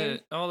sentence, things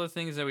Rain. all the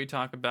things that we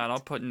talk about, I'll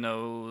put in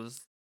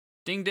those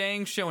ding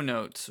dang show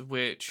notes,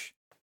 which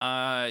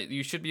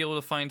you should be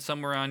able to find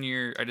somewhere on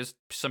your.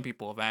 Some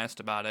people have asked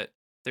about it.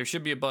 There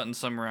should be a button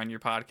somewhere on your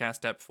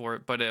podcast app for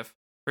it, but if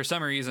for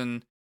some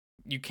reason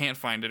you can't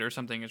find it or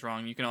something is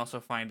wrong, you can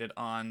also find it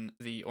on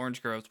the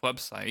Orange Groves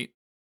website.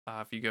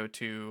 If you go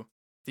to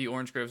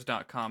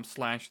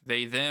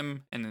theorangegroves.com/they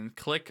them and then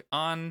click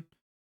on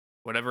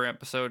whatever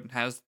episode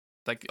has,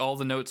 like, all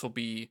the notes will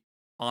be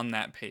on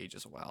that page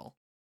as well.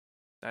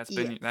 That's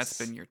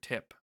been your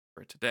tip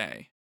for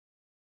today.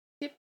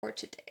 Tip for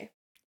today.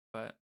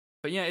 But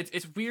yeah,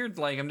 it's weird.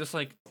 Like, I'm just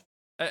like,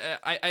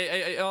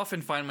 I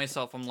often find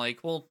myself, I'm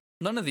like, well,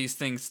 none of these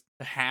things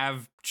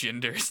have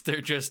genders. They're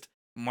just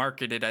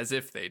marketed as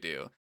if they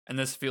do. And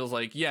this feels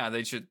like, yeah,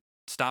 they should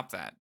stop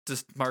that.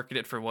 Just market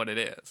it for what it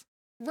is.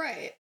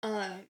 Right.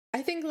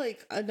 I think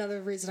like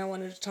another reason I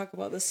wanted to talk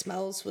about the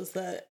smells was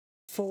that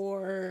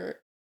for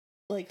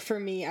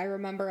me, I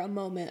remember a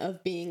moment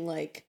of being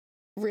like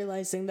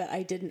realizing that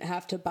I didn't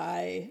have to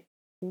buy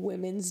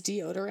women's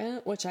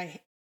deodorant, which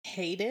I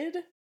hated.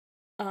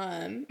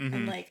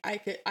 And like I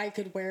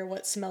could wear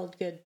what smelled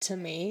good to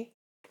me,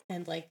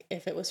 and like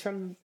if it was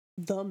from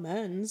the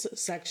men's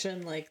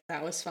section, like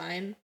that was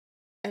fine.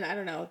 And I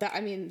don't know,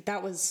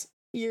 that was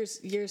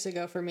years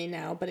ago for me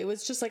now, but it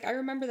was just like I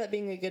remember that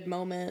being a good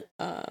moment.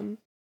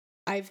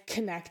 I've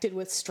connected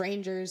with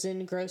strangers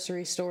in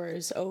grocery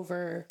stores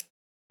over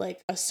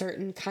like a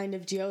certain kind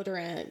of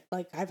deodorant.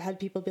 Like I've had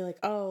people be like,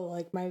 "Oh,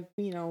 like my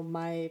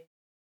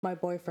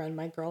boyfriend,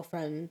 my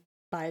girlfriend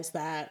buys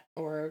that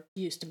or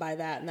used to buy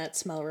that, and that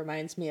smell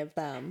reminds me of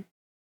them."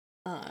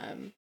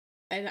 And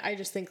I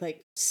just think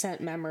like scent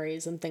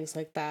memories and things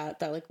like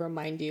that like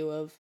remind you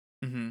of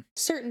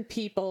certain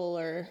people,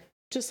 or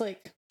just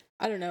like,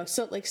 I don't know.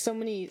 So like so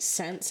many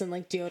scents and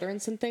like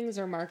deodorants and things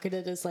are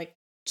marketed as like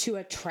to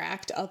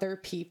attract other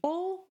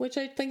people, which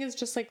I think is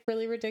just like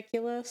really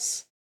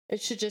ridiculous.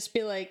 It should just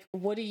be like,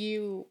 what do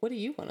you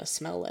want to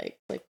smell like?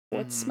 Like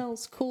what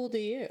smells cool to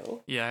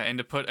you? Yeah, and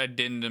to put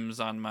addendums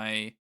on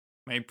my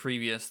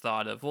previous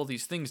thought of, well,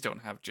 these things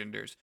don't have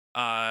genders.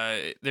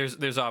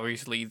 There's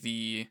obviously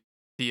the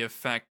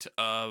effect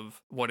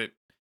of what it,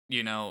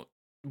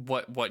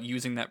 what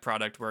using that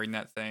product, wearing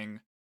that thing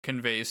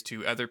conveys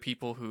to other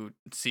people who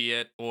see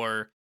it,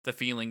 or the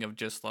feeling of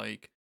just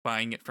like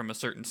buying it from a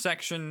certain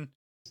section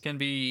can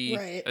be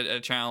a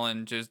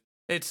challenge.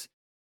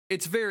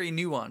 It's very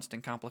nuanced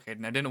and complicated,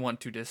 and I didn't want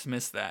to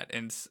dismiss that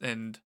and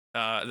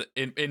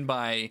in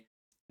by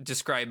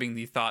describing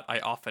the thought I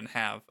often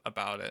have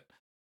about it.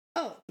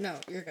 Oh no,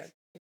 you're good.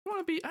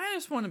 I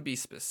just want to be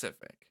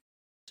specific.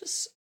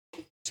 Just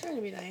trying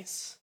to be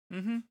nice.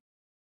 Mm-hmm.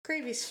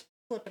 Gravy's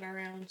flipping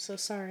around, so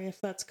sorry if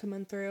that's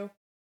coming through.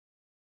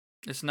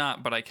 It's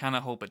not, but I kind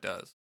of hope it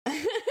does.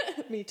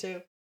 Me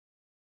too.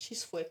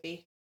 She's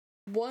flippy.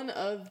 One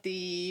of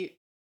the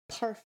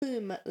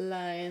parfum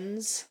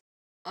lines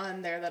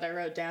on there that I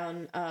wrote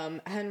down,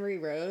 Henry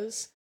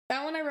Rose.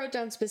 That one I wrote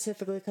down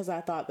specifically because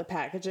I thought the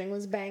packaging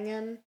was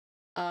banging.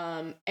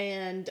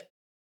 And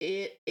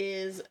it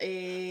is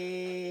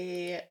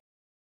a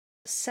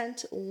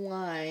scent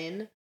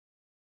line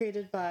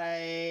created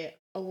by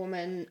a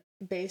woman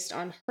based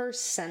on her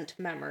scent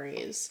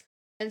memories.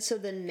 And so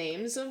the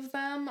names of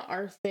them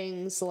are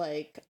things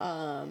like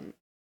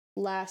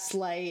Last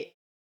Light,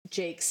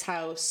 Jake's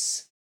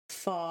House,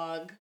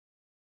 Fog.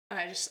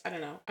 I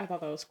don't know. I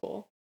thought that was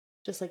cool.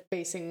 Just like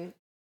basing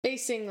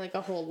like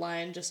a whole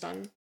line just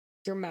on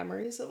your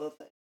memories of a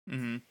thing.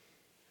 Mm-hmm.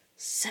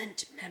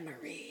 Scent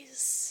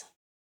Memories.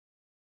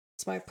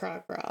 It's my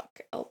prog rock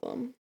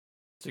album.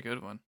 It's a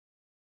good one.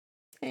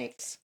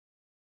 Thanks.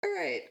 All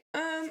right.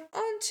 On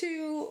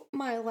to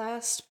my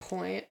last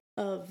point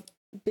of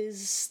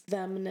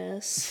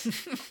biz-themness.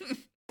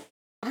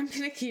 I'm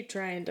gonna keep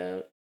trying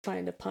to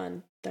find a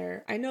pun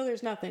there. I know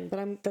there's nothing,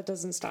 but that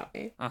doesn't stop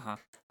me.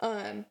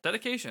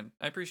 Dedication.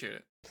 I appreciate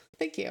it.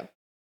 Thank you.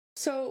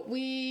 So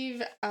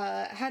we've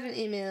had an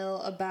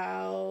email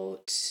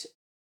about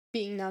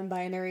being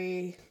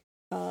non-binary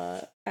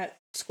at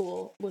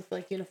school with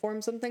like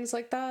uniforms and things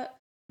like that.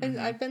 And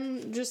I've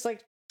been just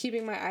like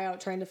keeping my eye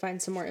out trying to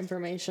find some more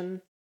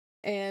information.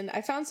 And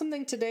I found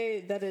something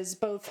today that is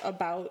both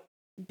about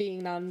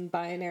being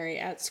non-binary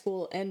at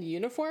school and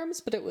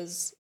uniforms, but it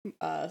was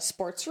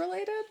sports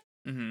related.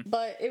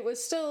 But it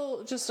was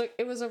still just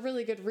it was a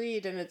really good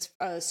read, and it's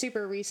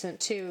super recent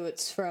too.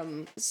 It's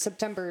from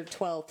September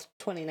 12th,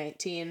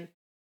 2019.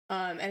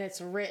 And it's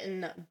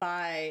written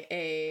by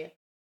a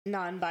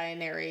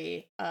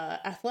non-binary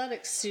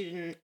athletics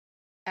student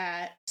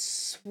at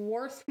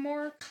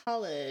Swarthmore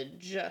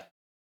College.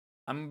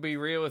 I'm gonna be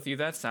real with you.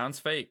 That sounds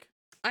fake.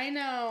 I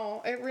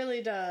know, it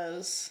really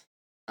does.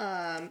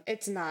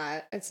 It's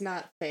not. It's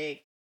not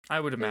fake. I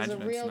would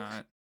imagine it's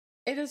not.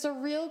 It is a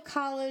real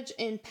college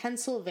in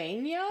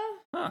Pennsylvania.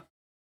 Huh.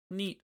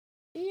 Neat.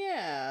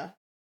 Yeah.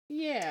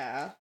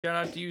 Yeah. Shout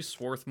out to you,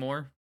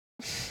 Swarthmore.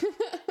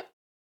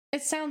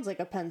 It sounds like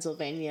a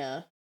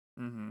Pennsylvania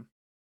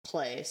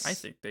place. I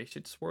think they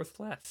should swarth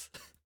less.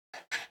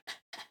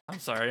 I'm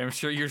sorry. I'm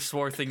sure your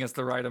swarthing is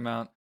the right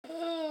amount.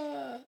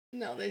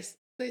 No,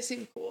 they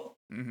seem cool.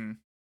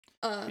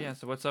 Yeah.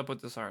 So what's up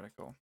with this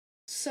article?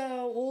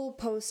 So we'll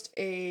post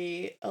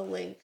a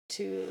link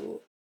to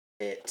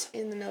it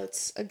in the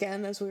notes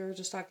again, as we were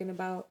just talking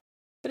about.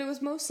 But it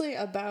was mostly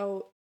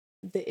about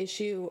the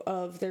issue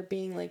of there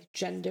being like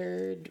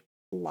gendered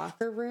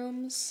locker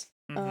rooms,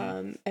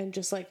 and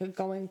just like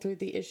going through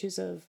the issues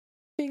of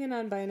being a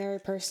non-binary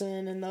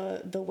person and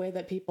the way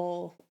that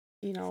people,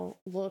 you know,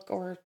 look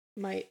or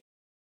might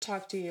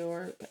talk to you,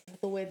 or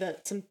the way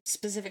that some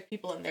specific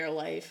people in their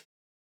life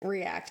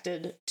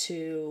reacted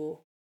to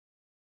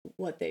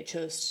what they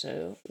chose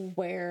to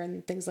wear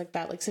and things like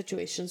that, like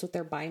situations with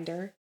their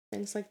binder,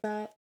 things like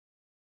that.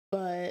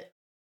 But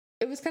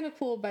it was kind of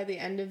cool by the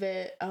end of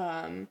it.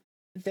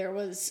 There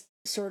was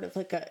sort of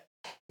like a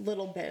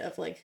little bit of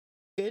like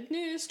good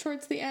news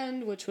towards the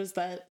end, which was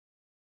that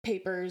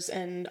papers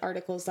and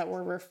articles that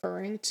were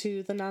referring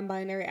to the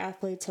non-binary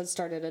athletes had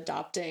started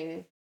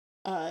adopting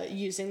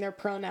using their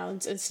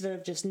pronouns instead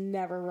of just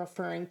never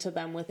referring to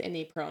them with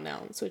any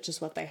pronouns, which is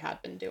what they had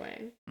been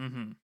doing.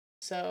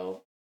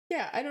 So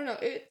yeah, I don't know.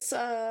 It's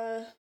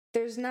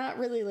there's not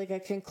really like a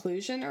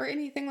conclusion or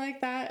anything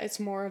like that. It's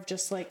more of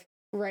just like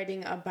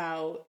writing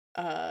about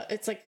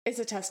it's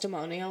a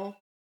testimonial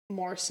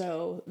more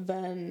so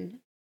than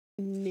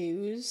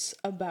news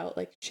about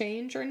like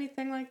change or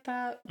anything like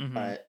that.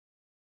 But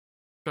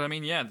I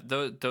mean, yeah,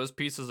 those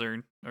pieces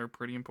are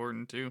pretty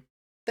important too.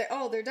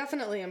 They're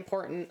definitely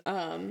important.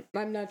 I'm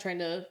not trying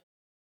to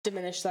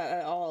diminish that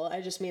at all.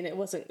 I just mean it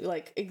wasn't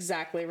like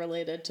exactly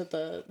related to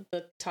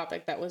the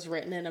topic that was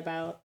written in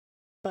about.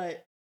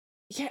 But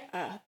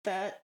yeah,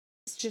 that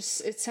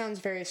just, it sounds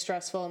very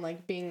stressful, and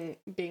like being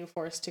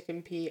forced to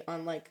compete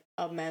on like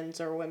a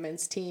men's or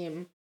women's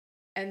team.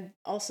 And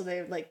also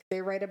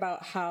they write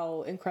about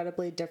how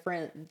incredibly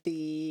different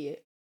the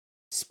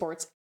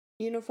sports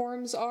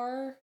uniforms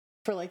are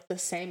for like the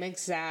same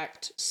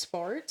exact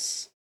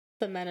sports.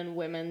 The men and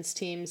women's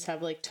teams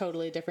have like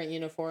totally different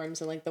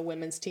uniforms, and like the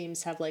women's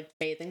teams have like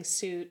bathing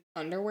suit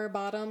underwear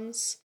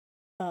bottoms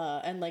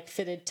and like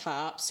fitted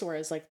tops,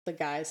 whereas like the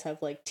guys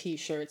have like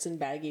t-shirts and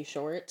baggy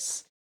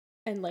shorts.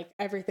 And like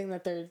everything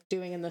that they're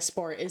doing in the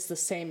sport is the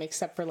same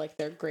except for like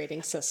their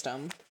grading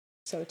system.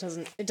 So it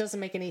doesn't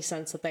make any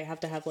sense that they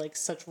have to have like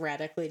such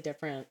radically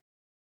different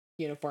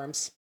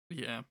uniforms.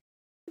 Yeah.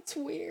 It's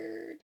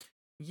weird.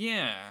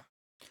 Yeah.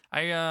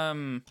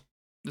 I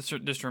this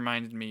just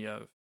reminded me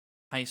of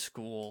high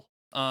school.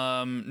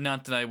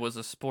 Not that I was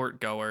a sport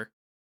goer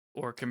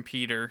or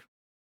competitor,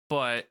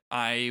 but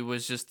I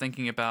was just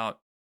thinking about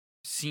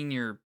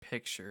senior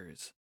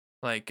pictures.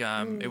 Like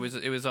it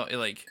was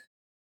like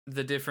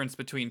the difference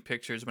between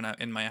pictures when I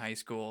in my high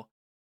school.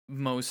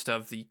 Most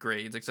of the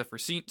grades, except for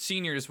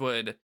seniors,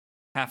 would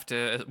have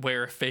to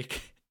wear a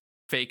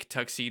fake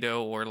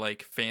tuxedo or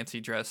like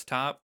fancy dress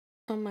top.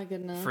 Oh my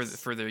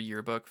goodness! For the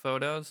yearbook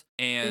photos,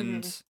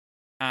 and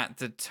at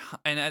the time,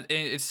 and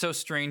it's so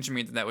strange to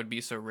me that would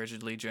be so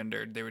rigidly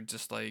gendered. They would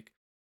just like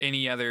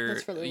any other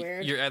That's really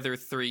weird. Your other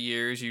 3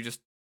 years, you just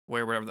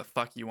wear whatever the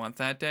fuck you want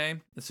that day,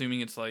 assuming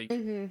it's like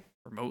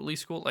remotely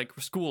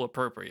school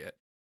appropriate.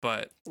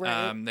 But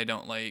they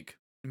don't like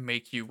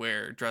make you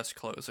wear dress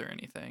clothes or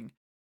anything.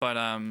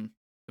 But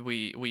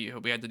we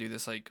had to do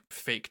this like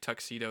fake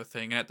tuxedo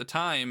thing. And at the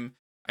time,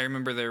 I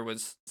remember there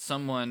was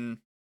someone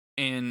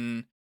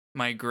in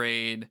my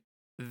grade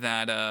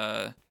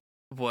that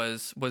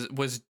was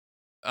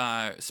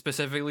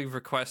specifically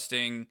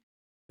requesting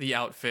the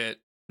outfit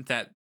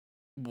that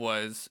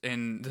was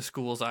in the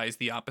school's eyes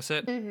the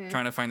opposite,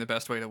 trying to find the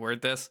best way to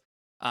word this.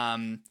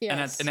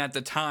 Yes. And at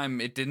the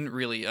time it didn't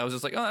really, I was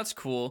just like, oh, that's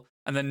cool.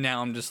 And then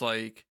now I'm just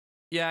like,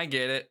 yeah, I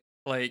get it.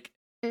 Like,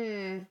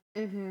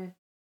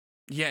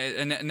 yeah,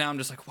 and now I'm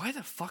just like, why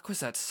the fuck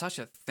was that such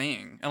a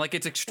thing? And like,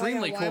 it's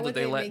extremely cool that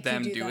they let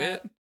them do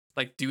it,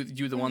 like do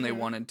the one they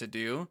wanted to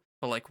do.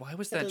 But like, why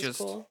was that just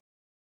cool.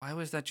 Why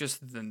was that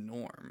just the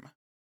norm?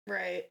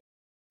 Right.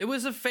 It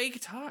was a fake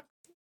talk.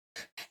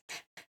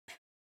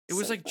 It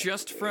was like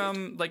just weird.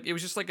 From like, it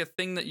was just like a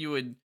thing that you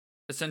would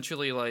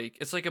essentially like,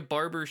 it's like a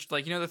barber,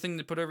 like, you know, the thing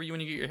they put over you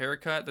when you get your hair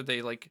cut that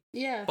they like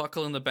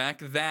buckle in the back,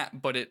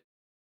 that, but it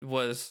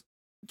was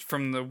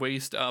from the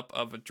waist up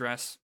of a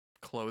dress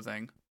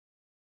clothing.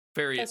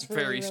 Very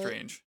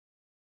strange.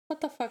 What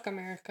the fuck,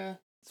 America?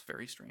 It's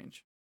very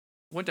strange.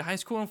 Went to high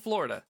school in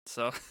Florida,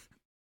 so.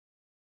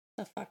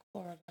 The fuck,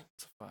 Florida.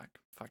 It's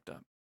fucked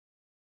up.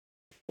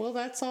 Well,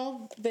 that's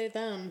all they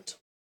them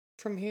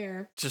from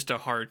here. Just a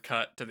hard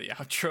cut to the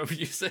outro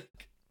music.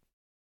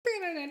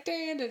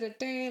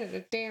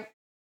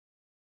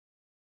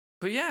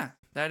 But yeah,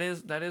 that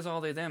is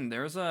all they them.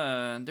 There was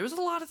a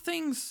lot of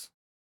things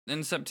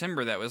in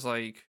September that was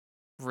like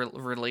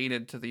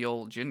related to the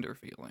old gender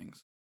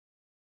feelings.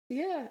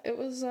 Yeah, it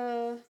was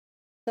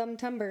them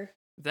timber.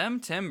 Them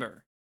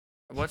timber.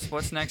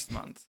 What's next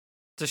month?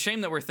 It's a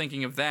shame that we're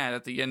thinking of that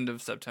at the end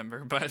of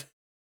September, but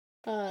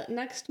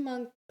next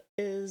month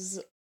is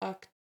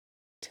October.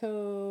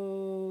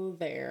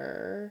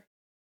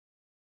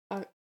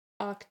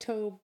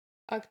 October.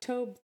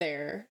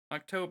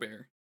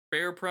 October.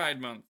 Bear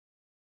Pride Month.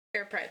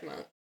 Bear Pride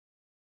Month.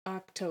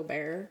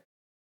 October.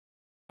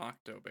 A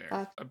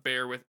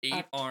bear with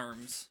 8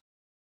 arms.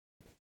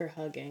 For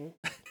hugging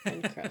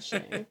and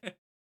crushing.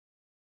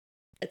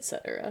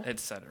 Etc.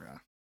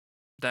 Etc.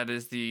 That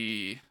is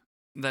the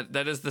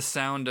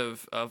sound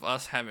of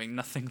us having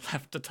nothing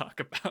left to talk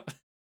about.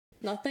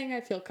 Nothing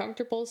I feel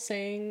comfortable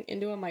saying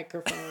into a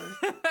microphone.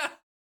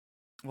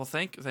 Well,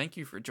 thank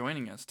you for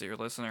joining us, dear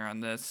listener,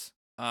 on this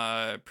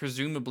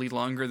presumably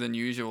longer than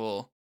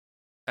usual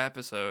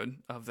episode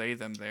of They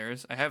Them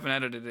Theirs. I haven't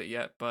edited it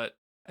yet, but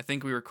I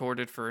think we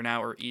recorded for an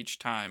hour each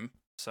time,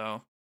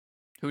 so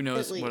who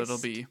knows what it'll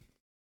be.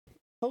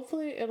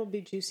 Hopefully it'll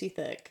be juicy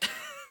thick.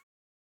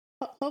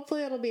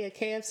 Hopefully it'll be a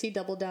KFC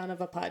double down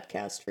of a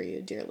podcast for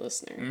you, dear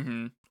listener.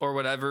 Mm-hmm. Or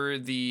whatever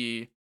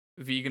the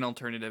vegan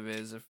alternative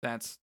is, if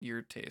that's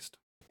your taste.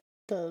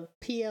 The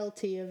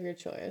PLT of your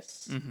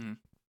choice. Mm-hmm.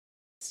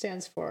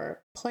 Stands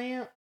for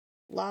plant,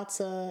 lots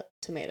of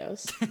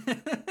tomatoes.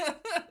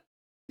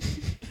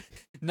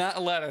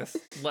 Not lettuce.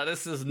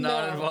 Lettuce is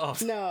not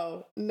involved.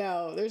 No.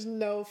 There's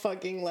no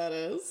fucking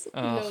lettuce.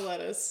 Oh, no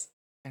lettuce.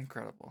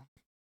 Incredible.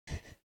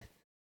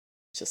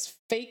 Just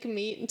fake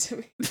meat and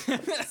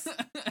tomatoes.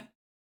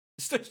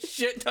 Just a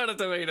shit ton of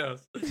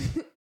tomatoes.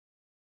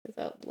 Get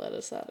that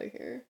lettuce out of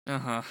here.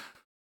 Uh-huh.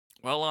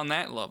 Well, on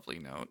that lovely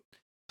note.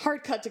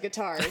 Hard cut to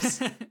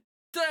guitars.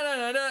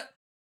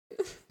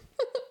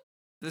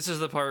 This is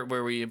the part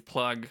where we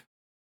plug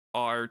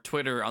our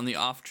Twitter on the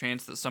off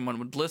chance that someone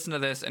would listen to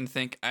this and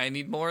think, I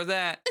need more of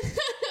that.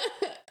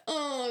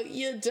 Oh,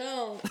 you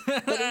don't.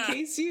 But in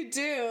case you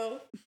do,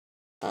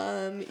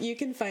 you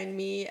can find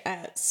me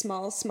at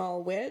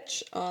Small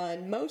Witch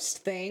on most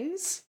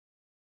things.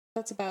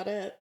 That's about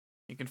it.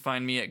 You can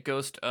find me at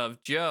Ghost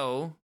of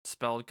Joe,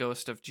 spelled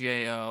Ghost of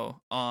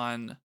J-O,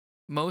 on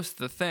most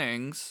the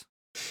things.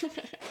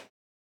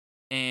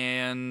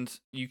 And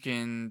you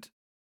can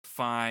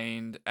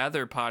find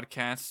other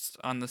podcasts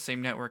on the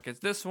same network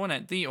as this one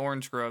at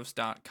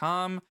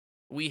theorangegroves.com.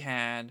 We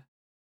had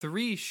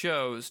 3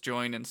 shows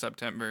join in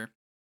September.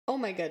 Oh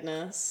my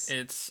goodness.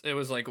 It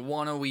was like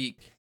 1 a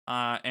week.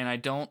 And I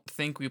don't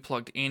think we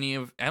plugged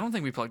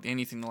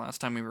anything the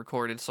last time we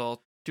recorded, so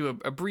I'll do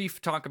a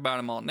brief talk about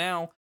them all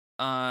now.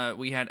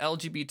 We had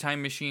LGB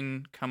Time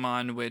Machine come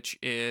on, which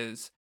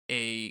is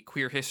a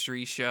queer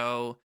history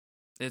show.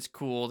 It's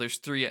cool. There's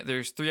 3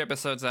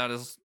 episodes out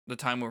as the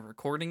time we're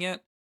recording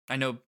it. I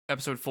know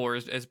episode 4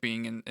 is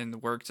being in the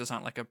works. It's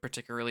not like a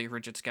particularly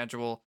rigid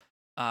schedule,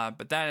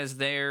 but that is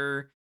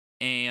there.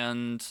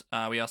 And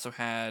we also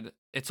had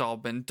It's All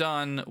Been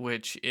Done,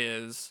 which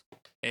is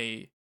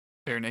a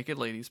Bare Naked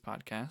Ladies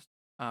podcast,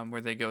 where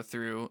they go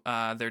through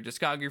their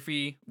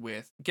discography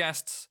with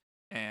guests,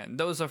 and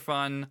those are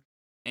fun.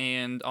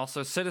 And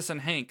also Citizen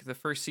Hank, the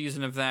first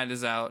season of that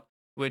is out,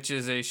 which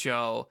is a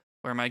show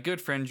where my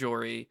good friend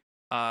Jory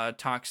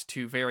talks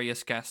to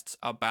various guests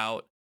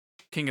about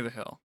King of the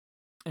Hill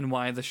and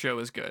why the show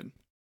is good.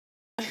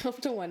 I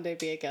hope to one day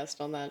be a guest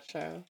on that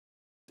show.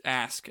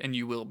 Ask and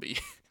you will be.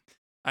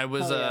 I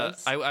was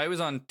yes. I was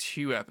on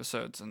 2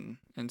 episodes in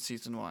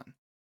season 1.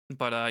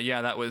 But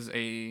yeah, that was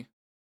in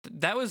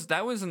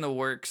the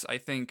works, I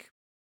think,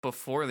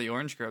 before the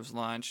Orange Groves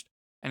launched,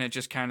 and it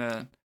just kind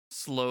of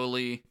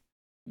slowly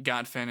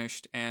got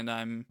finished, and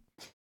I'm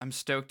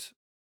stoked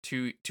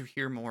to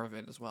hear more of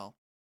it as well.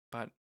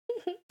 But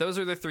those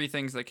are the 3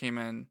 things that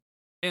came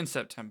in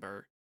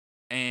September.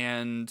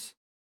 And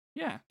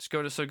yeah, just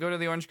go to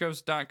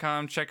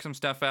theorangegroves.com, check some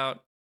stuff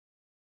out.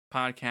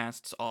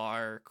 Podcasts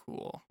are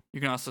cool. You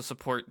can also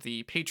support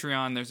the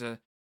Patreon. There's a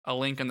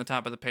link on the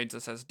top of the page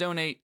that says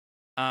donate.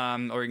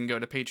 Or you can go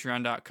to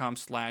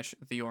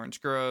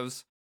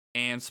patreon.com/theorangegroves,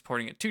 and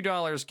supporting at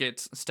 $2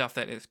 gets stuff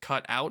that is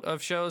cut out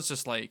of shows,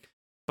 just like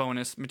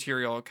bonus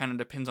material. It kind of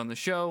depends on the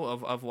show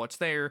of what's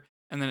there.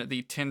 And then at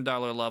the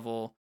 $10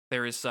 level,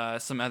 there is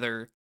some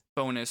other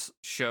bonus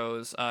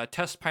shows.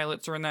 Test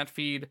pilots are in that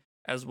feed,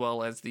 as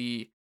well as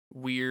the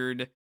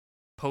weird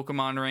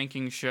Pokemon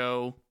ranking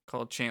show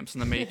called Champs in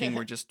the Making,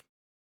 where just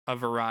a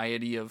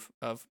variety of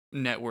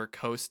network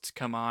hosts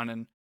come on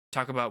and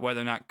talk about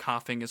whether or not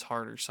coughing is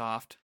hard or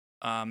soft.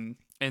 And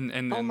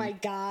oh my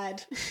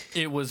god,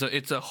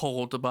 it's a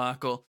whole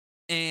debacle.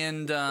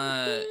 And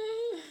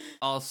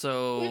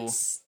also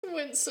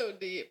went so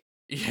deep.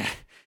 Yeah,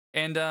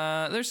 and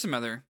there's some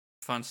other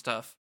fun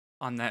stuff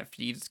on that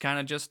feed. It's kind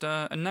of just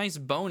a nice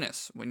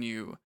bonus when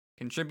you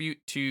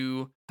contribute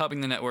to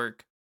helping the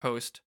network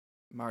host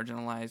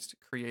marginalized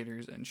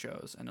creators and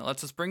shows, and it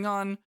lets us bring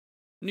on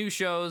new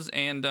shows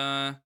and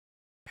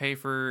pay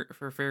for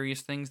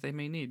various things they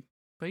may need.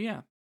 But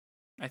yeah,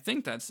 I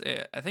think that's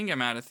it. I think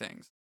I'm out of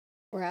things.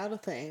 We're out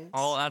of things.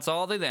 That's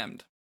all they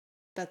themmed.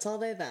 That's all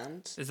they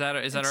then. Is that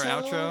our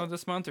outro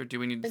this month, or do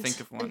we need to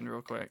think of one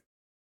real quick?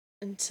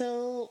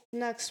 Until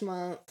next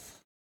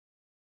month.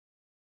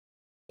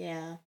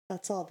 Yeah,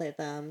 that's all they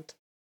themmed.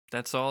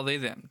 That's all they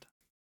themmed.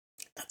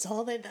 That's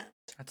all they themmed.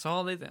 That's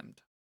all they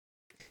themmed.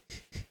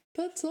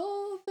 That's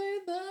all they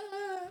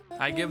themmed.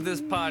 I give this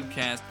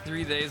podcast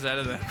 3 days out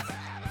of them.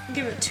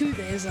 Give it 2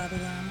 days out of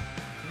them.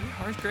 You're a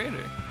harsh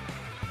grader.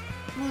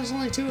 Well, there's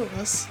only 2 of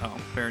us. Oh,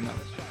 fair enough.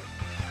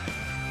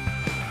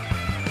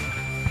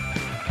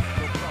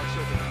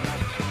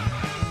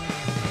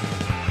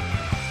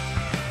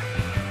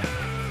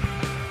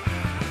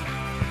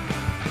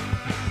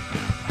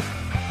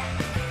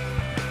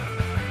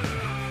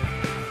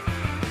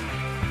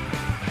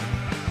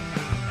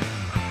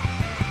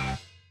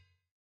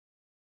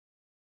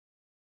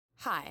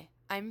 Hi,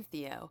 I'm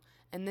Theo,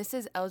 and this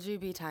is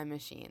LGBT Time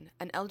Machine,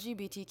 an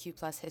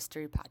LGBTQ+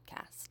 history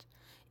podcast.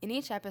 In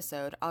each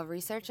episode, I'll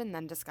research and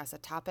then discuss a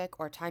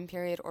topic or time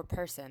period or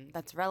person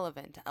that's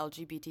relevant to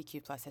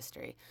LGBTQ+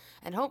 history,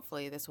 and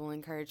hopefully this will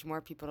encourage more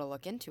people to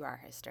look into our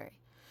history.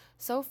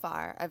 So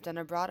far, I've done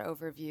a broad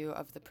overview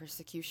of the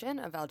persecution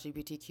of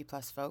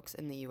LGBTQ+ folks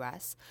in the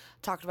US,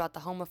 talked about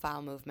the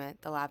homophile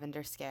movement, the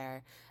Lavender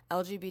Scare,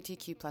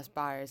 LGBTQ+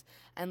 bars,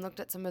 and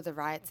looked at some of the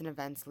riots and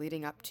events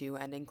leading up to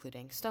and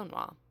including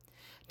Stonewall.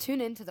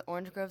 Tune in to the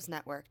Orange Groves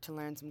Network to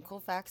learn some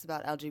cool facts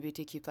about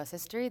LGBTQ+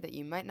 history that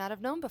you might not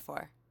have known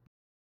before.